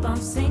you keep on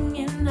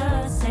singing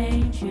the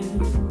same tune.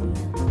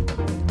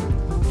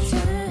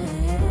 Tell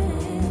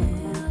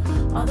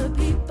other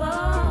people,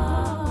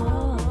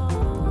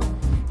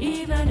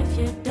 even if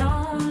you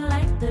don't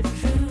like the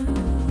truth.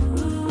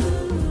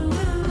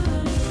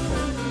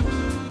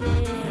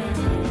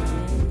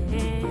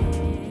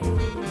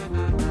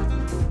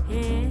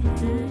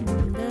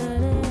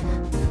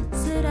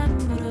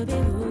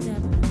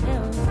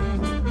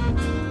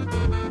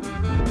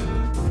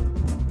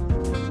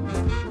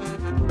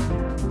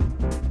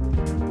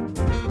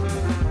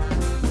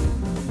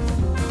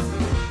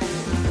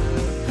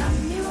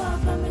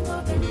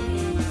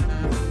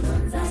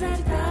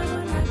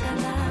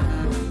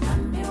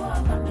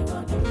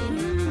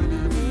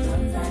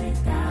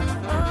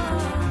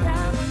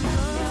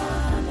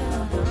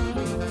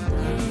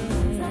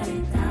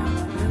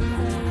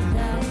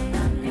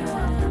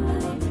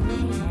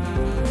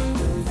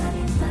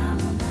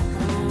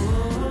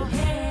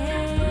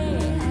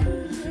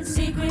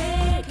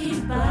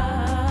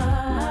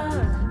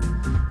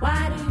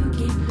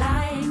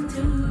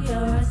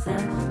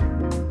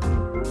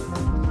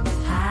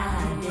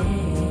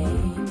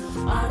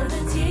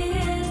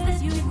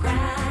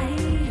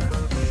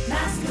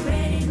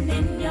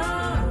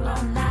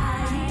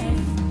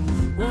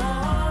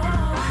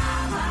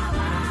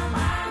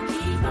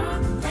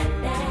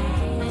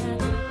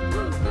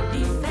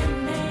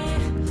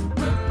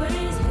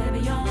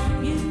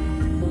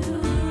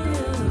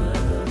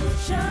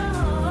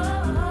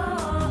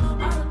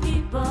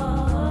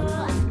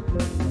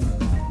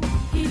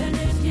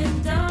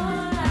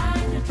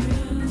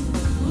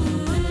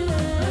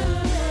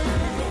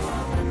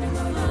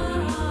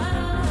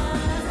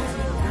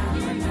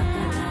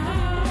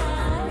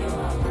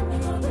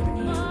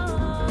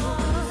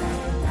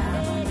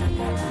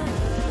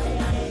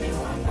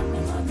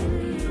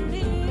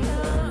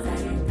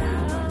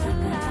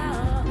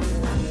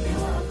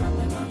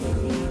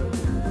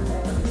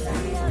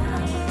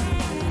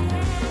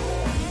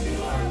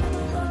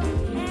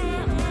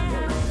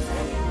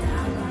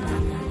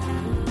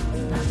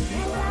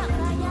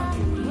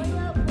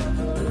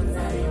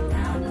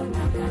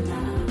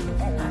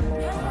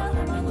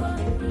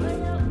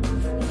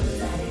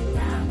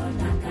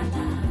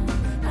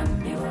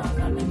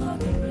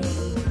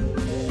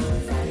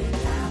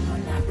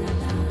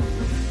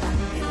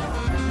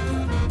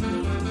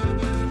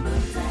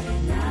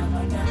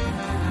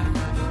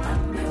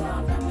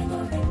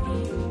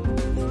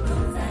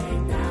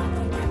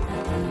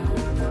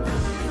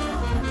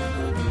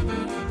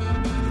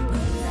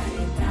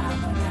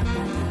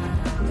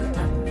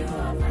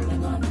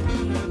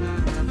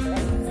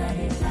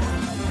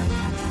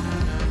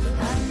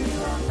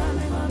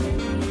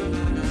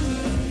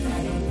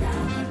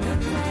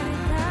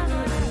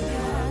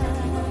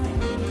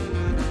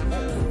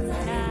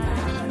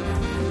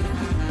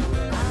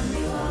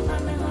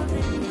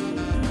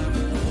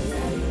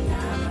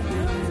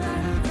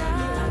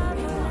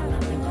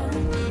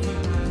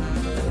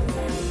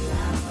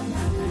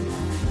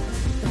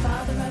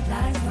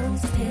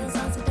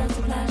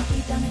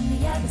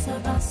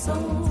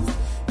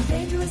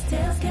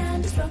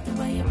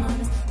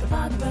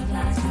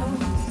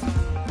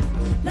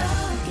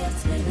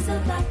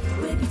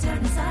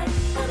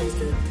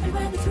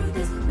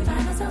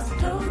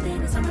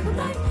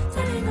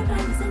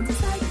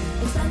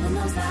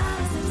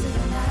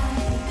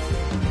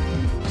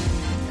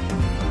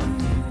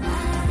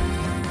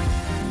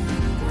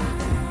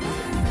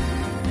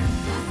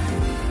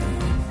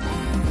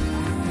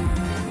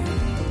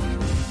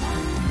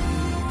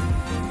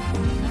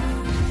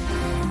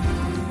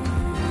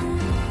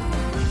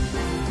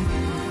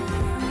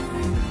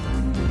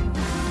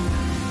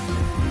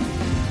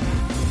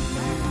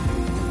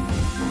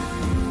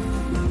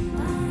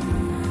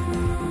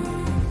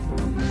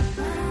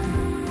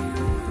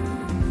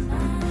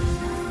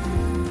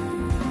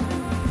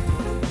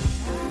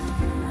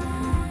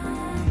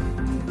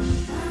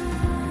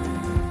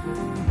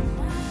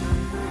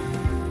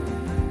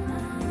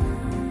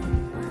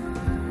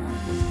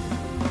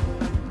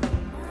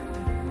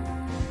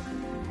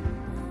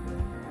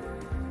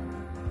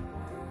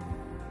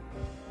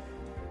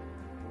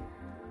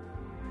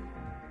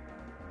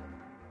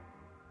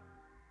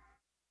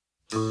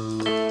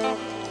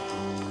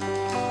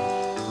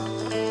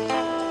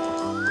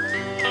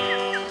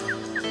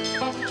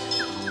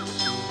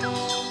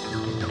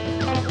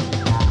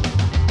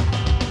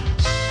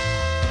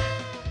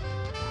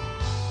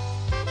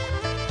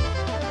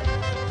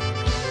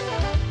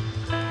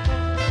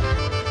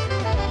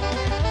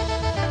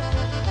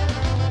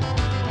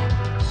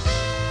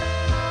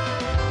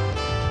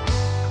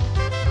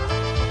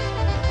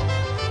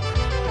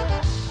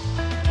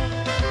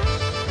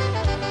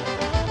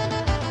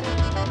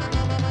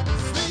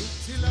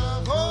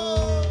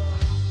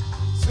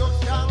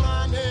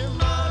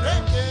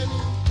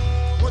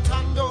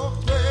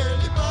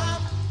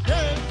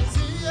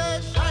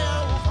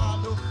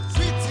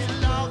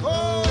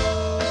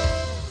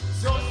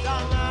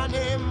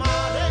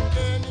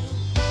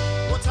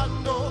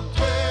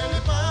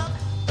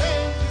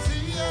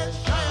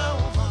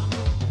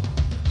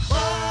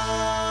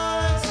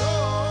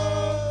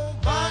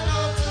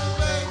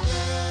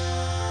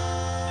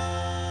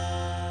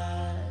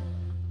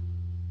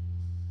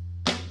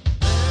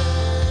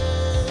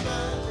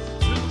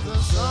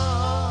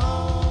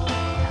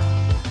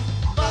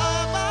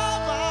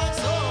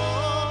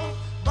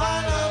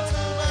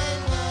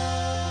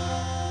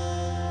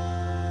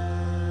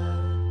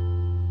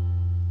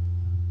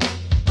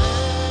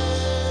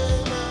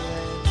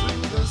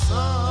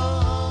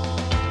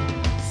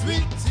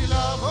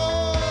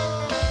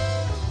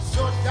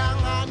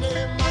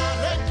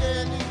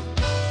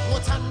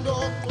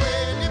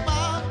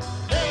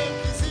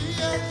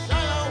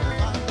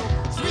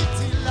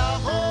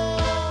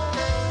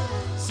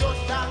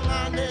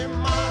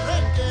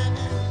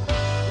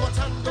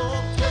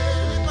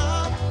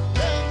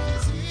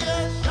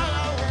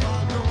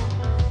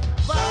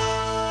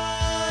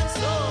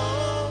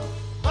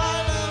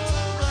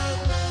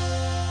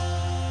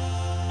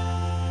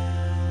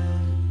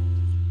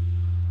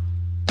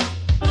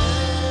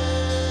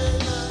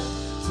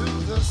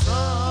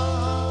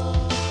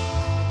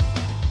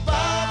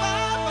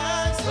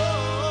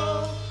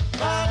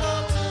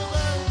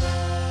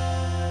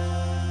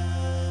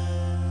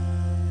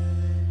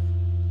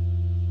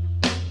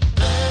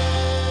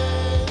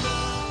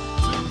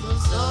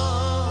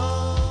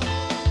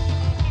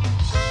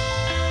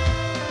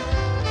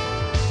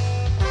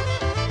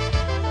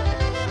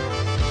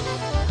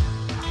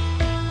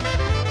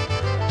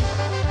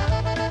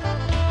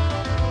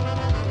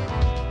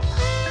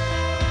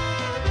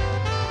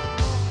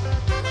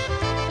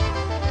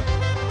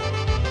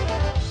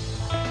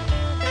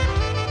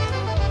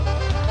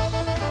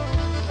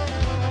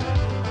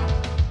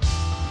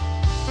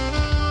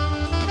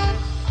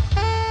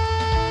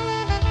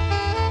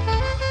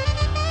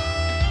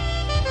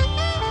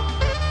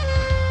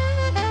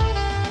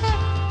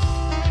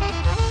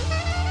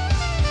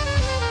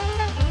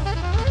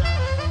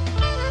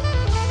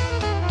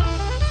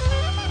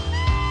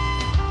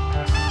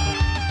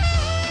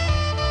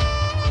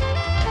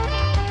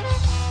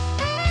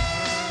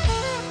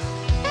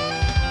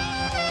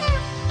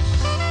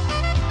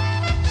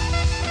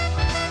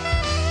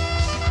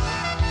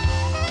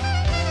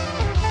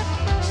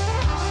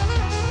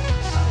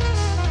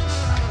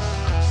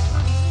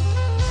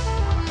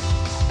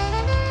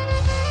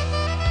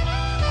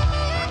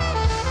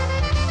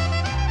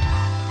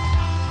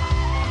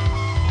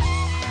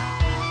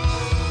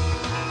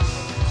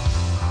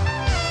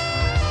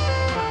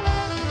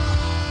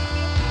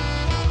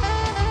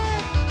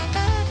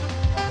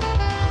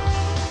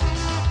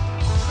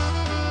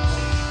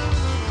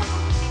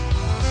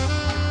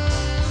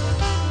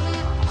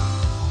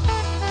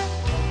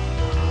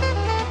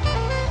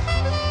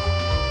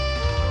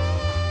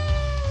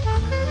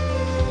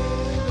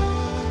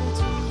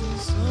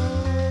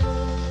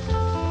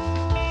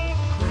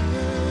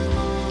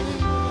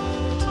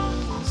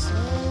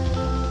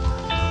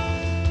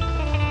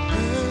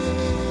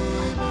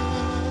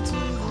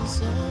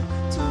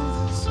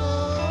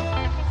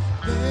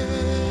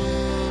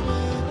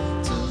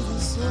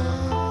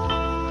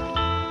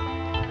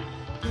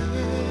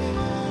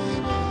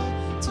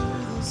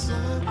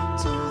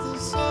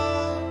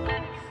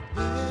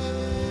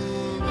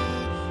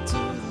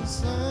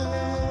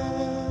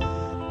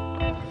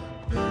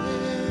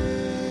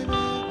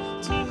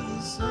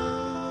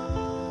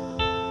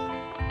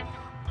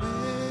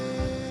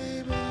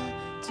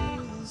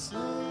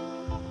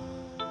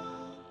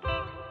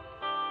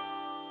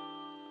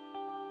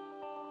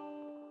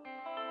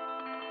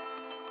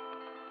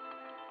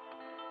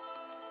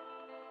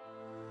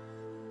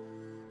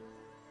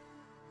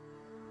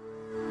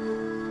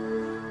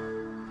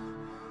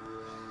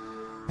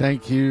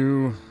 Thank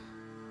you.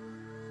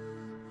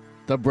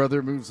 The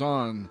Brother Moves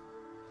On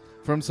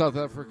from South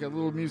Africa. A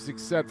little music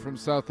set from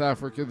South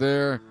Africa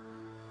there.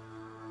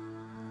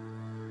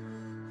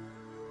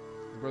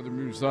 The Brother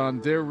Moves On.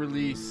 Their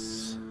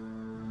release,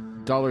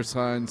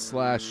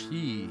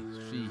 $/he,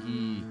 she,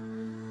 he.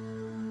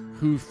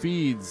 Who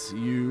feeds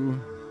you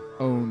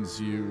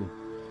owns you.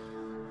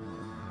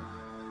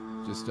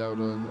 Just out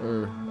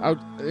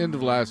end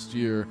of last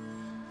year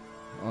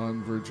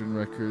on Virgin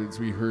Records.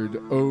 We heard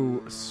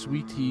Oh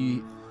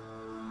Sweetie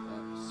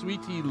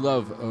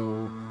Love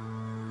Oh,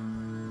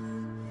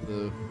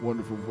 the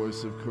wonderful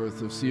voice, of course,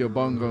 of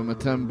Siyabongo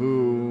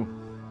Matembu.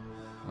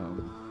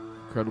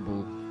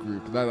 Incredible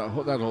group. That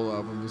whole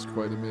album is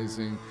quite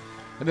amazing.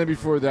 And then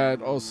before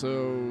that,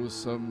 also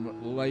some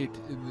Light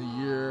in the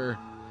Year,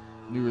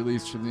 new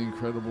release from the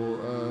incredible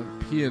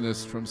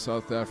pianist from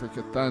South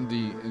Africa,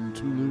 Thandi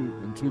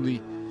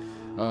Ntuli.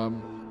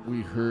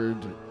 We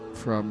heard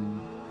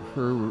from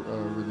her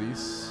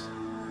release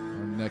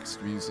on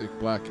Next Music,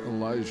 Black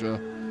Elijah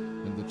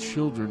and the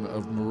Children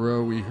of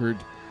Moreau. We heard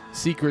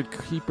Secret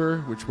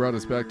Keeper, which brought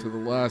us back to the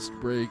last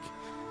break,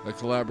 a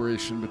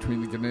collaboration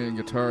between the Ghanaian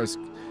guitarist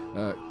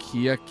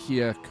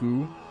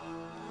Kiakiaku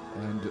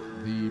and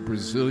the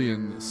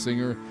Brazilian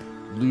singer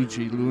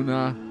Luigi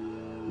Luna.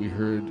 We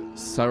heard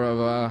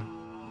Sarava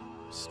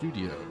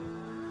Studio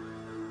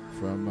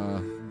from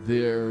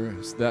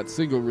that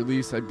single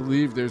release. I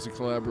believe there's a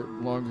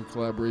longer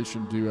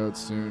collaboration due out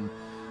soon,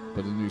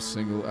 but a new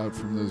single out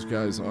from those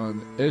guys on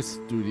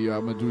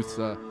Estudio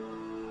Medusa.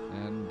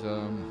 And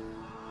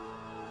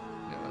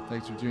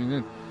thanks for tuning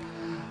in.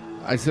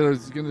 I said I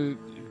was going to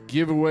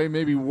give away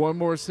maybe one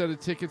more set of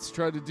tickets.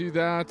 Try to do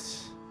that.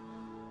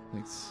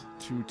 Thanks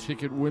to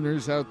ticket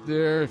winners out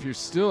there. If you're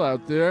still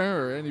out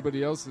there, or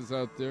anybody else is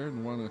out there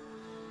and want to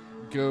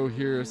go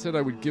here, I said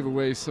I would give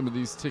away some of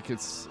these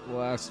tickets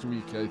last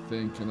week, I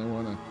think, and I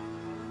want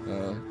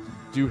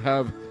to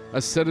have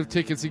a set of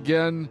tickets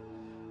again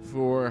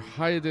for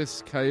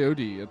Hiatus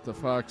Coyote at the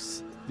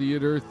Fox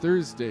Theater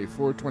Thursday,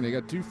 420. I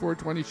got two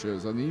 420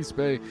 shows on the East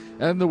Bay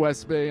and the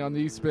West Bay. On the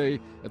East Bay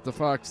at the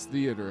Fox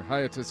Theater,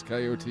 Hiatus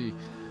Coyote,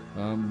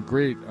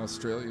 great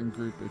Australian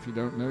group. If you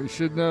don't know, you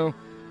should know.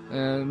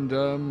 And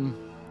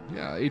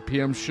 8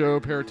 p.m. show,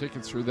 pair of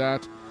tickets for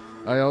that.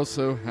 I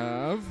also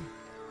have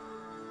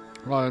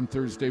on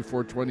Thursday,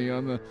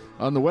 420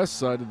 on the west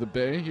side of the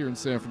bay here in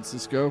San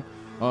Francisco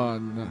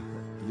on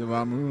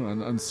YELAMU, on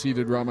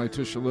unceded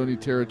Ramaytush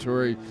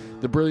Ohlone-territory,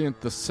 the brilliant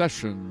The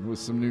Session with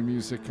some new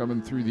music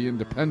coming through the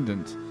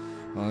Independent.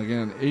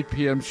 Again, 8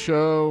 p.m.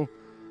 show.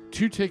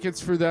 2 tickets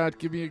for that.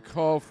 Give me a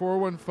call,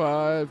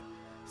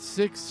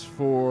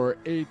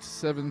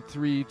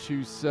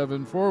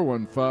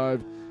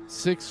 415-648-7327,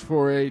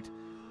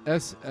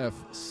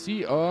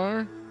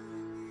 415-648-SFCR.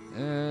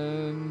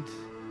 And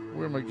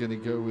where am I going to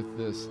go with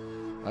this?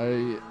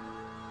 I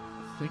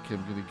think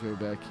I'm going to go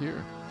back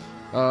here.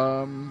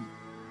 I'm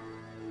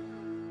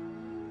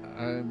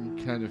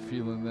kind of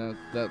feeling that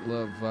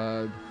love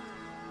vibe,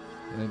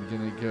 and I'm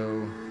going to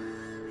go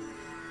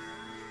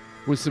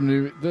with some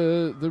new,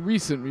 the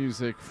recent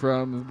music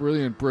from the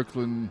brilliant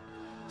Brooklyn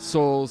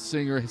soul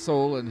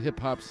and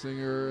hip-hop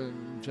singer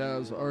and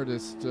jazz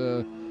artist,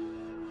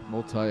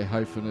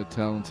 multi-hyphenate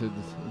talented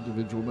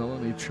individual,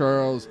 Melanie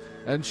Charles,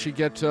 and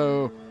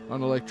Shigeto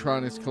on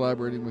electronics,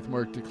 collaborating with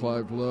Mark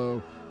DeClive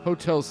Lowe.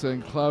 Hotel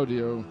San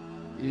Claudio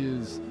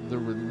is the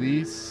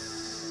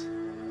release.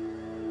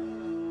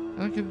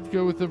 I could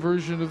go with the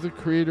version of The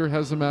Creator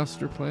Has a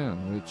Master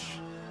Plan, which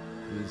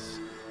is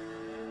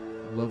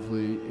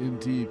lovely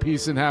indeed.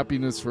 Peace and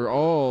happiness for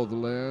all the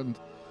land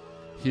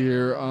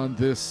here on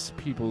this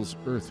People's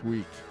Earth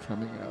Week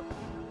coming up.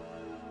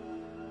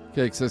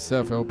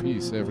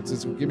 KXSFLP San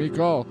Francisco. Give me a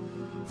call,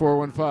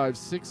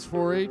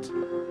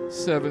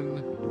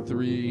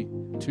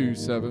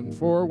 415-648-7327,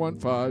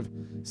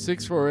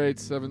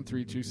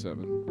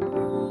 415-648-7327.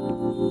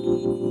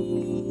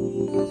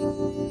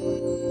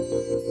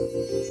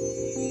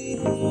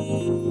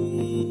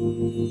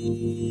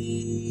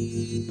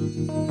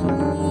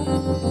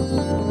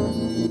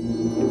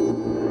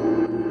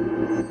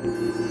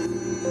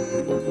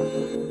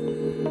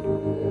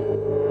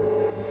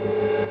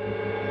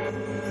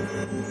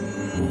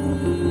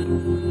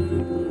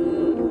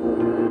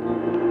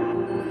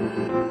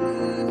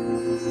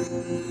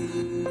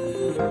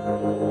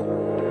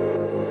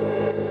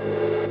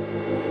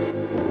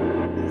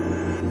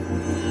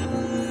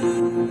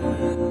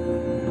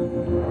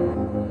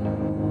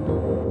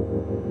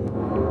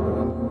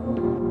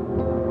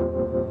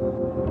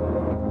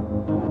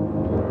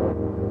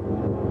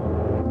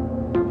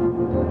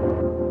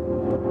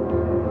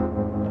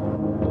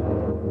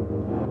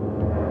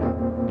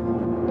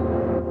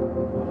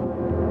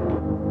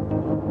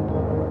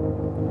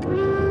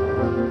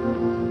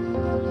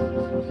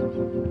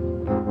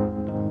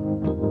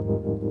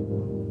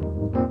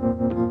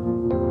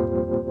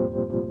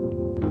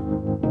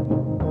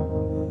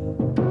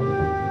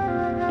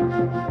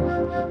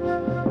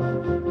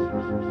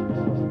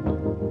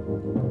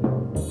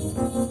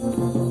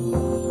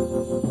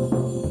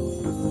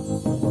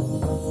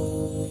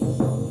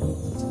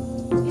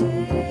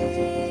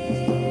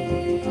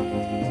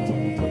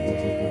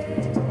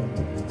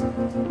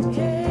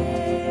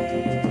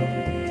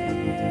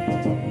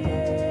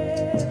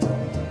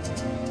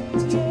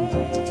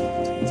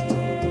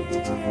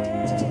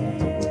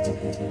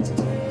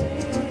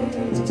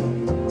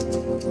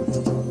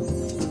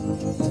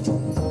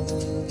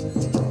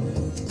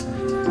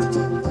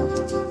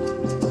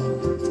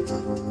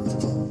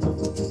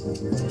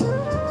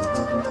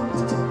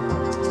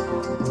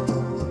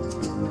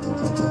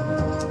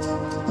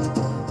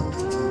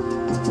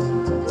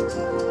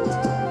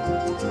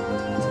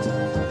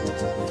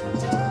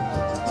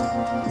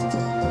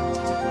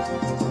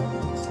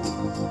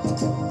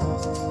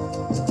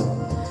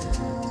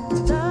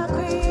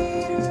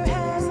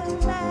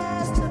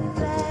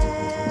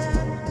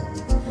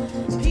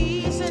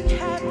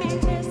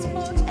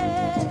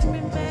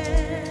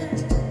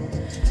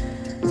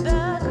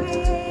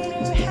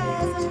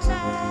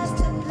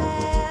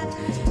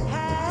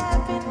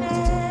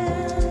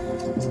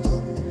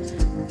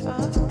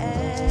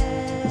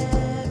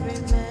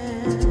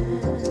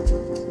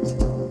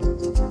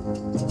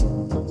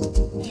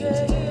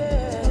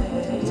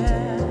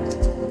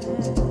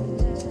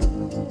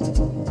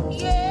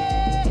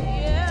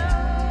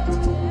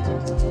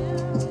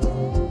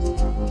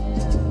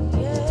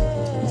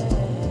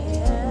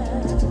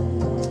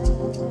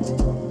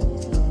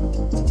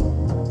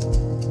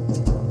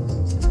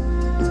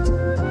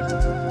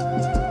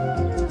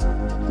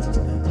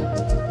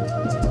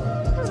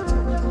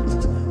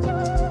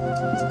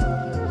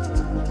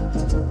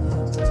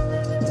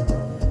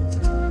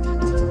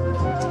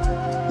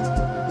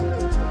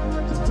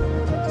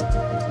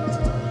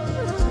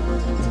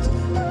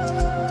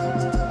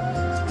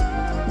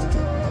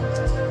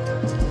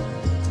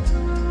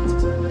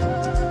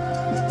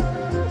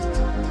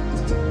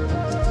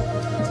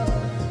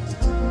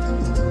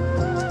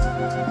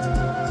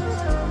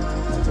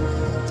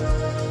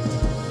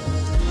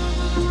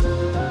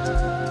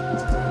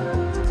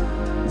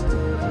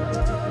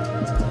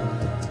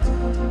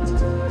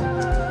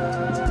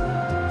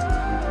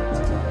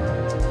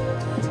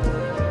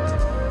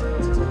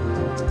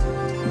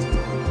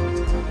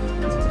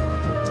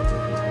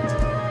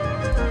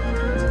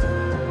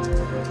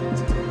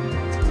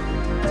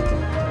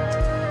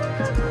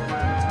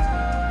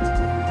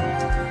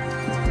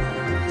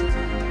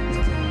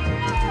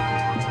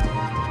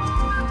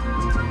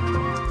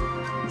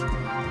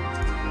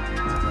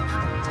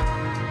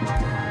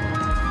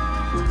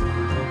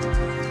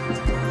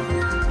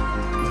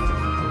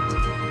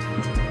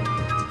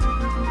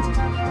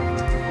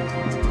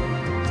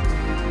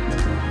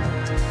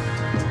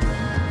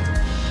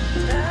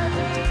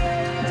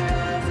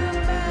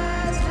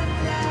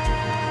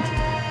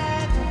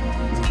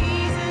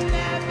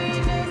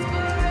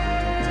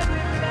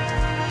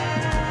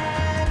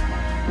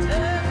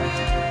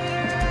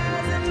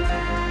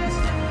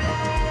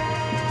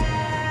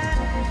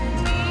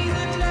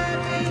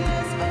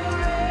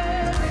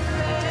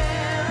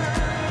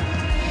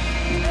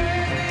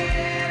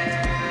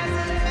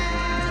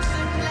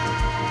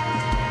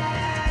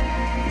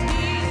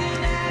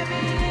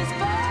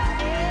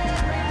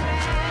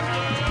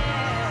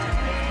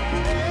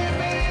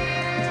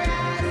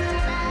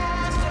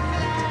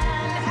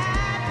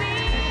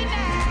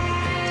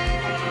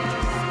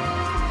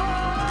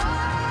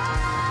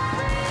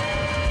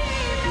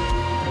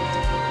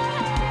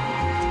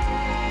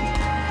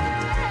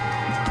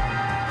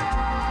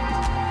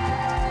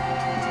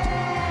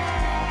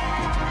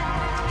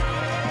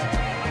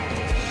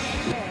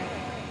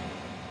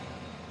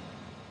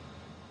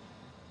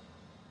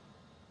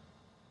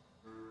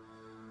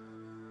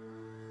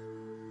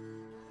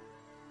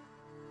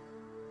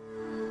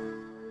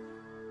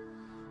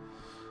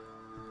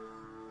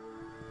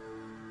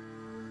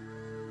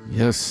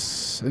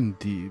 Yes,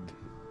 indeed.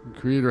 The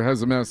Creator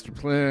has a master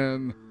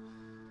plan.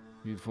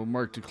 Beautiful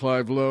Mark to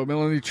Clive Lowe.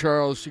 Melanie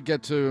Charles should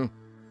get to.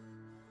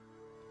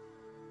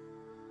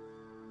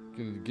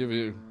 Gonna give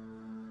you.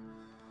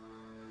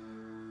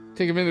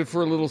 Take a minute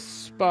for a little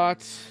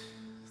spot.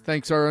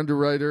 Thanks our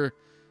underwriter.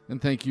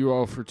 And thank you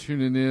all for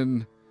tuning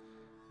in.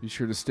 Be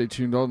sure to stay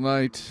tuned all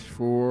night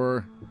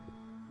for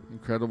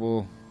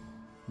incredible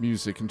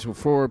music until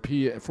 4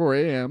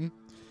 a.m.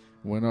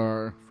 when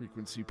our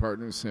frequency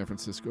partners, San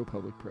Francisco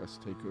Public Press,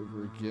 take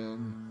over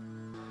again.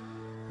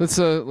 Let's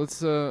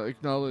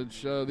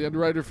acknowledge the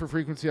underwriter for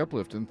Frequency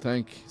Uplift, and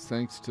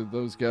thanks to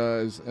those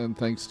guys, and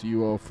thanks to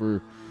you all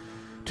for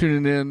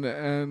tuning in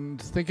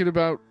and thinking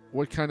about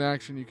what kind of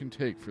action you can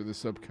take for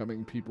this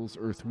upcoming People's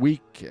Earth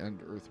Week and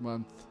Earth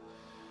Month,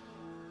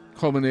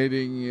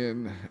 culminating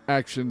in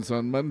actions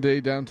on Monday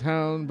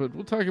downtown, but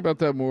we'll talk about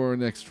that more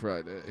next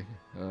Friday.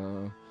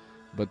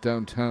 But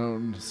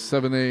downtown,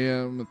 7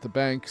 a.m. at the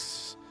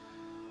banks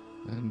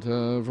and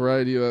a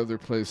variety of other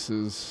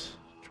places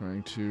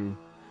trying to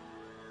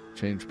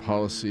change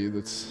policy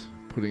that's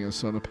putting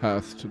us on a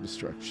path to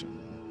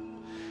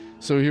destruction.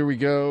 So here we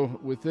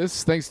go with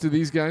this. Thanks to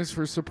these guys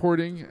for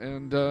supporting,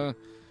 and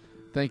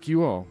thank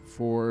you all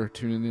for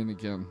tuning in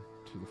again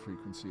to the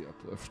Frequency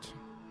Uplift.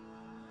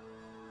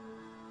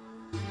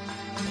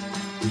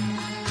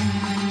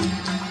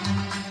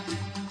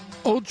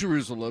 Old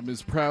Jerusalem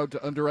is proud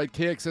to underwrite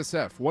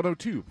KXSF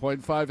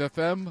 102.5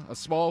 FM, a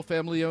small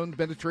family-owned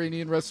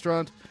Mediterranean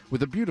restaurant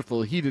with a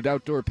beautiful heated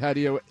outdoor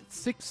patio.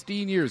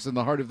 16 years in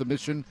the heart of the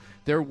mission.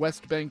 Their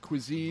West Bank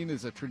cuisine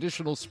is a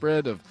traditional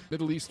spread of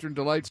Middle Eastern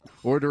delights.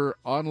 Order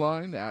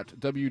online at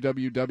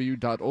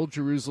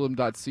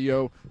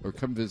www.oldjerusalem.co or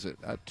come visit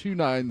at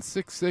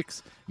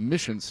 2966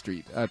 Mission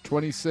Street at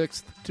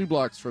 26th, 2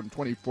 blocks from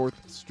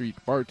 24th Street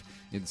BART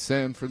in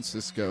San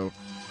Francisco.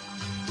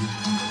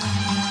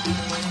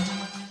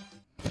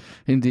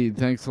 Indeed,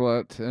 thanks a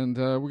lot. And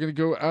we're going to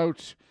go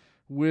out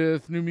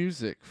with new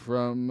music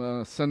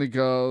from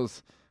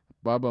Senegal's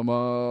Baba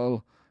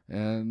Mal.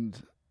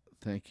 And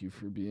thank you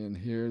for being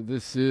here.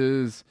 This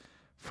is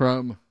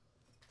from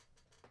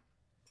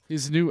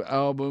his new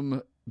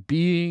album,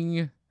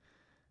 Being.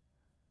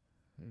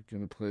 I'm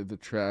going to play the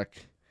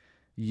track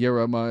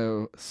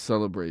YELAMU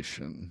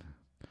Celebration.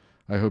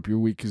 I hope your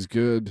week is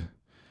good.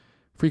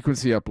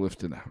 Frequency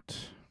Uplifting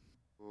out.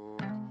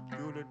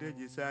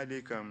 Deji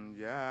sali kam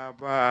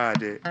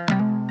jabade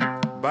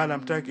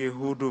balam take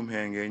hudum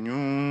henge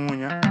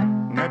nyunya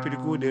ngapiri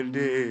kudel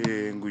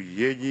de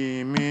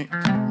nguyeji mi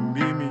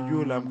bimi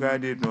julam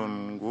gadi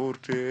non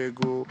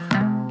gurtego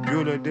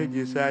jula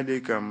deji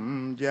sali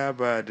kam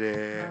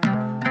jabade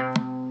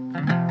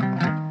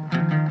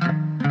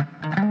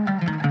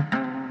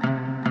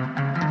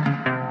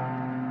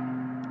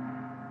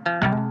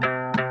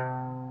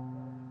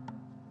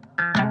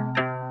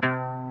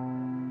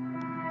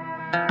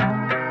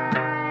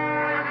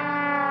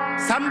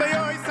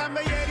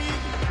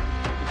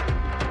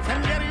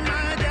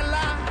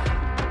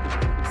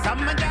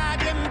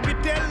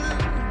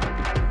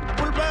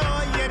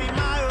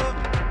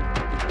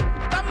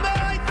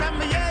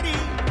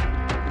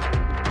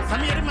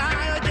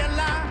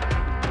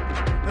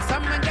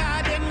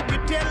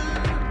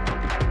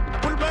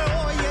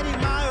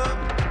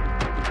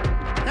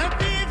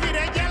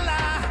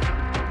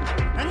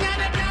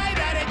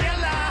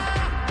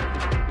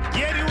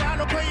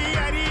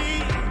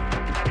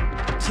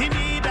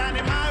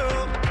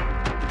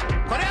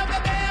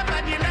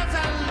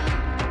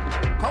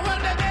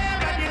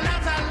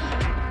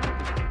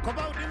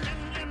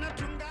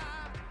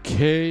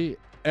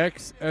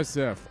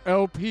KXSF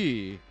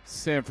LP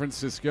San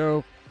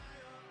Francisco.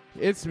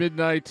 It's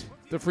midnight.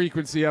 The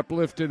Frequency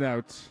Uplifting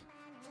out.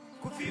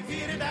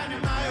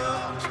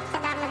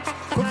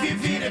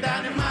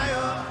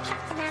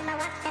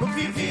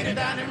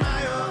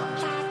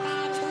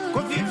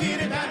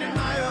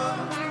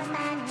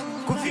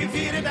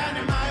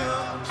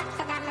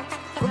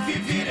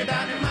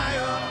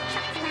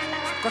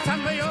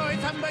 Samba yo,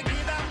 samba